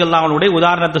மஸ்ஊத் ரலியல்லாஹு அன்ஹுடைய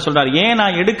உதாரணத்தை சொல்றாரு. ஏன்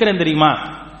நான் எடுக்கிறேன் தெரியுமா,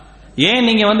 ஏன்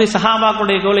நீங்க வந்து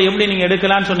சஹாபாக்களுடைய கவுலை எப்படி நீங்க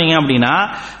எடுக்கலாம்னு சொன்னீங்க அப்படின்னா,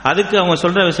 அதுக்கு அவங்க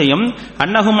சொல்ற விஷயம்,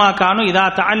 அன்னஹுமா கானு இதா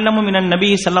தஅல்லமு மினன்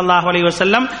நபி ஸல்லல்லாஹு அலைஹி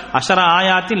வஸல்லம் 10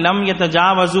 ஆயாத்தி லம்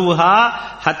யதஜாவஸூஹா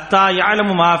ஹத்தா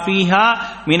யஅலமு மா ஃபீஹா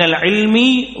மினல் இல்மி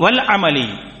வல் அமலி.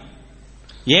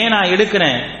 ஏன் நான்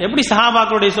எடுக்கிறேன், எப்படி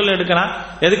சஹாபாக்களுடைய சொல்ல எடுக்கலாம்,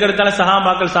 எதுக்கு எடுத்தாலும்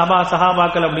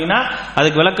சஹாபாக்கள் அப்படின்னா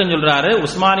அதுக்கு விளக்கம் சொல்றாரு.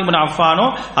 உஸ்மான் இப்னு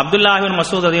அஃபானும் அப்துல்லாஹ் இப்னு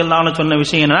மஸ்ஊத் ரலியல்லாஹு அன்ஹு சொன்ன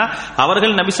விஷயம் என்ன,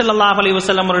 அவர்கள் நபி ஸல்லல்லாஹு அலைஹி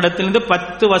வஸல்லம் அவரிடத்திலிருந்து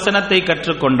 10 வசனத்தை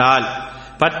கற்றுக்கொண்டால்,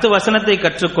 10 வசனத்தை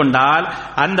கற்றுக்கொண்டால்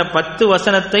அந்த 10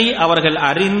 வசனத்தை அவர்கள்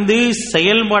அறிந்து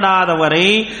செயல்படாதவரை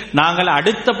நாங்கள்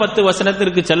அடுத்த 10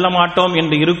 வசனத்திற்கு செல்ல மாட்டோம்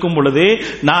என்று இருக்கும் பொழுது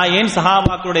நான் ஏன்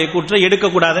சஹாபாக்களுடைய கூற்றை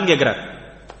எடுக்கக்கூடாதுன்னு கேட்கிறார்.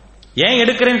 ஏன்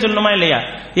எடுக்கிறேன்னு சொல்லணுமா இல்லையா,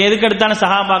 எதுக்கு எடுத்தாலும்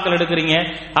சஹாபாக்கள் எடுக்கிறீங்க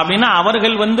அப்படின்னா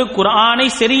அவர்கள் வந்து குர்ஆனை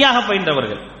சரியாக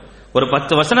பயின்றவர்கள். ஒரு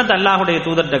 10 வசனத்தை அல்லாஹ்வுடைய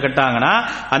தூதர்கிட்ட கேட்டாங்கன்னா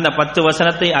அந்த 10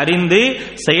 வசனத்தை அறிந்து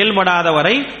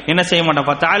செயல்படாதவரை என்ன செய்ய மாட்டோம்.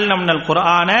 ஃபதஅல்லம்னல்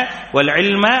குர்ஆன வல்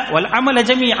இல்ம வல் அமல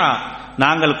ஜமீஆ,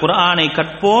 நாங்கள் குர்ஆனை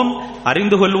கற்போம்,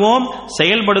 அறிந்து கொள்வோம்,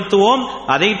 செயல்படுத்துவோம்,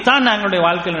 அதைத்தான் நாங்களுடைய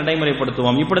வாழ்க்கையில்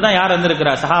நடைமுறைப்படுத்துவோம். இப்படிதான் யார்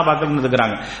இருந்திருக்கிறா, சஹாபாக்கள்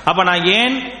இருந்திருக்கிறாங்க. அப்ப நான்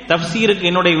ஏன் தஃப்சீருக்கு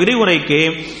என்னுடைய விரிவுரைக்கு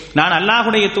நான்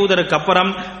அல்லாஹ்வுடைய தூதருக்கு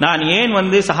அப்புறம் நான் ஏன்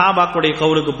வந்து சஹாபாக்களுடைய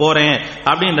கவுலுக்கு போறேன்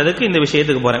அப்படின்றதுக்கு இந்த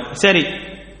விஷயத்துக்கு போறேன். சரி,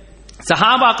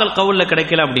 சஹாபாக்கள் கவுல்ல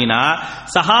கிடைக்கல அப்படின்னா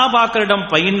சஹாபாக்களிடம்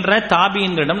பயின்ற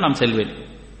தாபியின்களிடம் நாம் செல்வேன்.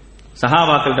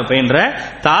 சஹாபாக்களிடம் பயின்ற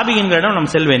தாபியின்களிடம்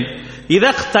நாம் செல்வேன்.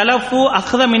 இதக்தலஃபு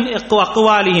அக்த மின்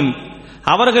அக்வாலிஹிம்,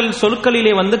 அவர்கள்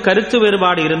சொற்களிலே வந்து கருத்து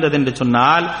வேறுபாடு இருந்தது என்று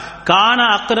சொன்னால், கான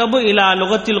அக்ரபு இலா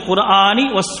லுகத்தில் குர்ஆனி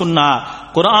வஸ் சுன்னா,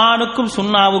 குர்ஆனுக்கும்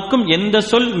சுன்னாவுக்கும் எந்த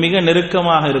சொல் மிக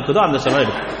நெருக்கமாக இருக்குதோ அந்த சொல்ல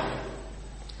இருக்கு.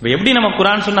 எப்படி நம்ம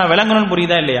குர்ஆன் சுன்னா விளங்கணும்னு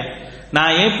புரியுதா இல்லையா,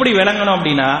 நான் எப்படி விளங்கணும்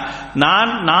அப்படின்னா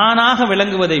நானாக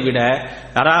விளங்குவதை விட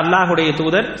அல்லாஹ்வுடைய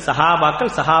தூதர்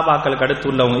சஹாபாக்களுக்கு அடுத்து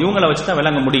உள்ளவங்க இவங்களை வச்சுதான்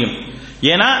விளங்க முடியும்.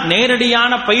 ஏன்னா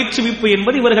நேரடியான பயிற்சிவிப்பு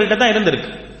என்பது இவர்கள்ட்ட தான் இருந்திருக்கு.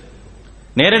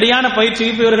 நேரடியான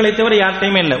பயிற்சிவிப்பு இவர்களை தவிர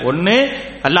யார்கிட்டையுமே இல்லை. ஒன்னு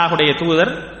அல்லாஹ்வுடைய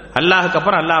தூதர், அல்லாஹுக்கு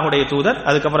அப்புறம் அல்லாஹ்வுடைய தூதர்,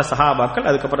 அதுக்கப்புறம் சஹாபாக்கள்,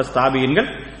 அதுக்கப்புறம் தாபியின்கள்,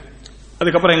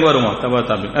 அதுக்கப்புறம் எங்க வருவோம் தபா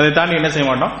தாபியின். அதை தாண்டி என்ன செய்ய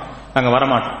மாட்டோம், நாங்க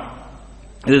வரமாட்டோம்.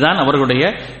 இதுதான் அவர்களுடைய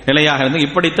நிலையாக இருந்து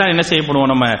இப்படித்தான் என்ன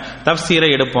செய்யப்படுவோம், நம்ம தஃப்சீரை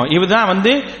எடுப்போம். இதுதான்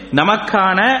வந்து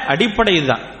நமக்கான அடிப்படை.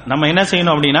 இதுதான் நம்ம என்ன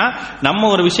செய்யணும் அப்படின்னா, நம்ம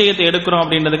ஒரு விஷயத்தை எடுக்கிறோம்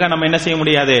அப்படின்றதுக்காக நம்ம என்ன செய்ய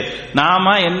முடியாது,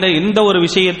 நாம எந்த ஒரு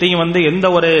விஷயத்தையும் வந்து எந்த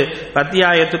ஒரு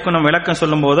அத்தியாயத்துக்கும் நம்ம விளக்கம்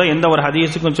சொல்லும் போதோ எந்த ஒரு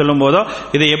ஹதீஸுக்கும் சொல்லும் போதோ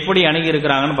இதை எப்படி அணுகி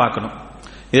இருக்கிறாங்கன்னு பார்க்கணும்.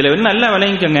 இதுல நல்லா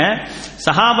விளங்கிக்கங்க,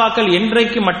 சஹாபாக்கள்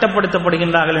என்றைக்கு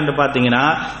மட்டப்படுத்தப்படுகின்றார்கள் என்று பார்த்தீங்கன்னா,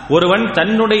 ஒருவன்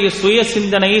தன்னுடைய சுய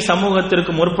சிந்தனையை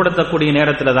சமூகத்திற்கு முற்படுத்தக்கூடிய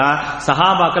நேரத்துல தான்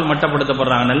சஹாபாக்கள்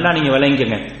மட்டப்படுத்தப்படுறாங்க. நல்லா நீங்க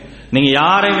விளங்கிக்கங்க. நீங்க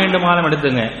யாரை வேண்டுமானாலும்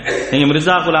எடுத்துங்க, நீங்க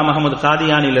மிர்சா குலாம் அகமது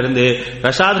காதியானிலிருந்து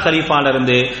ரஷாத் கலீஃபால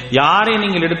இருந்து யாரை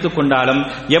நீங்கள் எடுத்துக்கொண்டாலும்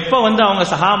எப்ப வந்து அவங்க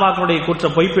சஹாபாக்களுடைய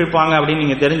கூற்ற பொய்ப்பிப்பாங்க அப்படின்னு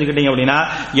நீங்க தெரிஞ்சுக்கிட்டீங்க அப்படின்னா,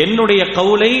 என்னுடைய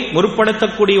கவுலை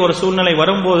முற்படுத்தக்கூடிய ஒரு சூழ்நிலை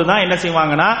வரும்போதுதான் என்ன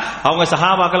செய்வாங்கன்னா அவங்க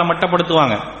சஹாபாக்களை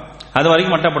மட்டப்படுத்துவாங்க. அது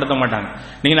வரைக்கும் மட்டப்படுத்த மாட்டாங்க.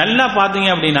 நீங்க நல்லா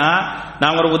பாத்தீங்க அப்படின்னா,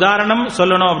 நான் ஒரு உதாரணம்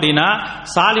சொல்லணும் அப்படின்னா,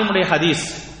 சாலிமுடைய ஹதீஸ்,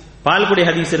 பால்குடி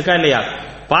ஹதீஸ் இருக்கா இல்லையா,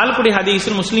 பால்குடி ஹதீஸ்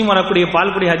முஸ்லீம் வரக்கூடிய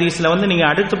பால்குடி ஹதீஸ்ல வந்து நீங்க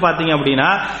அடுத்து பாத்தீங்க அப்படின்னா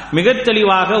மிக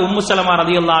தெளிவாக உம்மு சலமா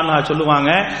ரலியல்லாஹு அன்ஹா சொல்லுவாங்க,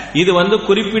 இது வந்து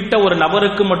குறிப்பிட்ட ஒரு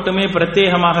நபருக்கு மட்டுமே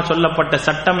பிரத்யேகமாக சொல்லப்பட்ட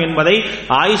சட்டம் என்பதை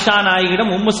ஆயிஷா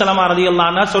நாயகியிடம் உம்மு சலமா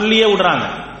ரலியல்லாஹு அன்ஹா சொல்லியே விடுறாங்க.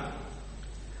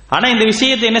 ஆனா இந்த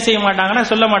விஷயத்தை என்ன செய்ய மாட்டாங்கன்னா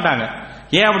சொல்ல மாட்டாங்க.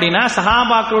 ஏன் அப்படின்னா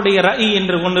சஹாபாக்களுடைய ரஇ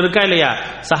என்று ஒன்று இருக்கா இல்லையா,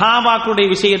 சஹாபாக்களுடைய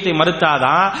விஷயத்தை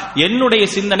மறுத்தாதான் என்னுடைய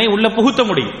சிந்தனை உள்ள புகுத்த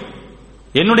முடியும்.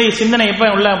 என்னுடைய சிந்தனை எப்ப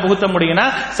உள்ள புகுத்த முடியும்னா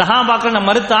சஹாபாக்கள் நான்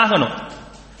மறுத்தாகணும்.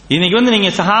 இன்னைக்கு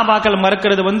நீங்க சஹாபாக்கள்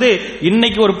மறுக்கிறது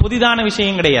இன்னைக்கு ஒரு புதிதான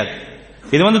விஷயம் கிடையாது.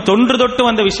 இது தொன்று தொட்டு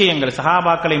வந்த விஷயங்கள்.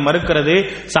 சஹாபாக்களை மறுக்கிறது,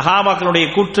 சஹாபாக்களுடைய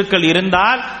கூற்றுக்கள்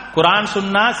இருந்தால் குர்ஆன்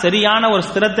சுன்னா சரியான ஒரு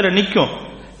ஸ்திரத்தில் நிற்கும்.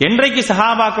 என்றைக்கு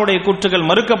சஹாபாக்களுடைய கூற்றுகள்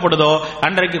மறுக்கப்படுதோ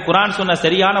அன்றைக்கு குர்ஆன் சுன்னா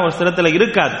சரியான ஒரு ஸ்திரத்தில்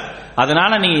இருக்காது.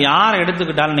 அதனால நீங்க யாரை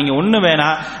எடுத்துக்கிட்டாலும் நீங்க ஒண்ணு வேணா,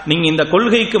 நீங்க இந்த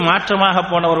கொள்கைக்கு மாற்றமாக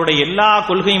போனவருடைய எல்லா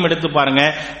கொள்கையும் எடுத்து பாருங்க.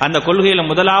 அந்த கொள்கையில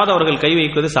முதலாவது அவர்கள் கை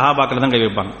வைப்பது சஹாபாக்களை தான் கை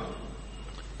வைப்பாங்க.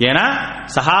 ஏன்னா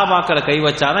சஹாபாக்களை கை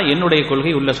வச்சாதான் என்னுடைய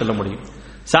கொள்கை உள்ள சொல்ல முடியும்.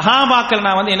 சஹாபாக்கள்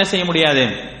நான் என்ன செய்ய முடியாது,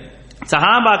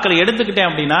 சஹாபாக்களை எடுத்துக்கிட்டேன்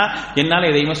அப்படின்னா என்னால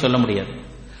எதையுமே சொல்ல முடியாது.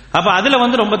 அப்ப அதுல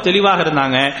ரொம்ப தெளிவாக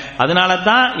இருந்தாங்க. அதனால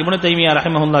தான் இப்னு தைமியா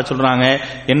ரஹிமஹுல்லாஹ் சொல்றாங்க,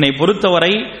 என்னை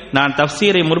பொறுத்தவரை நான்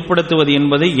தஃப்சீரை முற்படுத்துவது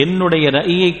என்பது என்னுடைய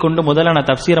ரஇயை கொண்டு முதல்ல நான்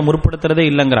தஃப்சீரை முற்படுத்துறதே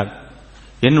இல்லைங்கிறாங்க.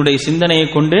 என்னுடைய சிந்தனையை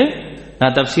கொண்டு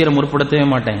நான் தஃப்சீரை முற்படுத்தவே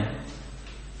மாட்டேன்.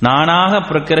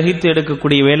 நானாக கிரகித்து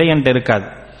எடுக்கக்கூடிய வேலை என்கிட்ட இருக்காது.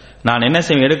 நான் என்ன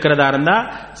செய்வேன், எடுக்கிறதா இருந்தா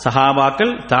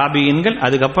சஹாபாக்கள், தாபியின்கள்,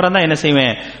 அதுக்கப்புறம் தான் என்ன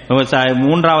செய்வேன்,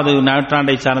 3வது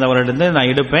நூற்றாண்டை சார்ந்தவர்களிருந்து நான்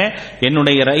எடுப்பேன்.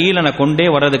 என்னுடைய ரயில நான் கொண்டே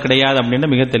வர்றது கிடையாது அப்படின்னு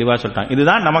மிக தெளிவா சொல்லிட்டாங்க.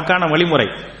 இதுதான் நமக்கான வழிமுறை.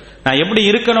 நான் எப்படி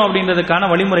இருக்கணும் அப்படின்றதுக்கான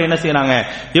வழிமுறை என்ன செய்யறாங்க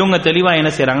இவங்க தெளிவா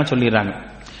என்ன செய்யறாங்க சொல்லிடுறாங்க.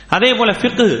 அதே போல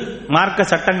ஃபிக்ஹ் மார்க்க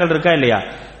சட்டங்கள் இருக்கா இல்லையா,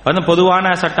 பொதுவான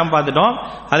சட்டம் பார்த்துட்டோம்.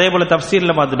 அதே போல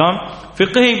தஃப்சீர்ல பார்த்துட்டோம்.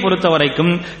 ஃபிக்ஹை பொறுத்த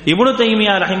வரைக்கும் இப்னு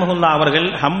தைமியா ரஹிமஹுல்லாஹ் அவர்கள்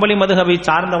ஹம்பலி மதுஹபை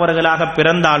சார்ந்தவர்களாக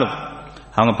பிறந்தாலும்,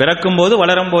 அவங்க பிறக்கும் போது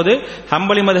வளரும் போது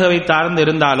ஹம்பலி மதுஹபை சார்ந்து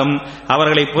இருந்தாலும்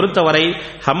அவர்களை பொறுத்தவரை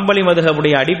ஹம்பலி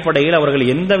மதுஹபுடைய அடிப்படையில் அவர்கள்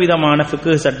எந்த விதமான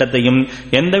ஃபிக்ஹ் சட்டத்தையும்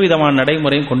எந்த விதமான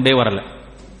நடைமுறையும் கொண்டே வரல,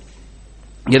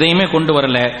 எதையுமே கொண்டு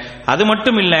வரல. அது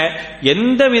மட்டும் இல்ல,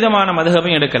 எந்த விதமான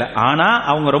மதுஹபையும் எடுக்கல. ஆனா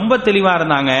அவங்க ரொம்ப தெளிவா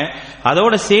இருந்தாங்க.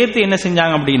 அதோட சேர்த்து என்ன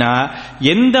செஞ்சாங்க அப்படின்னா,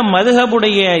 எந்த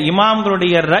மதுஹபுடைய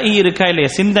இமாம்களுடைய ரஇ இருக்கா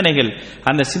இல்லையா, சிந்தனைகள்,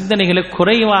 அந்த சிந்தனைகளை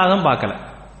குறைவாகவும் பார்க்கல.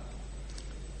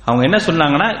 அவங்க என்ன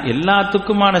சொன்னாங்கன்னா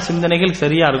எல்லாத்துக்குமான சிந்தனைகள்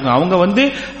சரியா இருக்கும். அவங்க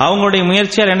அவங்களுடைய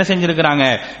முயற்சியால் என்ன செஞ்சிருக்கிறாங்க,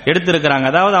 எடுத்திருக்கிறாங்க.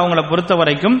 அதாவது அவங்களை பொறுத்த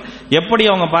வரைக்கும் எப்படி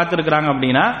அவங்க பார்த்திருக்கிறாங்க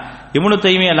அப்படின்னா, இப்னு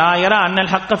தைமியா லா யரா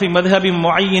அன்னல் ஹக்க ஃபி மதுஹபி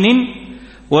முஅய்யினின்,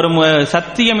 ஒரு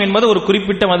சத்தியம் என்பது ஒரு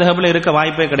குறிப்பிட்ட மதுஹபில் இருக்க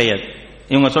வாய்ப்பே கிடையாது.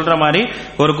 இவங்க சொல்ற மாதிரி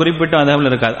ஒரு குறிப்பிட்ட மதுஹபில்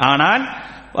இருக்காது. ஆனால்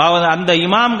அந்த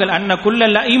இமாம்கள் அன்ன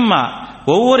குல்லல் இம்மா,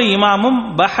 ஒவ்வொரு இமாமும்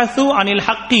பஹசு அனில்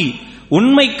ஹக்கி,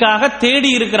 உண்மைக்காக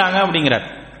தேடி இருக்கிறாங்க அப்படிங்கிறார்.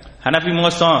 ஹனஃபி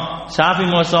மோசம், ஷாஃபி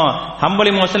மோசம்,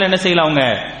 ஹம்பலி மோசம் என்ன செய்யல, அவங்க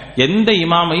எந்த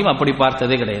இமாமையும் அப்படி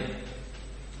பார்த்ததே கிடையாது.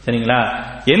 சரிங்களா,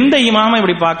 எந்த இமாமும்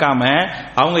இப்படி பார்க்காம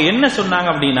அவங்க என்ன சொன்னாங்க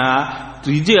அப்படின்னா,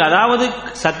 அதாவது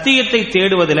சத்தியத்தை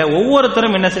தேடுவதில்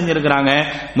ஒவ்வொருத்தரும் என்ன செஞ்சிருக்கிறாங்க,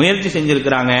 முயற்சி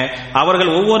செஞ்சிருக்கிறாங்க. அவர்கள்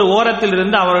ஒவ்வொரு ஓரத்தில்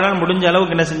இருந்து அவர்களால் முடிஞ்ச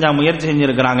அளவுக்கு என்ன செஞ்சா முயற்சி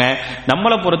செஞ்சிருக்கிறாங்க.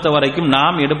 நம்மளை பொறுத்த வரைக்கும்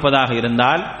நாம் எடுப்பதாக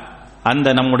இருந்தால் அந்த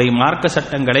நம்முடைய மார்க்க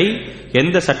சட்டங்களை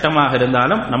எந்த சட்டமாக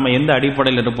இருந்தாலும் நம்ம எந்த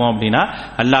அடிப்படையில் இருப்போம் அப்படின்னா,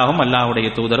 அல்லாஹும் அல்லாஹுடைய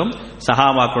தூதரும்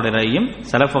சஹாபாக்களுடையும்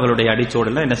சலஃபுகளுடைய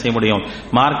அடிச்சோடுல என்ன செய்ய முடியும்,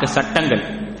 மார்க்க சட்டங்கள்.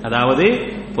 அதாவது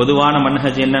பொதுவான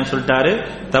மன்ஹஜ் என்னன்னு சொல்லிட்டாரு,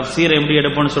 தஃப்சீர் எப்படி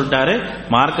எடுப்போம்னு சொல்லிட்டாரு,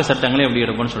 மார்க்க சட்டங்களை எப்படி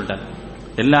எடுப்போம்னு சொல்லிட்டாரு.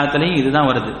 எல்லாத்துலயும் இதுதான்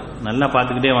வருது. நல்லா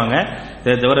பார்த்துக்கிட்டே வாங்க,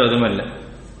 இதை தவிர எதுவுமே இல்லை.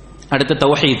 அடுத்து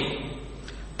தௌஹீத்.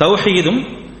 தௌஹீதும்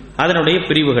அதனுடைய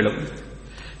பிரிவுகளும்.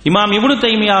 இமாம் இப்னு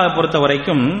தைமியாவை பொறுத்த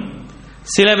வரைக்கும்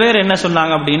சில பேர் என்ன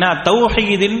சொன்னாங்க அப்படின்னா,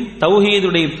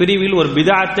 தௌஹீதுடைய பிரிவில் ஒரு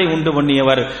பிதஅத்தை உண்டு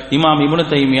பண்ணியவர் இமாம் இப்னு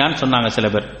தைமியான்னு சொன்னாங்க சில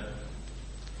பேர்.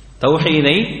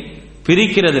 தௌஹீதை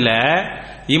பிரிக்கிறதுல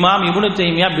இமாம் இப்னு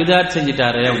தைமியா பிதஅத்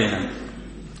செஞ்சிட்டாரு அப்படின்னா.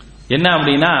 என்ன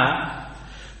அப்படின்னா,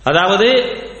 அதாவது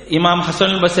இமாம்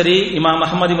ஹசன் பஸ்ரி, இமாம்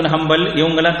அஹ்மத் இப்னு ஹம்பல்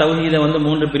இவங்கெல்லாம் தௌஹீதை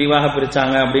 3 பிரிவாக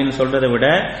பிரிச்சாங்க அப்படின்னு சொல்றதை விட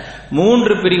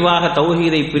 3 பிரிவாக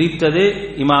தௌஹீதை பிரித்தது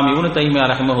இமாம் இப்னு தைமியா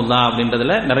ரஹிமஹுல்லாஹ்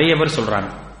அப்படின்றதுல நிறைய பேர் சொல்றாங்க.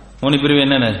 3 பிரிவு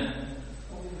என்னென்ன,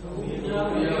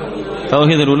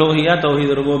 தௌஹீதுல் உலூஹிய்யா,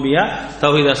 தௌஹீதுர் ருபூபிய்யா,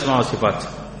 தௌஹீத் அஸ்மா வ சிஃபாத்.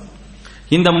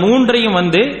 இந்த 3ஐயும்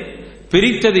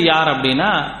பிரித்தது யார் அப்படின்னா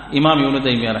இமாம் இப்னு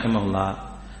தைமியா ரஹிமஹுல்லாஹ்.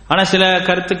 ஆனா சில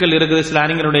கருத்துக்கள் இருக்குது, சில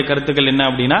அறிஞருடைய கருத்துக்கள் என்ன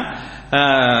அப்படின்னா,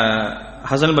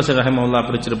 ஹசன் பஸ்ரி ரஹிமஹுல்லாஹ்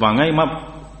பிரிச்சிருப்பாங்க, இமாம்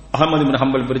அஹ்மத் இப்னு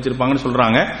ஹம்பல் பிரிச்சிருப்பாங்கன்னு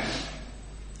சொல்றாங்க.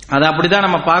 அது அப்படிதான்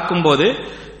நம்ம பார்க்கும்போது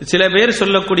சில பேர்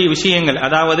சொல்லக்கூடிய விஷயங்கள்,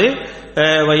 அதாவது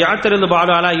யாத்திரது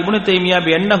பாலு இப்னு தைமியா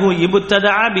பிஅன்னஹு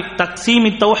இப்ததா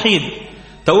பிதக்ஸீமி தௌஹீத்,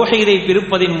 தௌஹீதை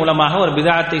பிரிப்பதின் மூலமாக ஒரு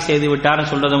பிதஅத்தை செய்து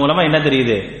விட்டார்னு சொல்றது மூலமா என்ன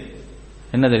தெரியுது,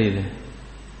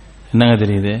 என்னங்க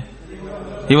தெரியுது,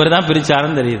 இவர் தான்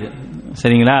பிரிச்சாருன்னு தெரியுது.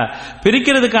 சரிங்களா,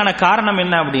 பிரிக்கிறதுக்கான காரணம்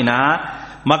என்ன அப்படின்னா,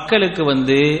 மக்களுக்கு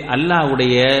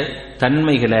அல்லாஹ்வுடைய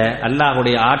தன்மைகளை,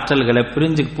 அல்லாஹ்வுடைய ஆற்றல்களை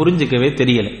புரிஞ்சுக்கவே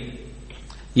தெரியல.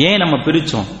 ஏன் நம்ம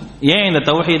பிரிச்சோம், ஏன் இந்த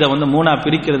தௌஹீதை வந்து மூணா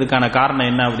பிரிக்கிறதுக்கான காரணம்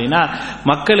என்ன அப்படின்னா,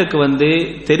 மக்களுக்கு வந்து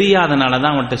தெரியாதனால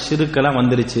தான் அவன்கிட்ட ஷிர்க்கெல்லாம்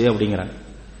வந்துருச்சு அப்படிங்கிறாங்க.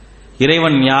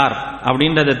 இறைவன் யார்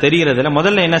அப்படின்றத தெரியறதுல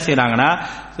முதல்ல என்ன செய்யறாங்கன்னா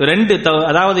ரெண்டு,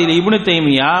 அதாவது இது இப்னு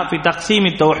தைமியா ஃபி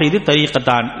தக்ஸீமி தௌஹீத்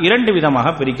தரீகத்தான், இரண்டு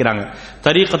விதமாக பிரிக்கிறாங்க.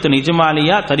 தரீகத்து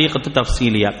இஜ்மாலியா, தரீகத்து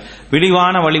தஃசீலியா.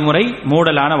 விரிவான வழிமுறை,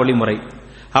 மூடலான வழிமுறை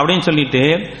அப்படின்னு சொல்லிட்டு,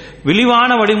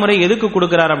 விரிவான வழிமுறை எதுக்கு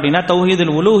கொடுக்கிறார் அப்படின்னா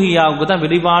தௌஹீதுல் உலூஹியாவுக்கு தான்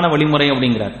விரிவான வழிமுறை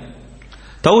அப்படிங்கிறார்.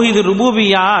 தௌஹீது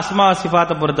ருபூபியா அஸ்மா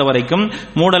சிஃபாத்தை பொறுத்த வரைக்கும்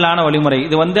மூடலான வழிமுறை.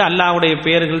 இது வந்து அல்லாஹ்வுடைய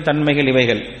பெயர்கள், தன்மைகள்,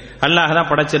 இவைகள் அல்லாஹ் தான்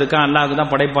படைச்சிருக்கான், அல்லாஹ்வுக்கு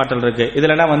தான் படைப்பாற்றல் இருக்கு,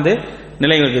 இதுலலாம் வந்து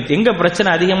நிலை இருக்கு. எங்க பிரச்சனை,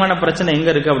 அதிகமான பிரச்சனை எங்க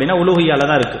இருக்கு அப்படின்னா உலூஹியால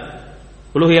தான் இருக்கு.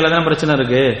 உலூஹியால தான் பிரச்சனை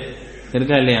இருக்கு,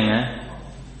 இருக்கா இல்லையாங்க?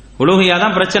 உலூஹியா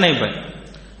தான் பிரச்சனை. இப்ப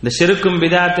இந்த ஷிர்க்கும்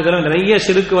பிதாத்துகளும் நிறைய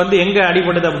ஷிர்க்கு வந்து எங்க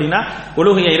அடிபடுது அப்படின்னா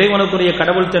உலூஹியா, இறைவனுக்குரிய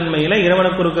கடவுள் தன்மையில,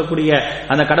 இறைவனுக்கு இருக்கக்கூடிய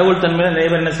அந்த கடவுள் தன்மையில நிறைய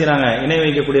பேர் என்ன செய்யறாங்க, இணை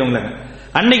வைக்கக்கூடியவங்க.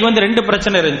 அன்னைக்கு வந்து ரெண்டு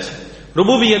பிரச்சனை இருந்துச்சு.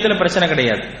 ருபூபியத்துல பிரச்சனை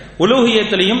கிடையாது,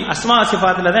 உலூஹியத்திலையும் அஸ்மா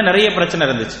சிஃபாத்துல தான் நிறைய பிரச்சனை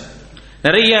இருந்துச்சு.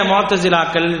 நிறைய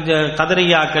முஅத்தஸிலாக்கள்,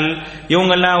 கதரியாக்கள்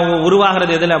இவங்க எல்லாம்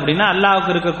உருவாகிறது எதுல அப்படின்னா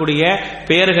அல்லாஹ்வுக்கு இருக்கக்கூடிய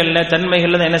பெயர்கள்ல,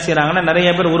 தன்மைகள்ல என்ன செய்யறாங்கன்னா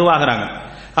நிறைய பேர் உருவாகிறாங்க.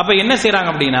 அப்ப என்ன செய்யறாங்க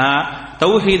அப்படின்னா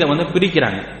தௌஹீதை வந்து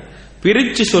பிரிக்கிறாங்க.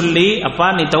 பிரிச்சு சொல்லி, அப்பா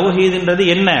நீ தௌஹீதுன்றது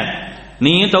என்ன,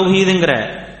 நீயும் தௌஹீதுங்கிற,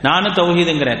 நானும்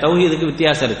தௌஹீதுங்கிற, தௌஹீதுக்கு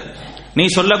வித்தியாசம் இருக்கு. நீ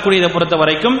சொல்லக்கூடியதை பொறுத்த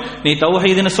வரைக்கும் நீ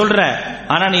தௌஹீதுன்னு சொல்ற,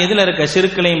 ஆனா நீ எதுல இருக்க,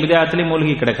 ஷிர்க்லையும் பிதாத்திலையும்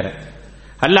மூழ்கி கிடக்கிற.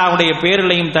 அல்லாஹ்வுடைய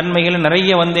பேர்களையும் தன்மைகளும்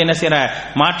நிறைய வந்து என்ன செய்யற,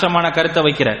 மாற்றமான கருத்தை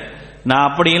வைக்கிற. நான்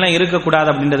அப்படியெல்லாம் இருக்கக்கூடாது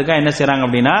அப்படின்றதுக்காக என்ன செய்யறாங்க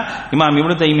அப்படின்னா இமாம்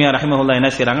இப்னு தைமியா ரஹிமஹுல்லாஹ் என்ன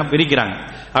செய்யறாங்க, பிரிக்கிறாங்க.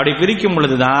 அப்படி பிரிக்கும்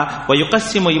பொழுதுதான்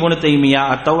வயுகஸ்ஸிமு இப்னு தைமியா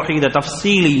அத்தௌஹீத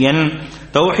தஃசீலியன்,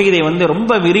 தௌஹீதை வந்து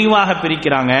ரொம்ப விரிவாக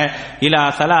பிரிக்கிறாங்க. இலா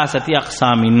ஸலாஸதி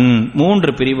அக்ஸாமின்,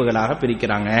 மூன்று பிரிவுகளாக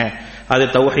பிரிக்கிறாங்க. அது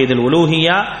தௌஹீதுல்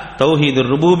உலூஹியா, தௌஹீதுர்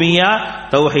ருபூபியா,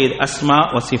 தௌஹீத் அஸ்மா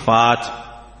வ சிஃபாத்.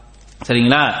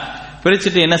 சரிங்களா?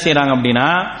 பிரிச்சுட்டு என்ன செய்யறாங்க அப்படின்னா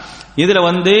இதுல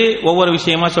வந்து ஒவ்வொரு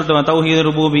விஷயமா சொல்லிட்டு தௌஹீது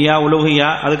ருபூபியா, உலூஹியா,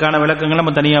 அதுக்கான விளக்கங்கள்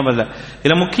நம்ம தனியா வரல.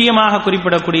 இதுல முக்கியமாக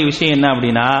குறிப்பிடக்கூடிய விஷயம் என்ன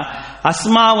அப்படின்னா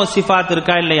அஸ்மா வ சிஃபாத்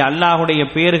இருக்கா இல்லையா, அல்லாஹ்வுடைய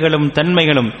பெயர்களும்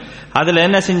தன்மைகளும், அதுல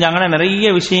என்ன செஞ்சாங்கன்னா நிறைய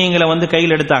விஷயங்களை வந்து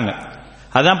கையில் எடுத்தாங்க.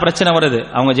 அதான் பிரச்சனை வருது.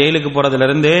 அவங்க ஜெயிலுக்கு போறதுல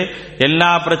இருந்து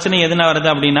எல்லா பிரச்சனையும் எதுனா வருது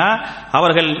அப்படின்னா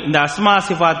அவர்கள் இந்த அஸ்மா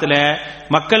சிஃபாத்துல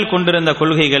மக்கள் கொண்டிருந்த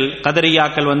கொள்கைகள்,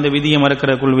 கதரியாக்கள் வந்து விதியை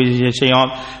மறுக்கிற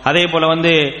விஷயம், அதே போல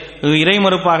வந்து இறை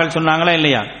மறுப்பார்கள் சொன்னாங்களா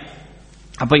இல்லையா.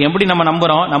 அப்ப எப்படி நம்ம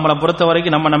நம்புறோம், நம்மளை பொறுத்த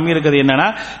வரைக்கும் நம்ம நம்பி இருக்கிறது என்னன்னா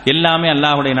எல்லாமே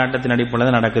அல்லாஹ்வுடைய நாட்டத்தின்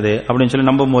அடிப்படையில் நடக்குது அப்படின்னு சொல்லி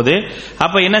நம்பும் போது,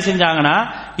 அப்ப என்ன செஞ்சாங்கன்னா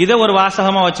இதை ஒரு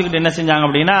வாசகமா வச்சுக்கிட்டு என்ன செஞ்சாங்க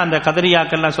அப்படின்னா அந்த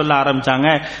கதரியாக்கள்லாம் சொல்ல ஆரம்பிச்சாங்க,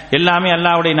 எல்லாமே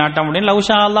அல்லாஹ்வுடைய நாட்டம் அப்படின்னு.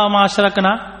 லவ்ஷா அல்லாஹ் மா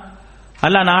அஷ்ரக்னா,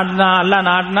 அல்லாஹ்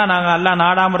நாடுனா நாங்க அல்லாஹ்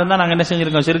நாடாம இருந்தா நாங்க என்ன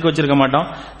செஞ்சிருக்கோம், ஷிர்க் வச்சிருக்க மாட்டோம்.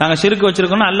 நாங்க ஷிர்க்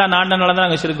வச்சிருக்கோம், அல்லாஹ் நாடுனால தான்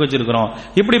நாங்க ஷிர்க் வச்சிருக்கிறோம்.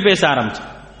 இப்படி பேச ஆரம்பிச்சோம்.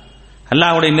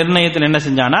 அல்லாஹ்வுடைய நிர்ணயத்தில் என்ன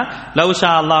செஞ்சானா லவ்ஷா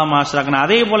அல்லாஹ் மா அஷ்ரக்னா.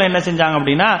 அதே போல என்ன செஞ்சாங்க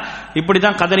அப்படின்னா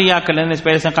இப்படிதான் கதரியாக்கள்,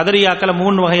 கதரியாக்களை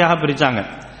மூணு வகையாக பிரிச்சாங்க.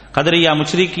 கதரியா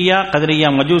முஷ்ரிக்கியா,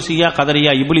 கதரியா மஜூசியா,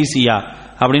 கதரியா இப்லீசியா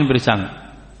அப்படின்னு பிரிச்சாங்க.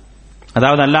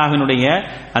 அதாவது அல்லாஹ்வினுடைய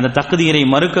அந்த தக்தீரை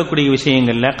மறுக்கக்கூடிய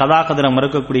விஷயங்கள்ல, கதா கதரை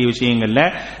மறுக்கக்கூடிய விஷயங்கள்ல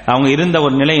அவங்க இருந்த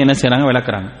ஒரு நிலை என்ன செய்யறாங்க,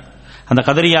 விளக்குறாங்க. அந்த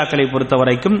கதரியாக்களை பொறுத்த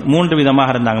வரைக்கும் மூன்று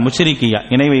விதமாக இருந்தாங்க. முஷ்ரிக்கியா,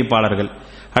 இணை வைப்பாளர்கள்.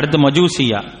 அடுத்து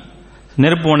மஜூசியா,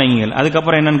 நெருப்பு வணங்கிகள்.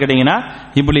 அதுக்கப்புறம் என்னன்னு கேட்டீங்கன்னா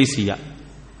இப்லீசியா.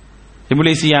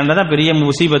 இப்லீசியான்றதான் பெரிய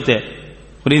முசீபத்து,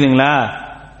 புரியுதுங்களா?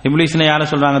 இப்லீஸ்னா யார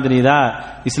சொல்றாங்க தெரியுதா?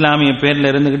 இஸ்லாமிய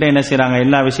பேர்ல இருந்துகிட்டே என்ன செய்யறாங்க,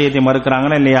 எல்லா விஷயத்தையும்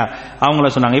மறுக்கிறாங்களா இல்லையா,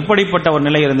 அவங்கள சொன்னாங்க. இப்படிப்பட்ட ஒரு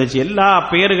நிலை இருந்துச்சு. எல்லா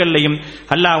பெயர்கள்லையும்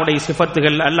அல்லாஹ்வுடைய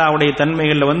சிஃபத்துகள், அல்லாஹ்வுடைய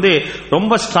தன்மைகள்ல வந்து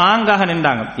ரொம்ப ஸ்ட்ராங்காக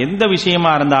நின்றாங்க. எந்த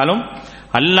விஷயமா இருந்தாலும்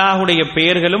அல்லாஹ்வுடைய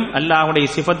பெயர்களும் அல்லாஹ்வுடைய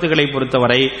சிஃபத்துகளை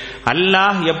பொறுத்தவரை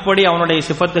அல்லாஹ் எப்படி அவனுடைய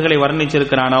சிஃபத்துகளை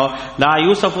வர்ணிச்சிருக்கிறானோ, லா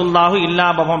யூசஃபுல்லாஹு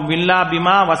இல்லா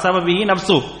பிமா வஸபபிஹி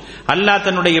நஃப்ஸு, அல்லாஹ்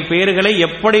தன்னுடைய பெயர்களை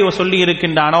எப்படி சொல்லி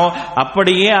இருக்கின்றானோ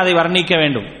அப்படியே அதை வர்ணிக்க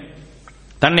வேண்டும்.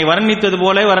 தன்னை வர்ணித்தது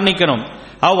போல வர்ணிக்கணும்.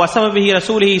 அவ் வஸபபிஹி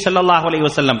ரசூலிஹி ஸல்லல்லாஹு அலைஹி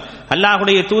வஸல்லம்,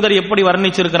 அல்லாஹ்வுடைய தூதர் எப்படி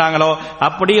வர்ணிச்சிருக்கிறாங்களோ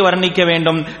அப்படியே வர்ணிக்க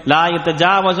வேண்டும். லா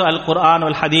யதஜாவஸு அல் குர்ஆன்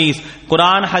வல் ஹதீஸ்,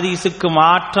 குர்ஆன் ஹதீஸுக்கு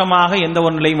மாற்றமாக எந்த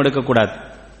ஒரு நிலையும் எடுக்கக்கூடாது.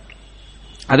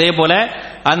 அதே போல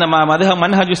அந்த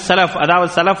மன்ஹஜு ஸலஃப்,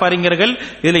 அதாவது ஸலஃப் அறிஞர்கள்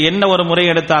இதுல என்ன ஒரு முறை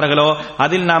எடுத்தார்களோ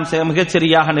அதில் நாம்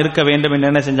மிகச்சரியாக நிற்க வேண்டும் என்று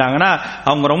என்ன செஞ்சாங்கன்னா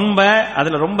அவங்க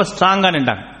அதுல ரொம்ப ஸ்ட்ராங்கா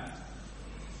நின்றாங்க.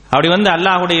 அப்படி வந்து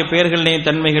அல்லாஹ்வுடைய பெயர்களையும்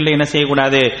தன்மைகளையும் என்ன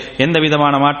செய்யக்கூடாது, எந்த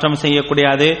விதமான மாற்றம்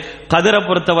செய்யக்கூடாது. கதிரை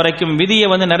பொறுத்த வரைக்கும் விதியை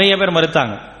வந்து நிறைய பேர்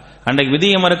மறுத்தாங்க. அன்றைக்கு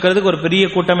விதியை மறுக்கிறதுக்கு ஒரு பெரிய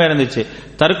கூட்டமே இருந்துச்சு.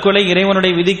 தற்கொலை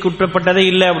இறைவனுடைய விதிக்கு உட்பட்டதே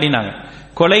இல்லை அப்படின்னாங்க.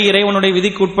 கொலை இறைவனுடைய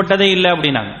விதிக்கு உட்பட்டதே இல்லை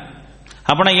அப்படின்னாங்க.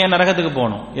 அப்படின்னா ஏன் நரகத்துக்கு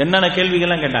போகணும், என்னென்ன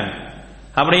கேள்விகள்லாம் கேட்டாங்க.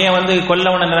 அப்படியே வந்து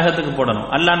கொல்லவனை நரகத்துக்கு போடணும்,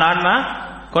 அல்லாஹ் நாடுனா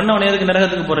கொன்னவனை எதுக்கு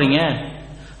நரகத்துக்கு போடுறீங்க?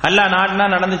 அல்லாஹ் நாடுனா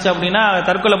நடந்துச்சு அப்படின்னா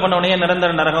தற்கொலை பண்ணவனையே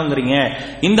நிரந்தர நரகங்கிறீங்க.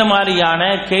 இந்த மாதிரியான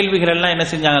கேள்விகள் எல்லாம் என்ன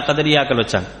செஞ்சாங்க, கதரியாக்கள்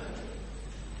வச்சாங்க.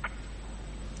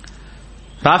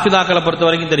 ராஃபிதாக்களை பொறுத்த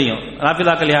வரைக்கும் தெரியும்.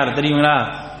 ராஃபிதாக்கள் யார் தெரியுங்களா?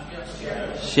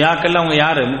 ஷியாக்கள். அவங்க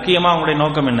யாரு? முக்கியமா அவங்களுடைய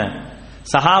நோக்கம் என்ன?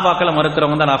 சஹாபாக்களை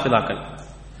மறுக்கிறவங்க தான் ராஃபிதாக்கள்.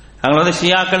 அவங்க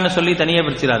ஷியாக்கள்னு சொல்லி தனியே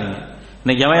பிரிச்சிடாதீங்க.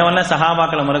 இன்னைக்கு எவன்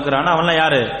சஹாபாக்களை மறுக்கிறான் அவன்லாம்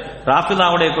யாரு?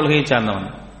 ராஃபிதாவுடைய கொள்கையை சார்ந்தவன்.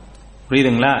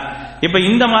 புரியுதுங்களா? இப்ப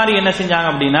இந்த மாதிரி என்ன செஞ்சாங்க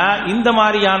அப்படின்னா, இந்த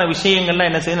மாதிரியான விஷயங்கள்லாம்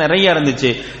என்ன செய்ய நிறைய இருந்துச்சு.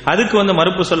 அதுக்கு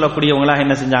மறுப்பு சொல்லக்கூடியவங்களா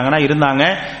என்ன செஞ்சாங்கன்னா இருந்தாங்க.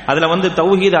 அதுல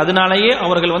தௌஹீத், அதனாலேயே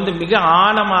அவர்கள் மிக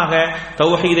ஆழமாக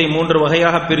தௌஹீதை 3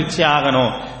 வகையாக பிரிச்சு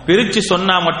ஆகணும். பிரிச்சு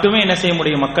சொன்னா மட்டுமே என்ன செய்ய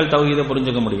முடியும், மக்கள் தௌஹீதை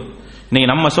புரிஞ்சுக்க முடியும். இன்னைக்கு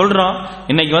நம்ம சொல்றோம்,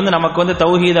 இன்னைக்கு நமக்கு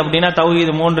தௌஹீத் அப்படின்னா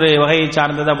தௌஹீத் 3 வகையை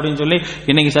சார்ந்தது அப்படின்னு சொல்லி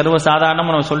இன்னைக்கு சர்வ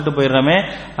சாதாரணமா நம்ம சொல்லிட்டு போயிடுறோமே.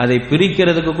 அதை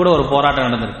பிரிக்கிறதுக்கு கூட ஒரு போராட்டம்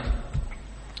நடந்திருக்கு.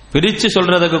 பிரிச்சு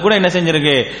சொல்றதுக்கு கூட என்ன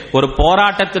செஞ்சிருக்கு, ஒரு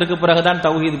போராட்டத்திற்கு பிறகுதான்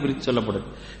தௌஹீத் பிரிச்சு சொல்லப்படுது.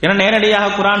 ஏன்னா நேரடியாக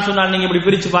குர்ஆன் சொன்னால் நீங்க இப்படி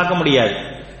பிரிச்சு பார்க்க முடியாது.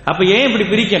 அப்ப ஏன் இப்படி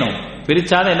பிரிக்கணும்?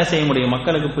 பிரிச்சாதான் என்ன செய்ய முடியும்,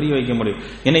 மக்களுக்கு புரிய வைக்க முடியும்.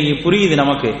 இன்னைக்கு புரியுது.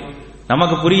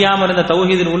 நமக்கு புரியாம இருந்த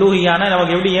தௌஹீதின் உலூஹியான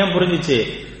நமக்கு எப்படி ஏன் புரிஞ்சிச்சு?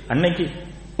 அன்னைக்கு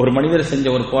ஒரு மனிதர் செஞ்ச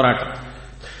ஒரு போராட்டம்.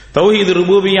 தௌஹீது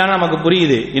ருபூபியான நமக்கு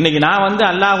புரியுது. இன்னைக்கு நான்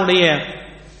அல்லாஹ்வுடைய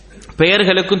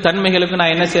பெயர்களுக்கும் தன்மைகளுக்கும்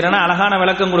நான் என்ன செய்யறேன்னா அழகான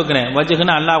விளக்கம் கொடுக்கிறேன்.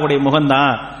 வஜ்ஹுனா அல்லாஹ்வுடைய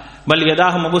முகம்தான், பல்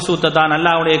எதாக மபுசூத்தான்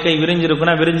அல்லாஹ்வுடைய கை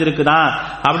விரிஞ்சிருக்குதான்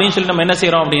அப்படின்னு சொல்லி நம்ம என்ன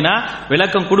செய்யறோம் அப்படின்னா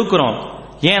விளக்கம் கொடுக்கிறோம்.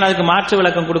 ஏன் அதுக்கு மாற்று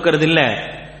விளக்கம் கொடுக்கறது இல்ல?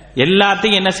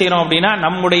 எல்லாத்தையும் என்ன செய்யறோம் அப்படின்னா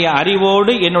நம்முடைய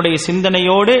அறிவோடு என்னுடைய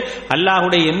சிந்தனையோடு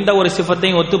அல்லாஹ்வுடைய எந்த ஒரு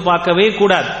சிஃபத்தையும் ஒத்து பார்க்கவே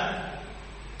கூடாது.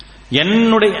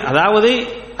 அதாவது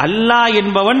அல்லாஹ்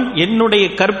என்பவன் என்னுடைய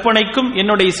கற்பனைக்கும்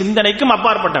என்னுடைய சிந்தனைக்கும்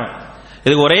அப்பாற்பட்டவன்.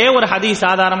 இதுக்கு ஒரே ஒரு ஹதீஸ்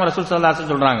ஆதாரம் ரசூல் ஸல்லல்லாஹு அலைஹி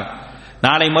வஸல்லம் சொல்றாங்க.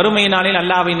 நாளை மறுமை நாளில்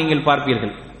அல்லாஹ்வை நீங்கள்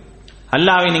பார்ப்பீர்கள்.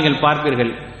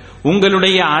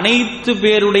 உங்களுடைய அனைத்து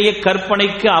பேருடைய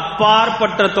கற்பனைக்கு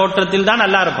அப்பாற்பட்ட தோற்றத்தில் தான்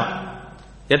அல்லாஹ் இருப்பான்.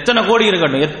 எத்தனை கோடி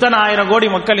இருக்கட்டும், எத்தனை ஆயிரம் கோடி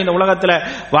மக்கள் இந்த உலகத்துல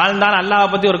வாழ்ந்தால்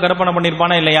அல்லாஹ் பத்தி ஒரு கற்பனை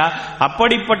பண்ணிருப்பானா இல்லையா?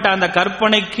 அப்படிப்பட்ட அந்த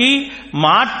கற்பனைக்கு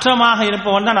மாற்றமாக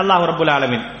இருப்பவன் தான் அல்லாஹ் ரப்புல்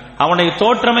ஆலமீன். அவனுடைய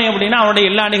தோற்றமை அப்படின்னா அவனுடைய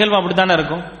எல்லா நிகழ்வும் அப்படித்தானே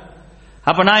இருக்கும்.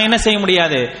 அப்ப நான் என்ன செய்ய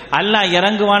முடியாது? அல்லாஹ்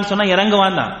இறங்குவான்னு சொன்னா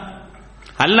இறங்குவான் தான்,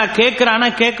 அல்லாஹ் கேட்கிறானா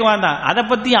கேட்குவான் தான். அதை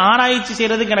பத்தி ஆராய்ச்சி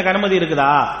செய்யறதுக்கு எனக்கு அனுமதி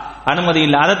இருக்குதா? அனுமதி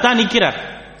இல்லை. அதைத்தான் நிக்கிறார்.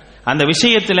 அந்த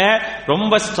விஷயத்துல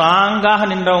ரொம்ப ஸ்ட்ராங்காக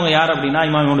நின்றவங்க யார் அப்படின்னா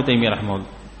இமாம் இப்னு தைமிய்யா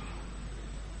ரஹ்மத்துல்லாஹி.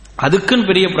 அதுக்குன்னு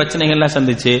பெரிய பிரச்சனைகள்லாம்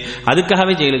சந்திச்சு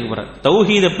அதுக்காகவே ஜெயிலுக்கு போறார்.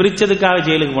 தௌஹீதை பிரிச்சதுக்காக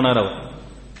ஜெயிலுக்கு போனார் அவர்.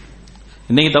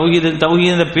 இன்னைக்கு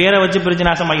தௌஹீத பேரை வச்சு பிரிச்சு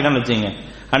நாசமாக்கிட்டான்னு வச்சுங்க.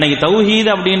 அன்னைக்கு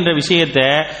தௌஹீத் அப்படின்ற விஷயத்தை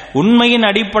உண்மையின்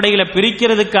அடிப்படையில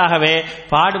பிரிக்கிறதுக்காகவே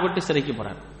பாடுபட்டு சிறைக்கு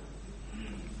போறார்.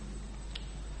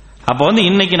 அப்ப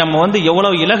இன்னைக்கு நம்ம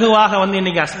எவ்வளவு இலகுவாக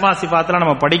இன்னைக்கு அஸ்மா சிஃபாத்லாம்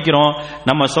நம்ம படிக்கிறோம்,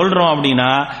 நம்ம சொல்றோம் அப்படின்னா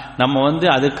நம்ம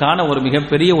அதுக்கான ஒரு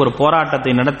மிகப்பெரிய ஒரு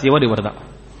போராட்டத்தை நடத்தியவர் இவர்தான்.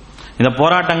 இந்த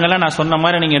போராட்டங்களை நான் சொன்ன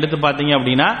மாதிரி நீங்க எடுத்து பார்த்தீங்க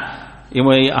அப்படின்னா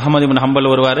அஹ்மத் இப்னு ஹம்பல்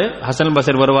வருவாரு, ஹசன்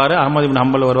பஸ்ரி வருவாரு, அஹ்மத் இப்னு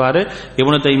ஹம்பல் வருவாரு,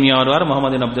 இப்னு தைமியா வருவார்,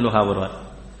 முஹம்மது இப்னு அப்துல் வஹாப் வருவார்.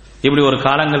 இப்படி ஒரு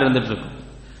காலங்கள் இருந்துட்டு இருக்கும்.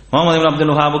 முஹம்மது இப்னு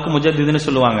அப்துல் வஹாபுக்கு முஜத்தித்னு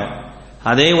சொல்லுவாங்க.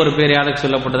 அதே ஒரு பேர் யாருக்கு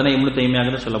சொல்லப்பட்டதுன்னா இப்னு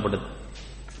தைமியாவுக்கு சொல்லப்பட்டது.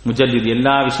 முஜத்தித்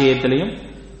எல்லா விஷயத்திலையும்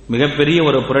மிகப்பெரிய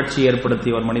ஒரு புரட்சி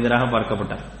ஏற்படுத்திய ஒரு மனிதராக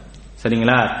பார்க்கப்பட்டார்.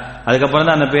 சரிங்களா? அதுக்கப்புறம்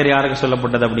தான் அந்த பேர் யாருக்கு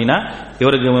சொல்லப்பட்டது அப்படின்னா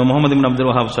இவருக்கு முஹம்மது இப்னு அப்துல்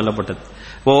வஹாப் சொல்லப்பட்டது.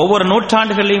 ஒவ்வொரு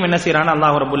நூற்றாண்டுகளையும் என்ன செய்யறான்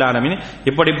அல்லாஹ் ரப்புல் ஆலமீன்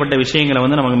இப்படிப்பட்ட விஷயங்களை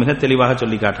நமக்கு மிக தெளிவாக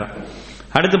சொல்லி காட்டுறான்.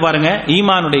 அடுத்து பாருங்க,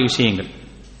 ஈமானுடைய விஷயங்கள்.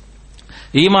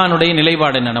 ஈமானுடைய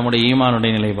நிலைப்பாடு என்ன? நம்முடைய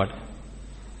ஈமானுடைய நிலைப்பாடு,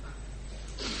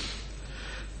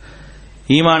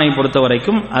 ஈமானை பொறுத்த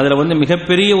வரைக்கும் அதுல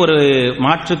மிகப்பெரிய ஒரு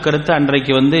மாற்று கருத்து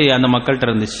அன்றைக்கு அந்த மக்கள்கிட்ட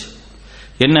இருந்துச்சு.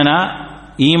 என்னன்னா,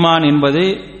 ஈமான் என்பது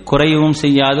குறையவும்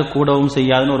செய்யாது கூடவும்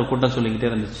செய்யாதுன்னு ஒரு கூட்டம் சொல்லிக்கிட்டே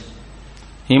இருந்துச்சு.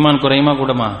 ஈமான் குறையுமா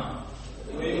கூடமா?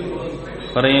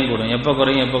 குறையும் கூடும். எப்ப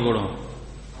குறையும் எப்ப கூடும்?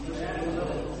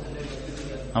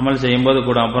 அமல் செய்யும் போது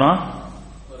கூடும், அப்புறம்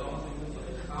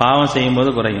பாவம் செய்யும்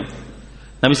போது குறையும்.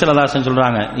 நபி ஸல்லல்லாஹு அலைஹி வஸல்லம்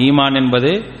சொல்றாங்க, ஈமான்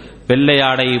என்பது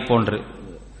வெள்ளையாடை போன்று.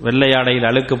 வெள்ளையாடையில்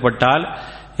அழுக்கப்பட்டால்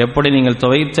எப்படி நீங்கள்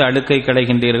துவைத்து அழுக்கை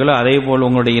கிடைக்கின்றீர்களோ அதே போல்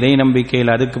உங்களுடைய இறை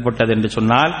நம்பிக்கையில் அழுக்கப்பட்டது என்று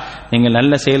சொன்னால் நீங்கள்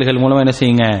நல்ல செயல்கள் மூலம் என்ன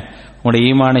செய்யுங்க, உங்களுடைய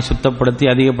ஈமானை சுத்தப்படுத்தி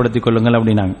அதிகப்படுத்திக் கொள்ளுங்கள்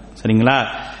அப்படின்னாங்க. சரிங்களா?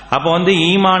 அப்ப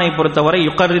ஈமானை பொறுத்தவரை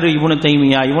யுகர்ரிரு இப்னு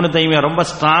தைமியா ரொம்ப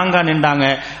ஸ்ட்ராங்கா நின்றாங்க.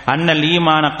 அன்னல்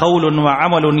ஈமான கவுலுன் வ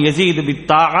அமலுன் யஸீது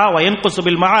பித்தாஆ வ யன்குஸு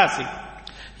பில் மஆசி.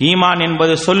 ஈமான்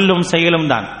என்பது சொல்லும் செயலும்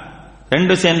தான்,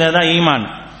 ரெண்டு சேர்ந்ததுதான் ஈமான்.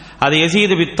 அது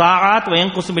யஸீது பித்தாஆத் வ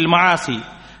யன்குஸு பில் மஆசி.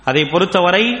 அதை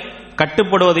பொறுத்தவரை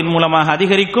கட்டுப்படுவதன் மூலமாக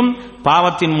அதிகரிக்கும்,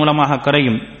 பாவத்தின் மூலமாக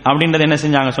குறையும் அப்படின்றது என்ன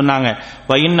செஞ்சாங்க சொன்னாங்க.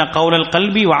 வஇன்ன கௌலல்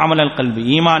கல்வி வ அமலல் கல்வி,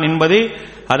 ஈமான் என்பது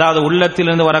அதாவது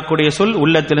உள்ளத்திலிருந்து வரக்கூடிய சொல்,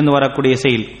 உள்ளத்திலிருந்து வரக்கூடிய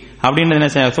செயல் அப்படின்றது என்ன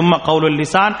செய்ய. சும்மா கௌலுல்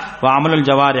லிசான் வ அமலுல்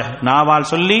ஜவாரிஹ், நாவால்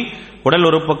சொல்லி உடல்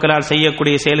உறுப்புகளால்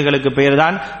செய்யக்கூடிய செயல்களுக்கு பெயர்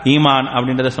தான் ஈமான்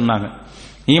அப்படின்றத சொன்னாங்க.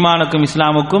 ஈமானுக்கும்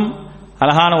இஸ்லாமுக்கும்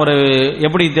அழகான ஒரு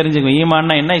எப்படி தெரிஞ்சுக்கணும்.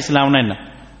 ஈமான்னா என்ன, இஸ்லாம்னா என்ன?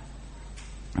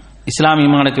 இஸ்லாம்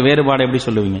ஈமானுக்கு வேறுபாடு எப்படி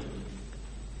சொல்லுவீங்க?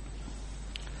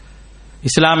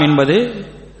 இஸ்லாம் என்பது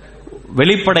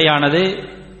வெளிப்படையானது,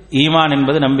 ஈமான்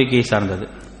என்பது நம்பிக்கை சார்ந்தது.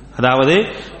 அதாவது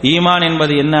ஈமான்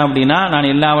என்பது என்ன அப்படின்னா,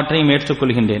 நான் எல்லாவற்றையும்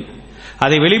ஏற்றுக்கொள்கின்றேன்.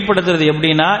 அதை வெளிப்படுத்துறது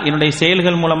எப்படின்னா, என்னுடைய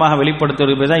செயல்கள் மூலமாக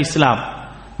வெளிப்படுத்துவது தான் இஸ்லாம்.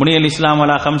 முனியல் இஸ்லாம்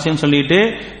அலா ஹம்சின் சொல்லிட்டு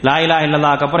லா இலாஹ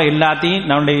இல்லல்லாஹ்க்கு அப்புறம் எல்லாத்தையும்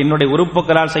என்னுடைய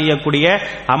உறுப்புகளால் செய்யக்கூடிய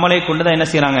அமலை கொண்டுதான் என்ன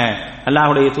செய்யறாங்க,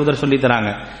 அல்லாஹ்வுடைய தூதர் சொல்லி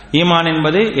தராங்க. ஈமான்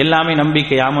என்பது எல்லாமே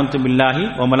நம்பிக்கை. ஆமன்து பில்லாஹி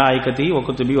வ மலாயிகத்தி வ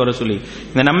குதுபி வ ரசூலி,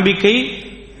 இந்த நம்பிக்கை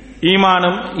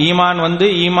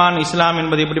ஈமான் இஸ்லாம்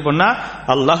என்பது எப்படி பண்ணா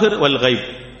அல்-லஹ்ர் வல் கைப்.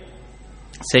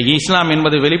 இஸ்லாம்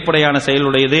என்பது வெளிப்படையான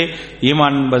செயலுடையது,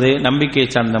 ஈமான் என்பது நம்பிக்கை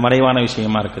சார்ந்த மறைவான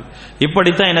விஷயமா இருக்குது.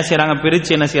 இப்படித்தான் என்ன செய்யறாங்க,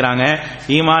 பிரிச்சு என்ன செய்யறாங்க,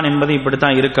 ஈமான் என்பது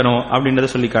இப்படித்தான் இருக்கணும் அப்படின்றத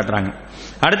சொல்லி காட்டுறாங்க.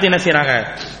 அடுத்து என்ன செய்யறாங்க,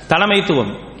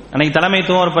 தலைமைத்துவம். அன்னைக்கு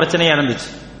தலைமைத்துவம் ஒரு பிரச்சனையா இருந்துச்சு.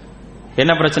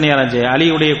 என்ன பிரச்சனையா இருந்துச்சு,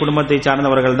 அலியுடைய குடும்பத்தை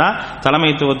சார்ந்தவர்கள் தான்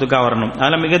தலைமைத்துவத்துக்காக வரணும்.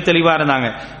 அதுல மிக தெளிவா இருந்தாங்க.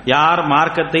 யார்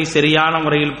மார்க்கத்தை சரியான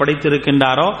முறையில்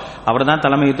படித்திருக்கின்றாரோ அவர் தான்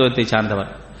தலைமைத்துவத்தை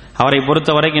சார்ந்தவர். அவரை பொறுத்த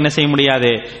வரைக்கும் என்ன செய்ய முடியாது,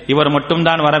 இவர்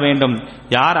மட்டும்தான் வர வேண்டும்.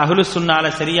 யார் அஹ்லு சுன்னால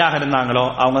சரியாக இருந்தாங்களோ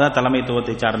அவங்க தான்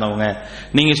தலைமைத்துவத்தை சார்ந்தவங்க.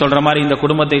 நீங்க சொல்ற மாதிரி இந்த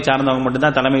குடும்பத்தை சார்ந்தவங்க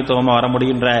மட்டும்தான் தலைமைத்துவமா வர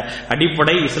முடியுன்ற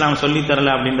அடிப்படை இஸ்லாம் சொல்லி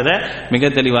தரல அப்படின்றத மிக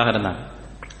தெளிவாக இருந்தாங்க.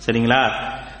 சரிங்களா?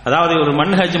 அதாவது ஒரு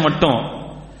மன்ஹஜ்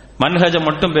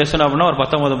மட்டும் பேசணும் அப்படின்னா ஒரு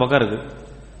 19 பக்கம் இருக்கு.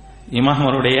 இமாம்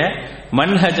அவருடைய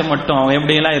மன்ஹஜ் மட்டும் அவங்க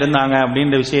எப்படியெல்லாம் இருந்தாங்க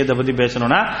அப்படின்ற விஷயத்தை பத்தி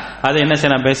பேசணும்னா அது என்ன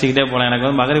செய்ய, நான் பேசிக்கிட்டே போலாம். எனக்கு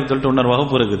மகரிப் தொழில் இன்னொரு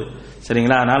வகுப்பு இருக்குது.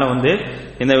 சரிங்களா? அதனால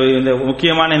இந்த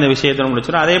முக்கியமான இந்த விஷயத்தை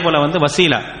முடிச்சிடும். அதே போல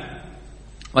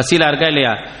வசீலா இருக்கா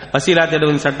இல்லையா, வசீலா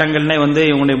தேடுவது சட்டங்கள்னே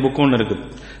இவங்களுடைய புக் ஒன்று இருக்கு.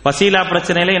 வசீலா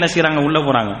பிரச்சனையில என்ன செய்யறாங்க, உள்ள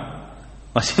போறாங்க.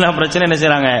 வசீலா பிரச்சனை என்ன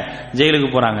செய்யறாங்க, ஜெயிலுக்கு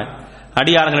போறாங்க.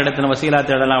 அடியார்கள் இடத்துல வசீலா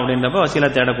தேடலாம் அப்படின்றப்ப வசீலா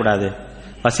தேடக்கூடாது.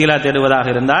 வசீலா தேடுவதாக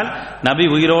இருந்தால் நபி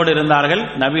உயிரோடு இருந்தார்கள்,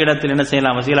 நபி இடத்தில் என்ன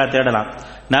செய்யலாம், வசீலா தேடலாம்.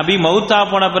 நபி மௌத்தா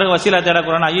போன பிறகு வசீலா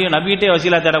தேடக்கூடாது, ஐயோ நபிகிட்டே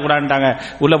வசீலா தேடக்கூடாதுட்டாங்க,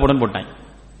 உள்ள போட்டாங்க.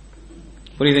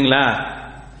 புரியுதுங்களா?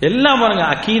 எல்லாம் பாருங்க,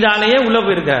 அக்கீதாலேயே உள்ள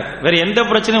போயிருக்கார், வேற எந்த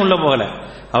பிரச்சனையும் உள்ள போகல.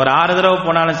 அவர் 6 தடவை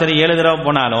போனாலும் சரி 7 தடவை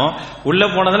போனாலும் உள்ள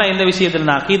போனதெல்லாம் எந்த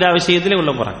விஷயத்துல, அக்கீதா விஷயத்திலே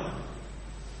உள்ள போறாங்க.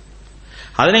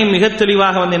 அதனை மிக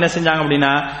தெளிவாக என்ன செஞ்சாங்க அப்படின்னா,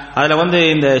 அதுல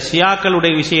இந்த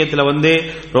ஷியாக்களுடைய விஷயத்துல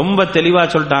ரொம்ப தெளிவா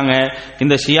சொல்லிட்டாங்க.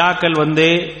 இந்த ஷியாக்கள்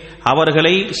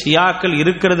அவர்களை ஷியாக்கள்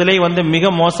இருக்கிறதுலே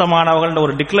மிக மோசமானவர்கள்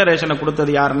ஒரு டிக்ளரேஷனை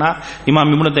கொடுத்தது யாருன்னா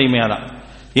இமாம் இப்னு தைமியா தான்.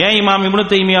 ஏன் இமாம் இப்னு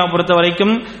தைமியா பொறுத்த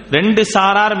வரைக்கும் 2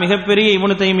 சாரார் மிகப்பெரிய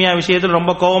இப்னு தைமியா விஷயத்தில்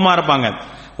ரொம்ப கோபமா இருப்பாங்க.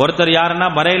 ஒருத்தர் யாருன்னா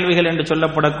பரேல்விகள் என்று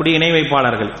சொல்லப்படக்கூடிய இணை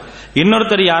வைப்பாளர்கள்,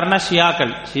 இன்னொருத்தர் யாருன்னா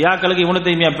ஷியாக்களுக்கு இப்னு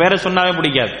தைமியா பேரை சொன்னாவே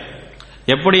பிடிக்காது.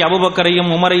 எப்படி அபூபக்கரையும்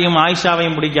உமரையும்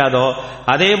ஆயிஷாவையும் பிடிக்காதோ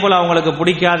அதே போல அவங்களுக்கு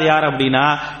பிடிக்காது யார் அப்படின்னா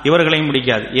இவர்களையும்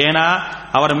பிடிக்காது. ஏன்னா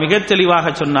அவர் மிக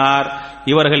தெளிவாக சொன்னார்,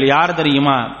 இவர்கள் யார்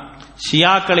தெரியுமா,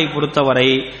 ஷியாக்களை பொறுத்தவரை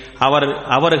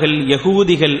அவர்கள்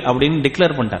யகூதிகள் அப்படின்னு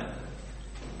டிக்ளேர் பண்ணிட்டார்.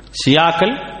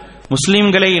 ஷியாக்கள்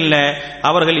முஸ்லிம்களே இல்ல,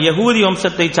 அவர்கள் யகூதி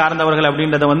வம்சத்தை சார்ந்தவர்கள்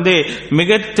அப்படின்றத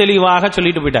மிக தெளிவாக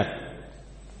சொல்லிட்டு போயிட்டார்.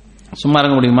 சும்மா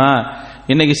இருக்க முடியுமா?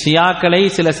 இன்னைக்கு ஷியாக்களை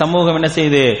சில சமூகம் என்ன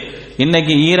செய்யுது,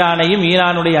 இன்னைக்கு ஈரானையும்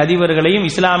ஈரானுடைய அதிபர்களையும்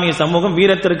இஸ்லாமிய சமூகம்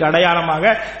வீரத்திற்கு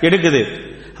அடையாளமாக எடுக்குது.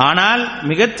 ஆனால்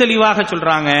மிக தெளிவாக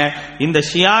சொல்றாங்க, இந்த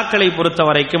ஷியாக்களை பொறுத்த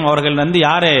வரைக்கும் அவர்கள்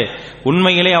யாரு,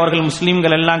 உண்மையிலே அவர்கள்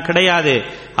முஸ்லிம்கள் எல்லாம் கிடையாது.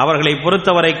 அவர்களை பொறுத்த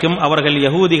வரைக்கும் அவர்கள்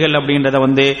யகூதிகள் அப்படின்றத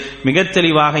மிக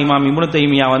தெளிவாக இமாம் இப்னு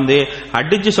தைமியா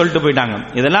அடிச்சு சொல்லிட்டு போயிட்டாங்க.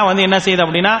 இதெல்லாம் என்ன செய்யுது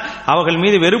அப்படின்னா அவர்கள்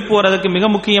மீது வெறுப்பு வரதுக்கு மிக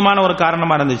முக்கியமான ஒரு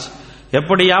காரணமா இருந்துச்சு.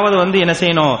 எப்படியாவது என்ன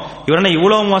செய்யணும், இவரனை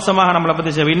இவ்வளவு மோசமாக நம்மளை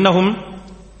பத்தி இன்னகும்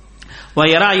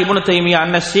வயரா இப்னு தைமியா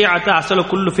அன்ன ஷியஅத அஸ்லு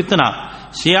குல்லு ஃபித்னா,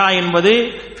 ஷியா என்பது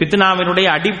ஃபித்னாவினுடைய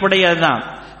அடிப்படை அதுதான்.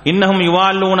 இன்னஹும்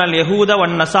யுவால்லூனல் யஹூத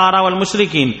வன் நஸாரா வல்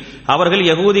முஷ்ரிகீன், அவர்கள்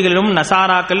யகூதிகளிலும்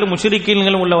நஸாராக்களிலும்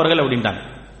முஷ்ரிகீன்களும் உள்ளவர்கள் அப்படின்றாங்க.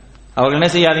 அவர்கள் என்ன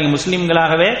செய்யாதீங்க,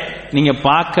 முஸ்லிம்களாகவே நீங்க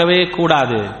பார்க்கவே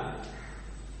கூடாது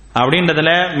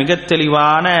அப்படின்றதுல மிக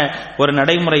தெளிவான ஒரு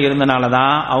நடைமுறை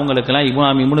இருந்தனாலதான் அவங்களுக்கெல்லாம்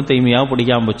இமாம் இப்னு தைமியாவை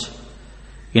பிடிக்காம போச்சு.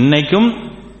 இன்னைக்கும்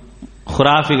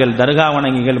ஹுராஃபிகள், தர்கா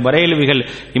வணங்கிகள், பரேல்விகள்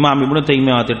இமாம் இப்னு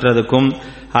தைமியா திட்டுறதுக்கும்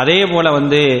அதே போல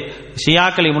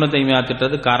ஷியாக்கள் இப்னு தைமியா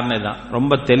திட்டுறது காரணம் தான்.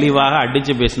 ரொம்ப தெளிவாக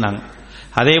அடிச்சு பேசினாங்க.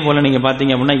 அதே போல நீங்க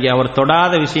பாத்தீங்க அப்படின்னா அவர்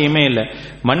தொடாத விஷயமே இல்லை.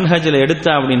 மன்ஹஜ்ல எடுத்த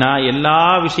அப்படின்னா எல்லா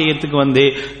விஷயத்துக்கும்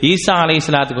ஈசா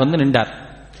அலைஹிஸ்ஸலாத்துக்கு நின்றார்.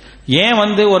 ஏன்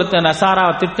ஒருத்தர்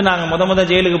நசாராவை திட்டுனாங்க, முத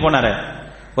ஜெயிலுக்கு போனாரு.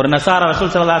 ஒரு நசாரா ரசூல்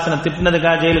ஸல்லல்லாஹு அலைஹி வஸல்லம்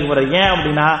திட்டுனதுக்காக ஜெயிலுக்கு போறாரு. ஏன்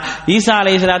அப்படின்னா ஈசா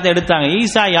அலைஹிஸ்ஸலாத்தை எடுத்தாங்க.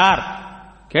 ஈசா யார்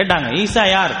கேட்டாங்க. ஈசா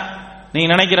யார்? நீங்க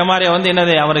நினைக்கிற மாதிரி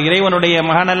என்னது, அவர் இறைவனுடைய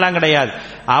மகன் எல்லாம் கிடையாது.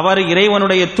 அவர்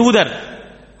இறைவனுடைய தூதர்.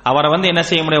 அவரை என்ன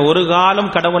செய்ய முடியாது, ஒரு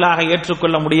காலம் கடவுளாக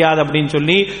ஏற்றுக்கொள்ள முடியாது அப்படின்னு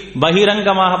சொல்லி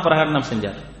பகிரங்கமாக பிரகடனம்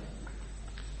செஞ்சார்.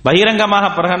 பகிரங்கமாக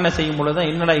பிரகடனம் செய்யும் பொழுது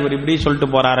என்னடா இவர் இப்படி சொல்லிட்டு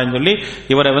போறாருன்னு சொல்லி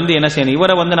இவரை என்ன செய்யணும்,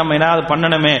 இவரை நம்ம ஏதாவது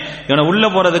பண்ணணுமே, இவனை உள்ள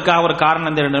போறதுக்காக ஒரு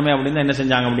காரணம் தேடணுமே அப்படின்னு என்ன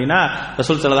செஞ்சாங்க அப்படின்னா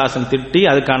ரசூல் ஸல்லல்லாஹு அலைஹி வஸல்லம் திட்டி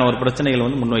அதுக்கான ஒரு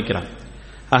பிரச்சனைகள் முன்வைக்கிறாங்க.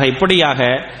 ஆக இப்படியாக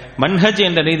மன்ஹஜ்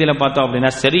என்ற ரீதியில பார்த்தோம்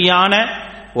அப்படின்னா சரியான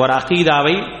ஒரு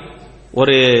அகீதாவை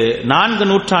ஒரு 4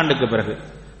 நூற்றாண்டுக்கு பிறகு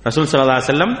ரசூல் ஸல்லல்லாஹு அலைஹி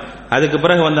வஸல்லம் அதுக்கு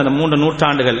பிறகு அந்த 3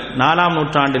 நூற்றாண்டுகள் 4ஆம்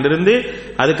நூற்றாண்டிலிருந்து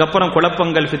அதுக்கப்புறம்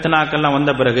குழப்பங்கள் ஃபித்னாக்கள்லாம்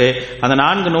வந்த பிறகு அந்த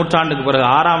 4 நூற்றாண்டுக்கு பிறகு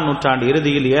 6ஆம் நூற்றாண்டு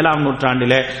இறுதியில் 7ஆம்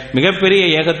நூற்றாண்டில மிகப்பெரிய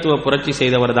ஏகத்துவ புரட்சி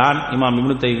செய்தவர் தான் இமாம்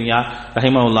இப்னு தைமியா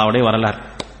ரஹிமஹுல்லாஹ்வுடைய வரலாறு.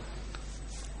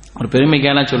 ஒரு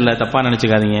பெருமைக்கான சொல்ல தப்பா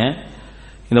நினைச்சுக்காதீங்க.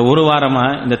 இந்த ஒரு வாரமா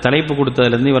இந்த தலைப்பு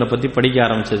கொடுத்ததுல இருந்து இவரை பத்தி படிக்க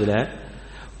ஆரம்பிச்சதுல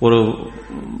ஒரு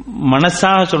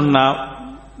மனசாக சொன்னா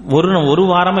ஒரு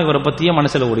வாரமா இவரை பத்தியே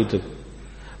மனசுல ஓடிட்டு இருக்கு.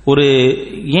 ஒரு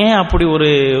ஏன் அப்படி ஒரு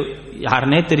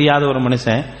யாருனே தெரியாத ஒரு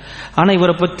மனுஷன், ஆனா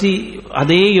இவரை பற்றி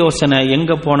அதே யோசனை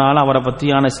எங்க போனாலும் அவரை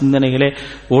பற்றியான சிந்தனைகளே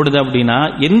ஓடுது அப்படின்னா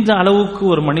எந்த அளவுக்கு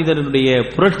ஒரு மனிதனுடைய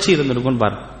புரட்சி இருந்திருக்கும்னு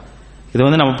பாருங்க.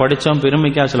 இது நம்ம படிச்சோம்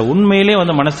பெருமைக்கா சொல்ல, உண்மையிலே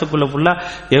மனசுக்குள்ள ஃபுல்லா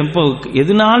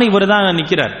எதுனாலும் இவர் தான்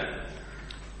நிக்கிறார்.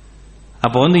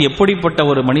 அப்ப எப்படிப்பட்ட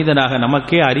ஒரு மனிதனாக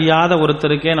நமக்கே அறியாத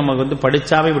ஒருத்தருக்கே நமக்கு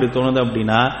படிச்சாவே இப்படி தோணுது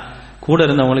அப்படின்னா கூட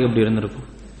இருந்தவங்களுக்கு இப்படி இருந்திருக்கும்.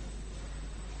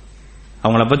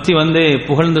 அவங்கள பத்தி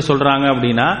புகழ்ந்து சொல்றாங்க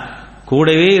அப்படின்னா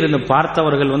கூடவே இருந்து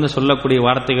பார்த்தவர்கள் சொல்லக்கூடிய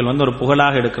வார்த்தைகள் ஒரு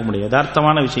புகழாக எடுக்க முடியும்,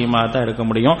 யதார்த்தமான விஷயமாக தான் எடுக்க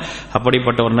முடியும்.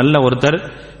 அப்படிப்பட்ட ஒரு நல்ல ஒருத்தர்,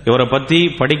 இவரை பத்தி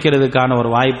படிக்கிறதுக்கான ஒரு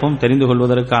வாய்ப்பும் தெரிந்து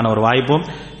கொள்வதற்கான ஒரு வாய்ப்பும்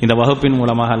இந்த வகுப்பின்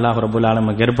மூலமாக அல்லாஹ் ரப்பல் ஆலமீன்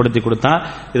நமக்கு ஏற்படுத்தி கொடுத்தா.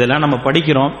 இதெல்லாம் நம்ம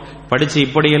படிக்கிறோம், படிச்சு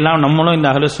இப்படியெல்லாம் நம்மளும் இந்த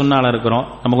அஹ்லு சுன்னால இருக்கிறோம்.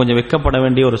 நம்ம கொஞ்சம் வெட்கப்பட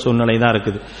வேண்டிய ஒரு சூழ்நிலை தான்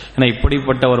இருக்குது. ஏன்னா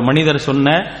இப்படிப்பட்ட ஒரு மனிதர்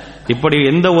சொன்ன இப்படி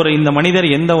இந்த மனிதர்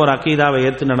எந்த ஒரு அக்கீதாவை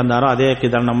ஏற்று நடந்தாரோ அதே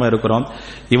அக்கீதாவில் நம்ம இருக்கிறோம்.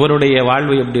 இவருடைய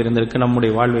வாழ்வு எப்படி இருந்திருக்கு,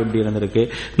 நம்முடைய வாழ்வு எப்படி இருந்திருக்கு,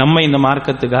 நம்ம இந்த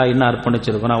மார்க்கத்துக்காக என்ன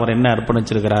அர்ப்பணிச்சிருக்கிறோம், அவர் என்ன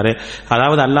அர்ப்பணிச்சிருக்கிறாரு.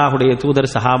 அதாவது அல்லாஹுடைய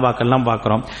தூதர் சஹாபாக்கள்லாம்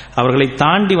பார்க்கிறோம், அவர்களை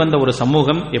தாண்டி வந்த ஒரு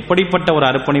சமூகம் எப்படிப்பட்ட ஒரு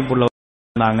அர்ப்பணிப்புள்ள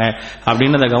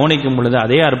அப்படின்னு கவனிக்கும் பொழுது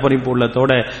அதே அர்ப்பணிப்பு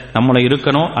உள்ளத்தோட நம்மள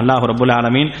இருக்கணும். அல்லாஹ் ரப்பல்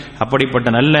ஆலமீன் அப்படிப்பட்ட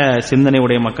நல்ல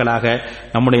சிந்தனையுடைய மக்களாக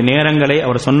நம்முடைய நேரங்களை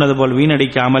அவர் சொன்னது போல்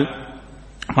வீணடிக்காமல்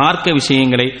மார்க்க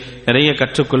விஷயங்களை நிறைய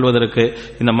கற்றுக்கொள்வதற்கு,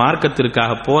 இந்த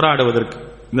மார்க்கத்திற்காக போராடுவதற்கு,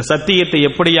 இந்த சத்தியத்தை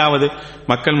எப்படியாவது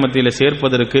மக்கள் மத்தியில்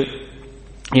சேர்ப்பதற்கு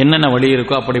என்னென்ன வழி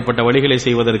இருக்கோ அப்படிப்பட்ட வழிகளை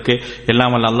செய்வதற்கு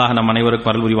எல்லாம் வல்ல அல்லாஹ் நம்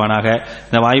அனைவருக்கும் அருள் புரிவானாக.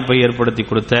 இந்த வாய்ப்பை ஏற்படுத்தி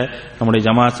கொடுத்த நம்முடைய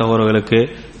ஜமாத் சகோதரர்களுக்கு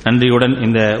நன்றியுடன்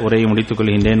இந்த உரையை முடித்துக்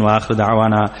கொள்கின்றேன். வாஹிரு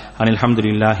தஅவானா அனில்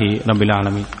ஹம்துலில்லாஹி ரப்பில்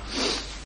ஆலமீன்.